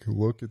unique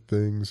look at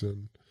things,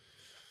 and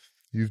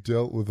you've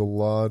dealt with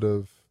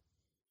an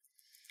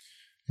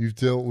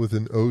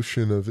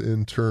ocean of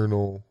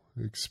internal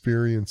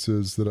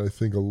experiences that I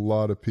think a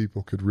lot of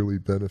people could really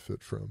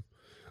benefit from.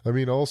 I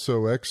mean,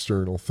 also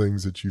external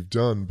things that you've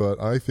done, but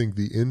I think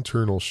the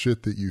internal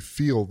shit that you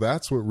feel,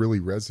 that's what really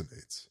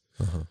resonates.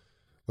 Uh-huh.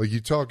 Like, you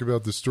talk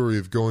about the story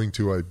of going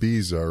to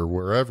Ibiza or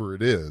wherever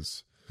it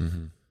is,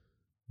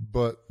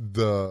 but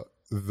the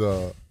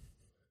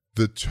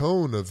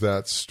tone of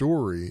that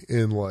story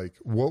and like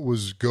what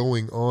was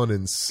going on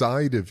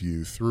inside of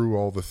you through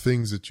all the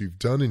things that you've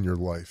done in your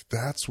life,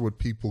 that's what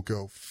people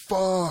go,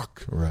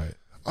 fuck. Right.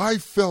 I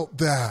felt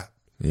that.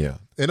 Yeah.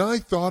 And I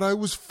thought I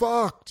was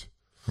fucked.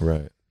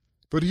 Right.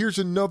 But here's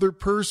another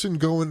person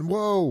going,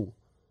 whoa,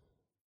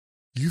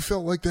 you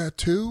felt like that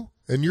too?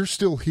 And you're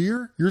still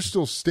here? You're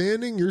still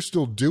standing? You're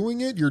still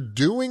doing it? You're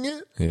doing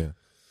it? Yeah.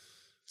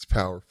 It's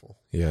powerful.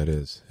 Yeah, it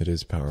is. It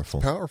is powerful.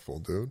 It's powerful,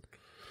 dude.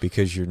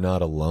 Because you're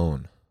not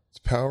alone. It's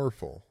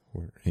powerful.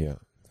 Yeah.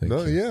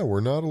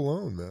 We're not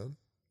alone, man.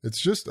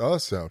 It's just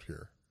us out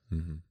here.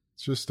 Mm-hmm.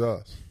 It's just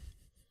us.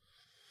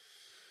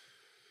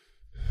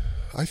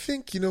 I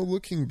think,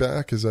 looking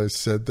back as I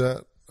said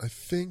that, I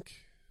think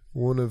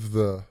one of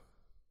the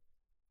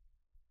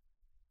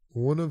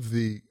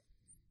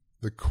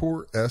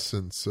core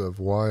essence of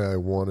why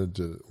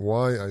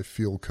I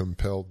feel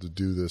compelled to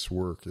do this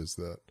work is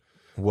that.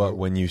 What,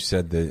 when you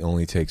said that it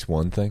only takes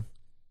one thing?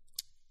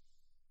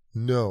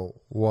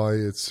 No, why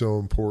it's so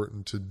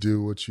important to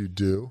do what you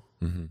do,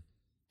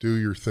 do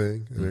your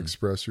thing and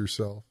express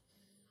yourself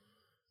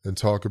and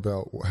talk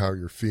about how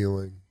you're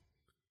feeling.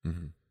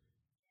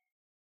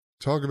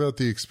 Talk about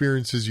the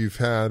experiences you've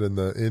had and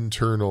the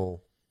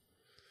internal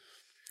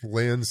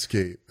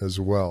landscape as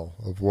well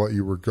of what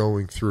you were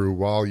going through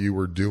while you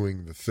were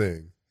doing the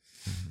thing.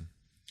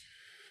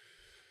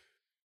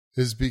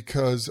 Is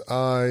because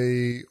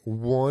I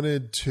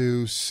wanted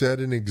to set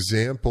an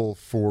example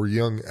for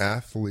young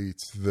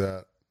athletes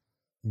that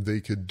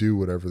they could do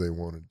whatever they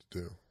wanted to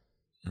do.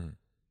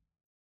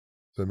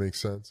 Does that make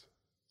sense?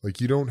 Like,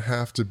 you don't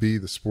have to be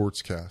the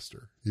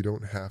sportscaster. You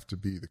don't have to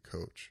be the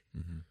coach.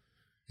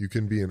 You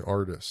can be an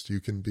artist. You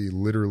can be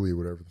literally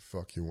whatever the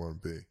fuck you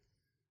want to be.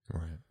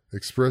 Right.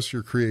 Express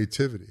your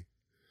creativity.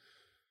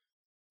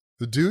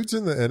 The dudes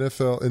in the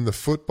NFL, in the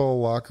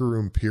football locker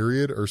room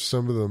period, are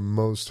some of the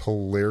most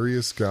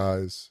hilarious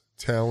guys,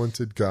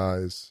 talented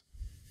guys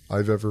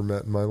I've ever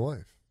met in my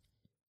life.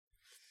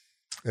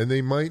 And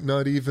they might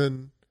not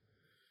even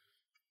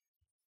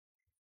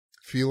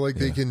feel like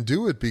they can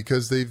do it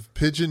because they've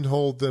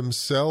pigeonholed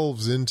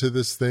themselves into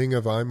this thing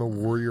of I'm a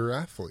warrior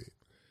athlete.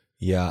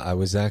 Yeah, I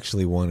was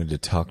actually wanted to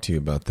talk to you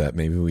about that.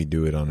 Maybe we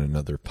do it on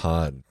another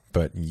pod.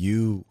 But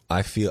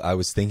I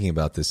was thinking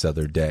about this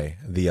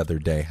the other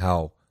day,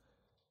 how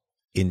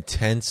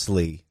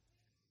intensely,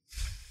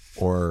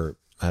 or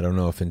I don't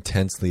know if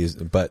intensely is,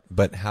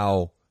 but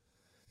how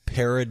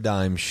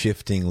paradigm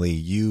shiftingly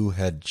you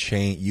had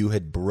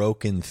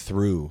broken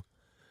through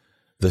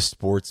the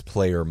sports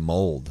player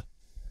mold.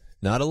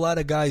 Not a lot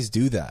of guys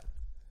do that.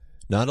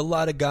 Not a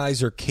lot of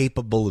guys are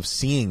capable of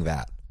seeing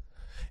that.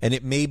 And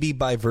it may be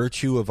by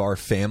virtue of our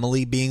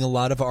family being a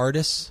lot of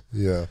artists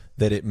that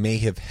it may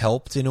have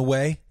helped in a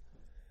way.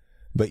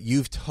 But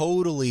you've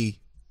totally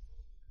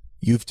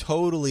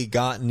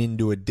gotten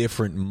into a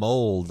different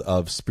mold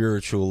of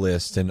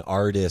spiritualist and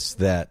artist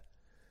that,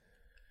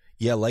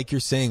 like you're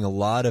saying, a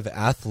lot of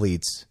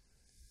athletes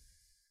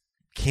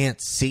can't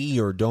see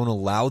or don't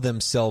allow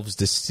themselves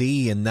to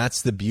see. And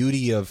that's the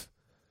beauty of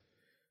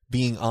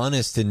being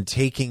honest and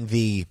taking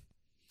the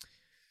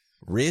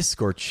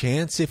risk or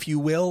chance, if you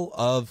will,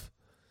 of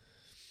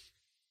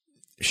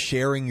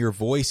sharing your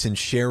voice and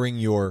sharing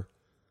your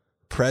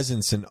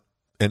presence and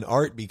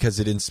art because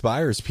it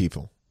inspires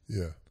people.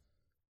 Yeah.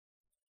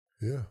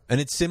 Yeah. And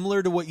it's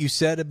similar to what you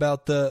said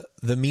about the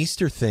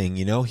Meester thing.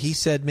 He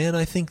said, man,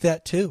 I think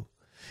that too.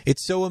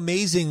 It's so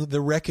amazing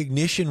the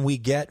recognition we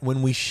get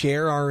when we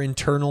share our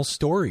internal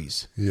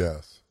stories.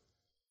 Yes.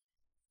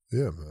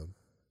 Yeah, man.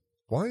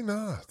 Why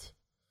not?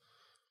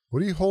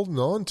 What are you holding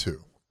on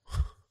to?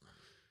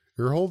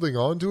 You're holding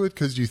on to it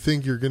because you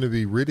think you're going to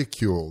be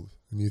ridiculed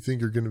and you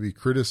think you're going to be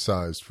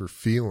criticized for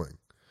feeling.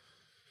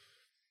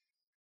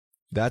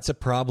 That's a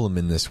problem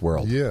in this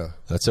world. Yeah.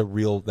 That's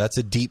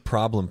a deep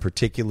problem,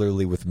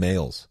 particularly with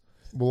males.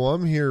 Well,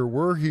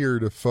 we're here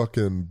to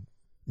fucking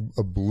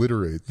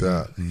obliterate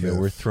that myth.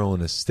 We're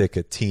throwing a stick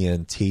of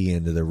TNT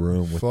into the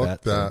room with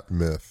Fuck that thing.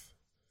 myth.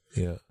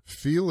 Yeah.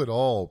 Feel it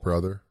all,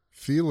 brother.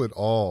 Feel it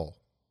all.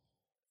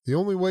 The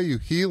only way you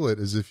heal it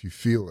is if you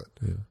feel it.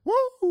 Yeah.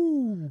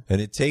 Woo!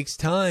 And it takes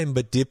time,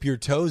 but dip your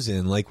toes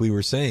in, like we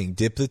were saying.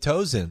 Dip the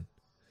toes in.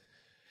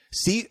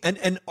 See,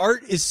 and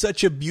art is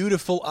such a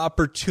beautiful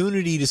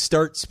opportunity to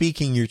start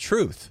speaking your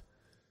truth.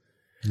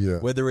 Yeah.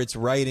 Whether it's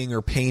writing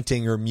or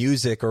painting or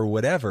music or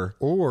whatever.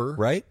 Or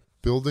right?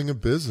 Building a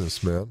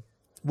business, man.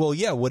 Well,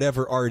 yeah,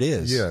 whatever art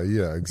is.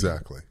 Yeah,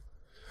 exactly.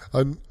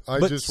 I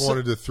just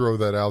wanted to throw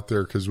that out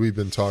there because we've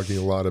been talking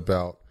a lot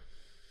about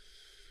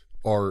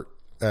art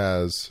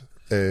as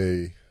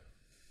a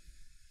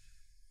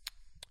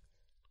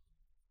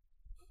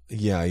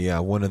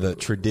one of the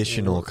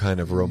traditional kind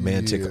of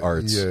romantic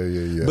arts.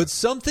 Yeah. But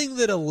something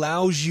that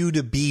allows you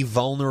to be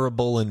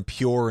vulnerable and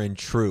pure and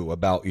true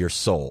about your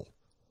soul.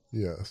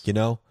 Yes. You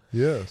know?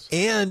 Yes.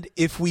 And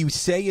if we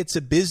say it's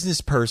a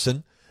business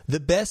person, the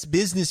best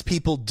business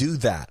people do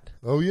that.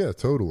 Oh, yeah,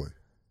 totally.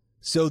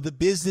 So the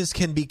business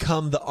can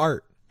become the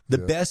art. The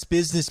best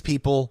business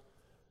people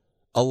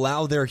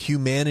allow their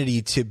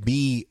humanity to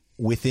be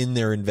within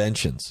their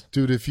inventions.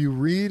 Dude, if you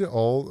read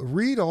all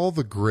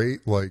the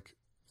great like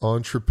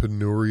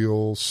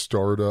entrepreneurial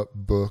startup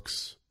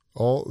books,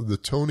 all the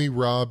Tony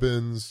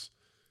Robbins,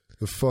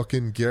 the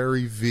fucking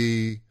Gary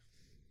V,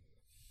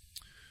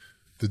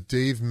 the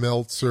Dave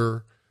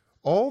Meltzer,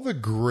 all the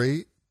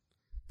great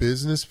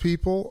business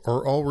people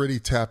are already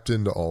tapped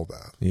into all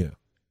that. Yeah.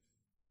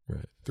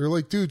 Right. They're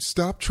like, dude,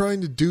 stop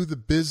trying to do the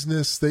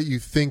business that you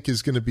think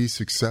is going to be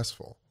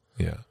successful.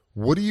 Yeah.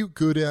 What are you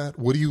good at?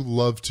 What do you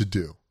love to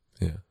do?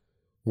 Yeah.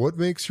 What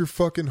makes your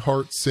fucking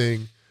heart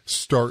sing?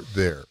 Start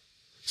there.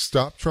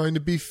 Stop trying to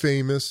be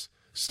famous.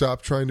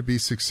 Stop trying to be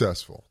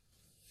successful.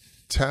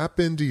 Tap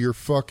into your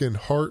fucking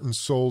heart and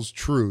soul's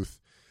truth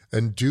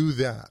and do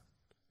that.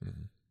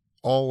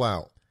 All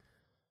out.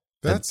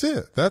 That's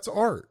it. That's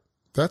art.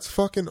 That's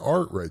fucking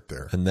art right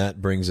there. And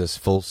that brings us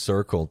full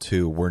circle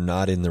to we're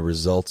not in the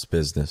results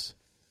business.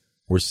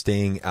 We're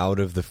staying out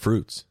of the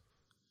fruits.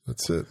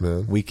 That's it,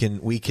 man. We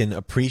can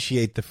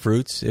appreciate the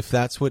fruits if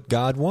that's what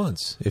God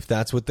wants, if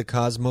that's what the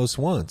cosmos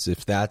wants,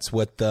 if that's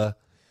what the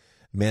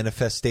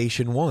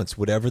manifestation wants,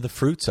 whatever the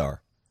fruits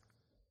are.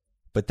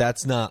 But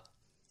that's not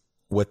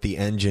what the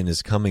engine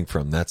is coming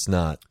from. That's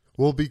not.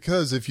 Well,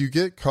 because if you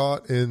get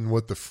caught in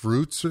what the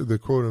fruits or the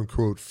quote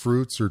unquote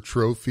fruits or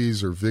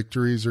trophies or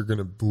victories are going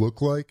to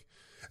look like,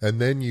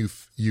 and then you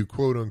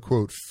quote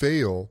unquote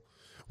fail,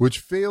 which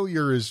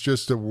failure is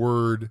just a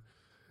word,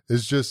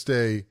 is just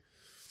a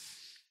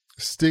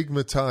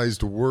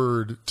stigmatized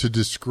word to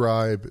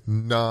describe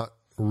not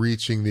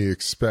reaching the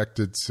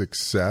expected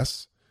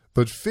success.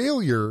 But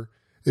failure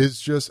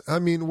is just, I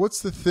mean,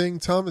 what's the thing?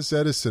 Thomas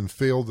Edison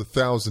failed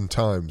 1,000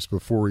 times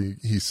before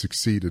he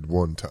succeeded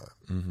one time.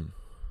 Mm-hmm.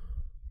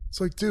 It's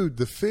like, dude,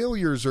 the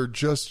failures are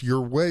just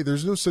your way.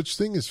 There's no such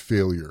thing as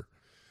failure.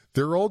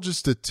 They're all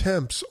just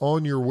attempts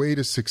on your way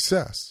to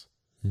success.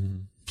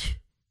 Mm-hmm.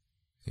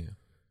 Yeah.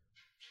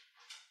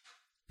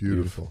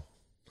 Beautiful.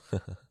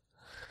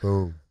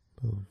 Boom.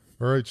 Boom.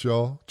 All right,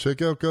 y'all.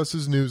 Check out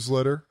Gus's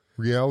newsletter,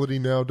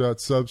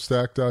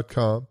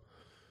 realitynow.substack.com.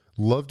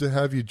 Love to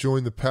have you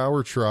join the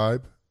Power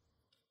Tribe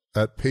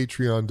at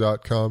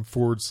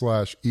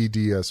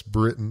patreon.com/EDS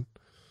Britain.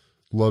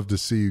 Love to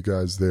see you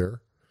guys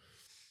there.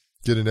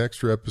 Get an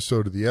extra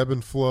episode of the Ebb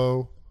and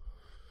Flow.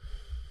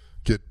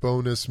 Get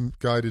bonus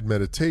guided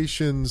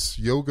meditations,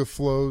 yoga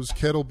flows,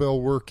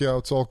 kettlebell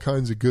workouts, all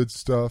kinds of good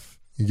stuff.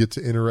 You get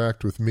to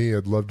interact with me.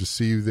 I'd love to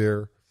see you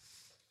there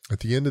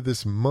at the end of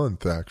this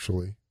month,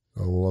 actually.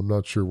 Well, I'm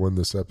not sure when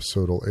this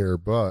episode will air,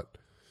 but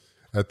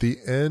at the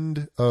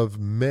end of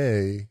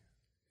May,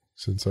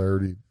 since I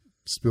already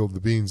spilled the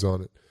beans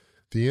on it,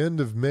 the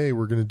end of May,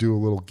 we're going to do a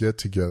little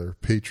get-together,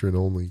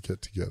 patron-only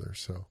get-together.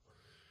 So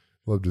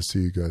love to see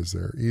you guys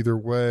there. Either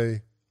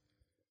way,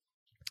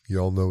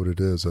 y'all know what it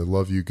is. I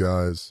love you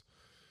guys.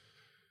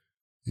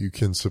 You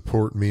can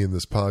support me in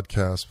this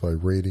podcast by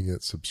rating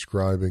it,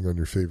 subscribing on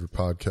your favorite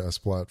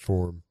podcast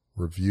platform,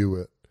 review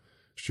it,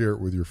 share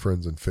it with your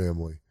friends and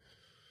family.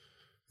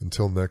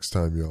 Until next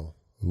time, y'all.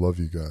 I love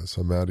you guys.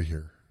 I'm out of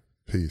here.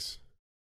 Peace.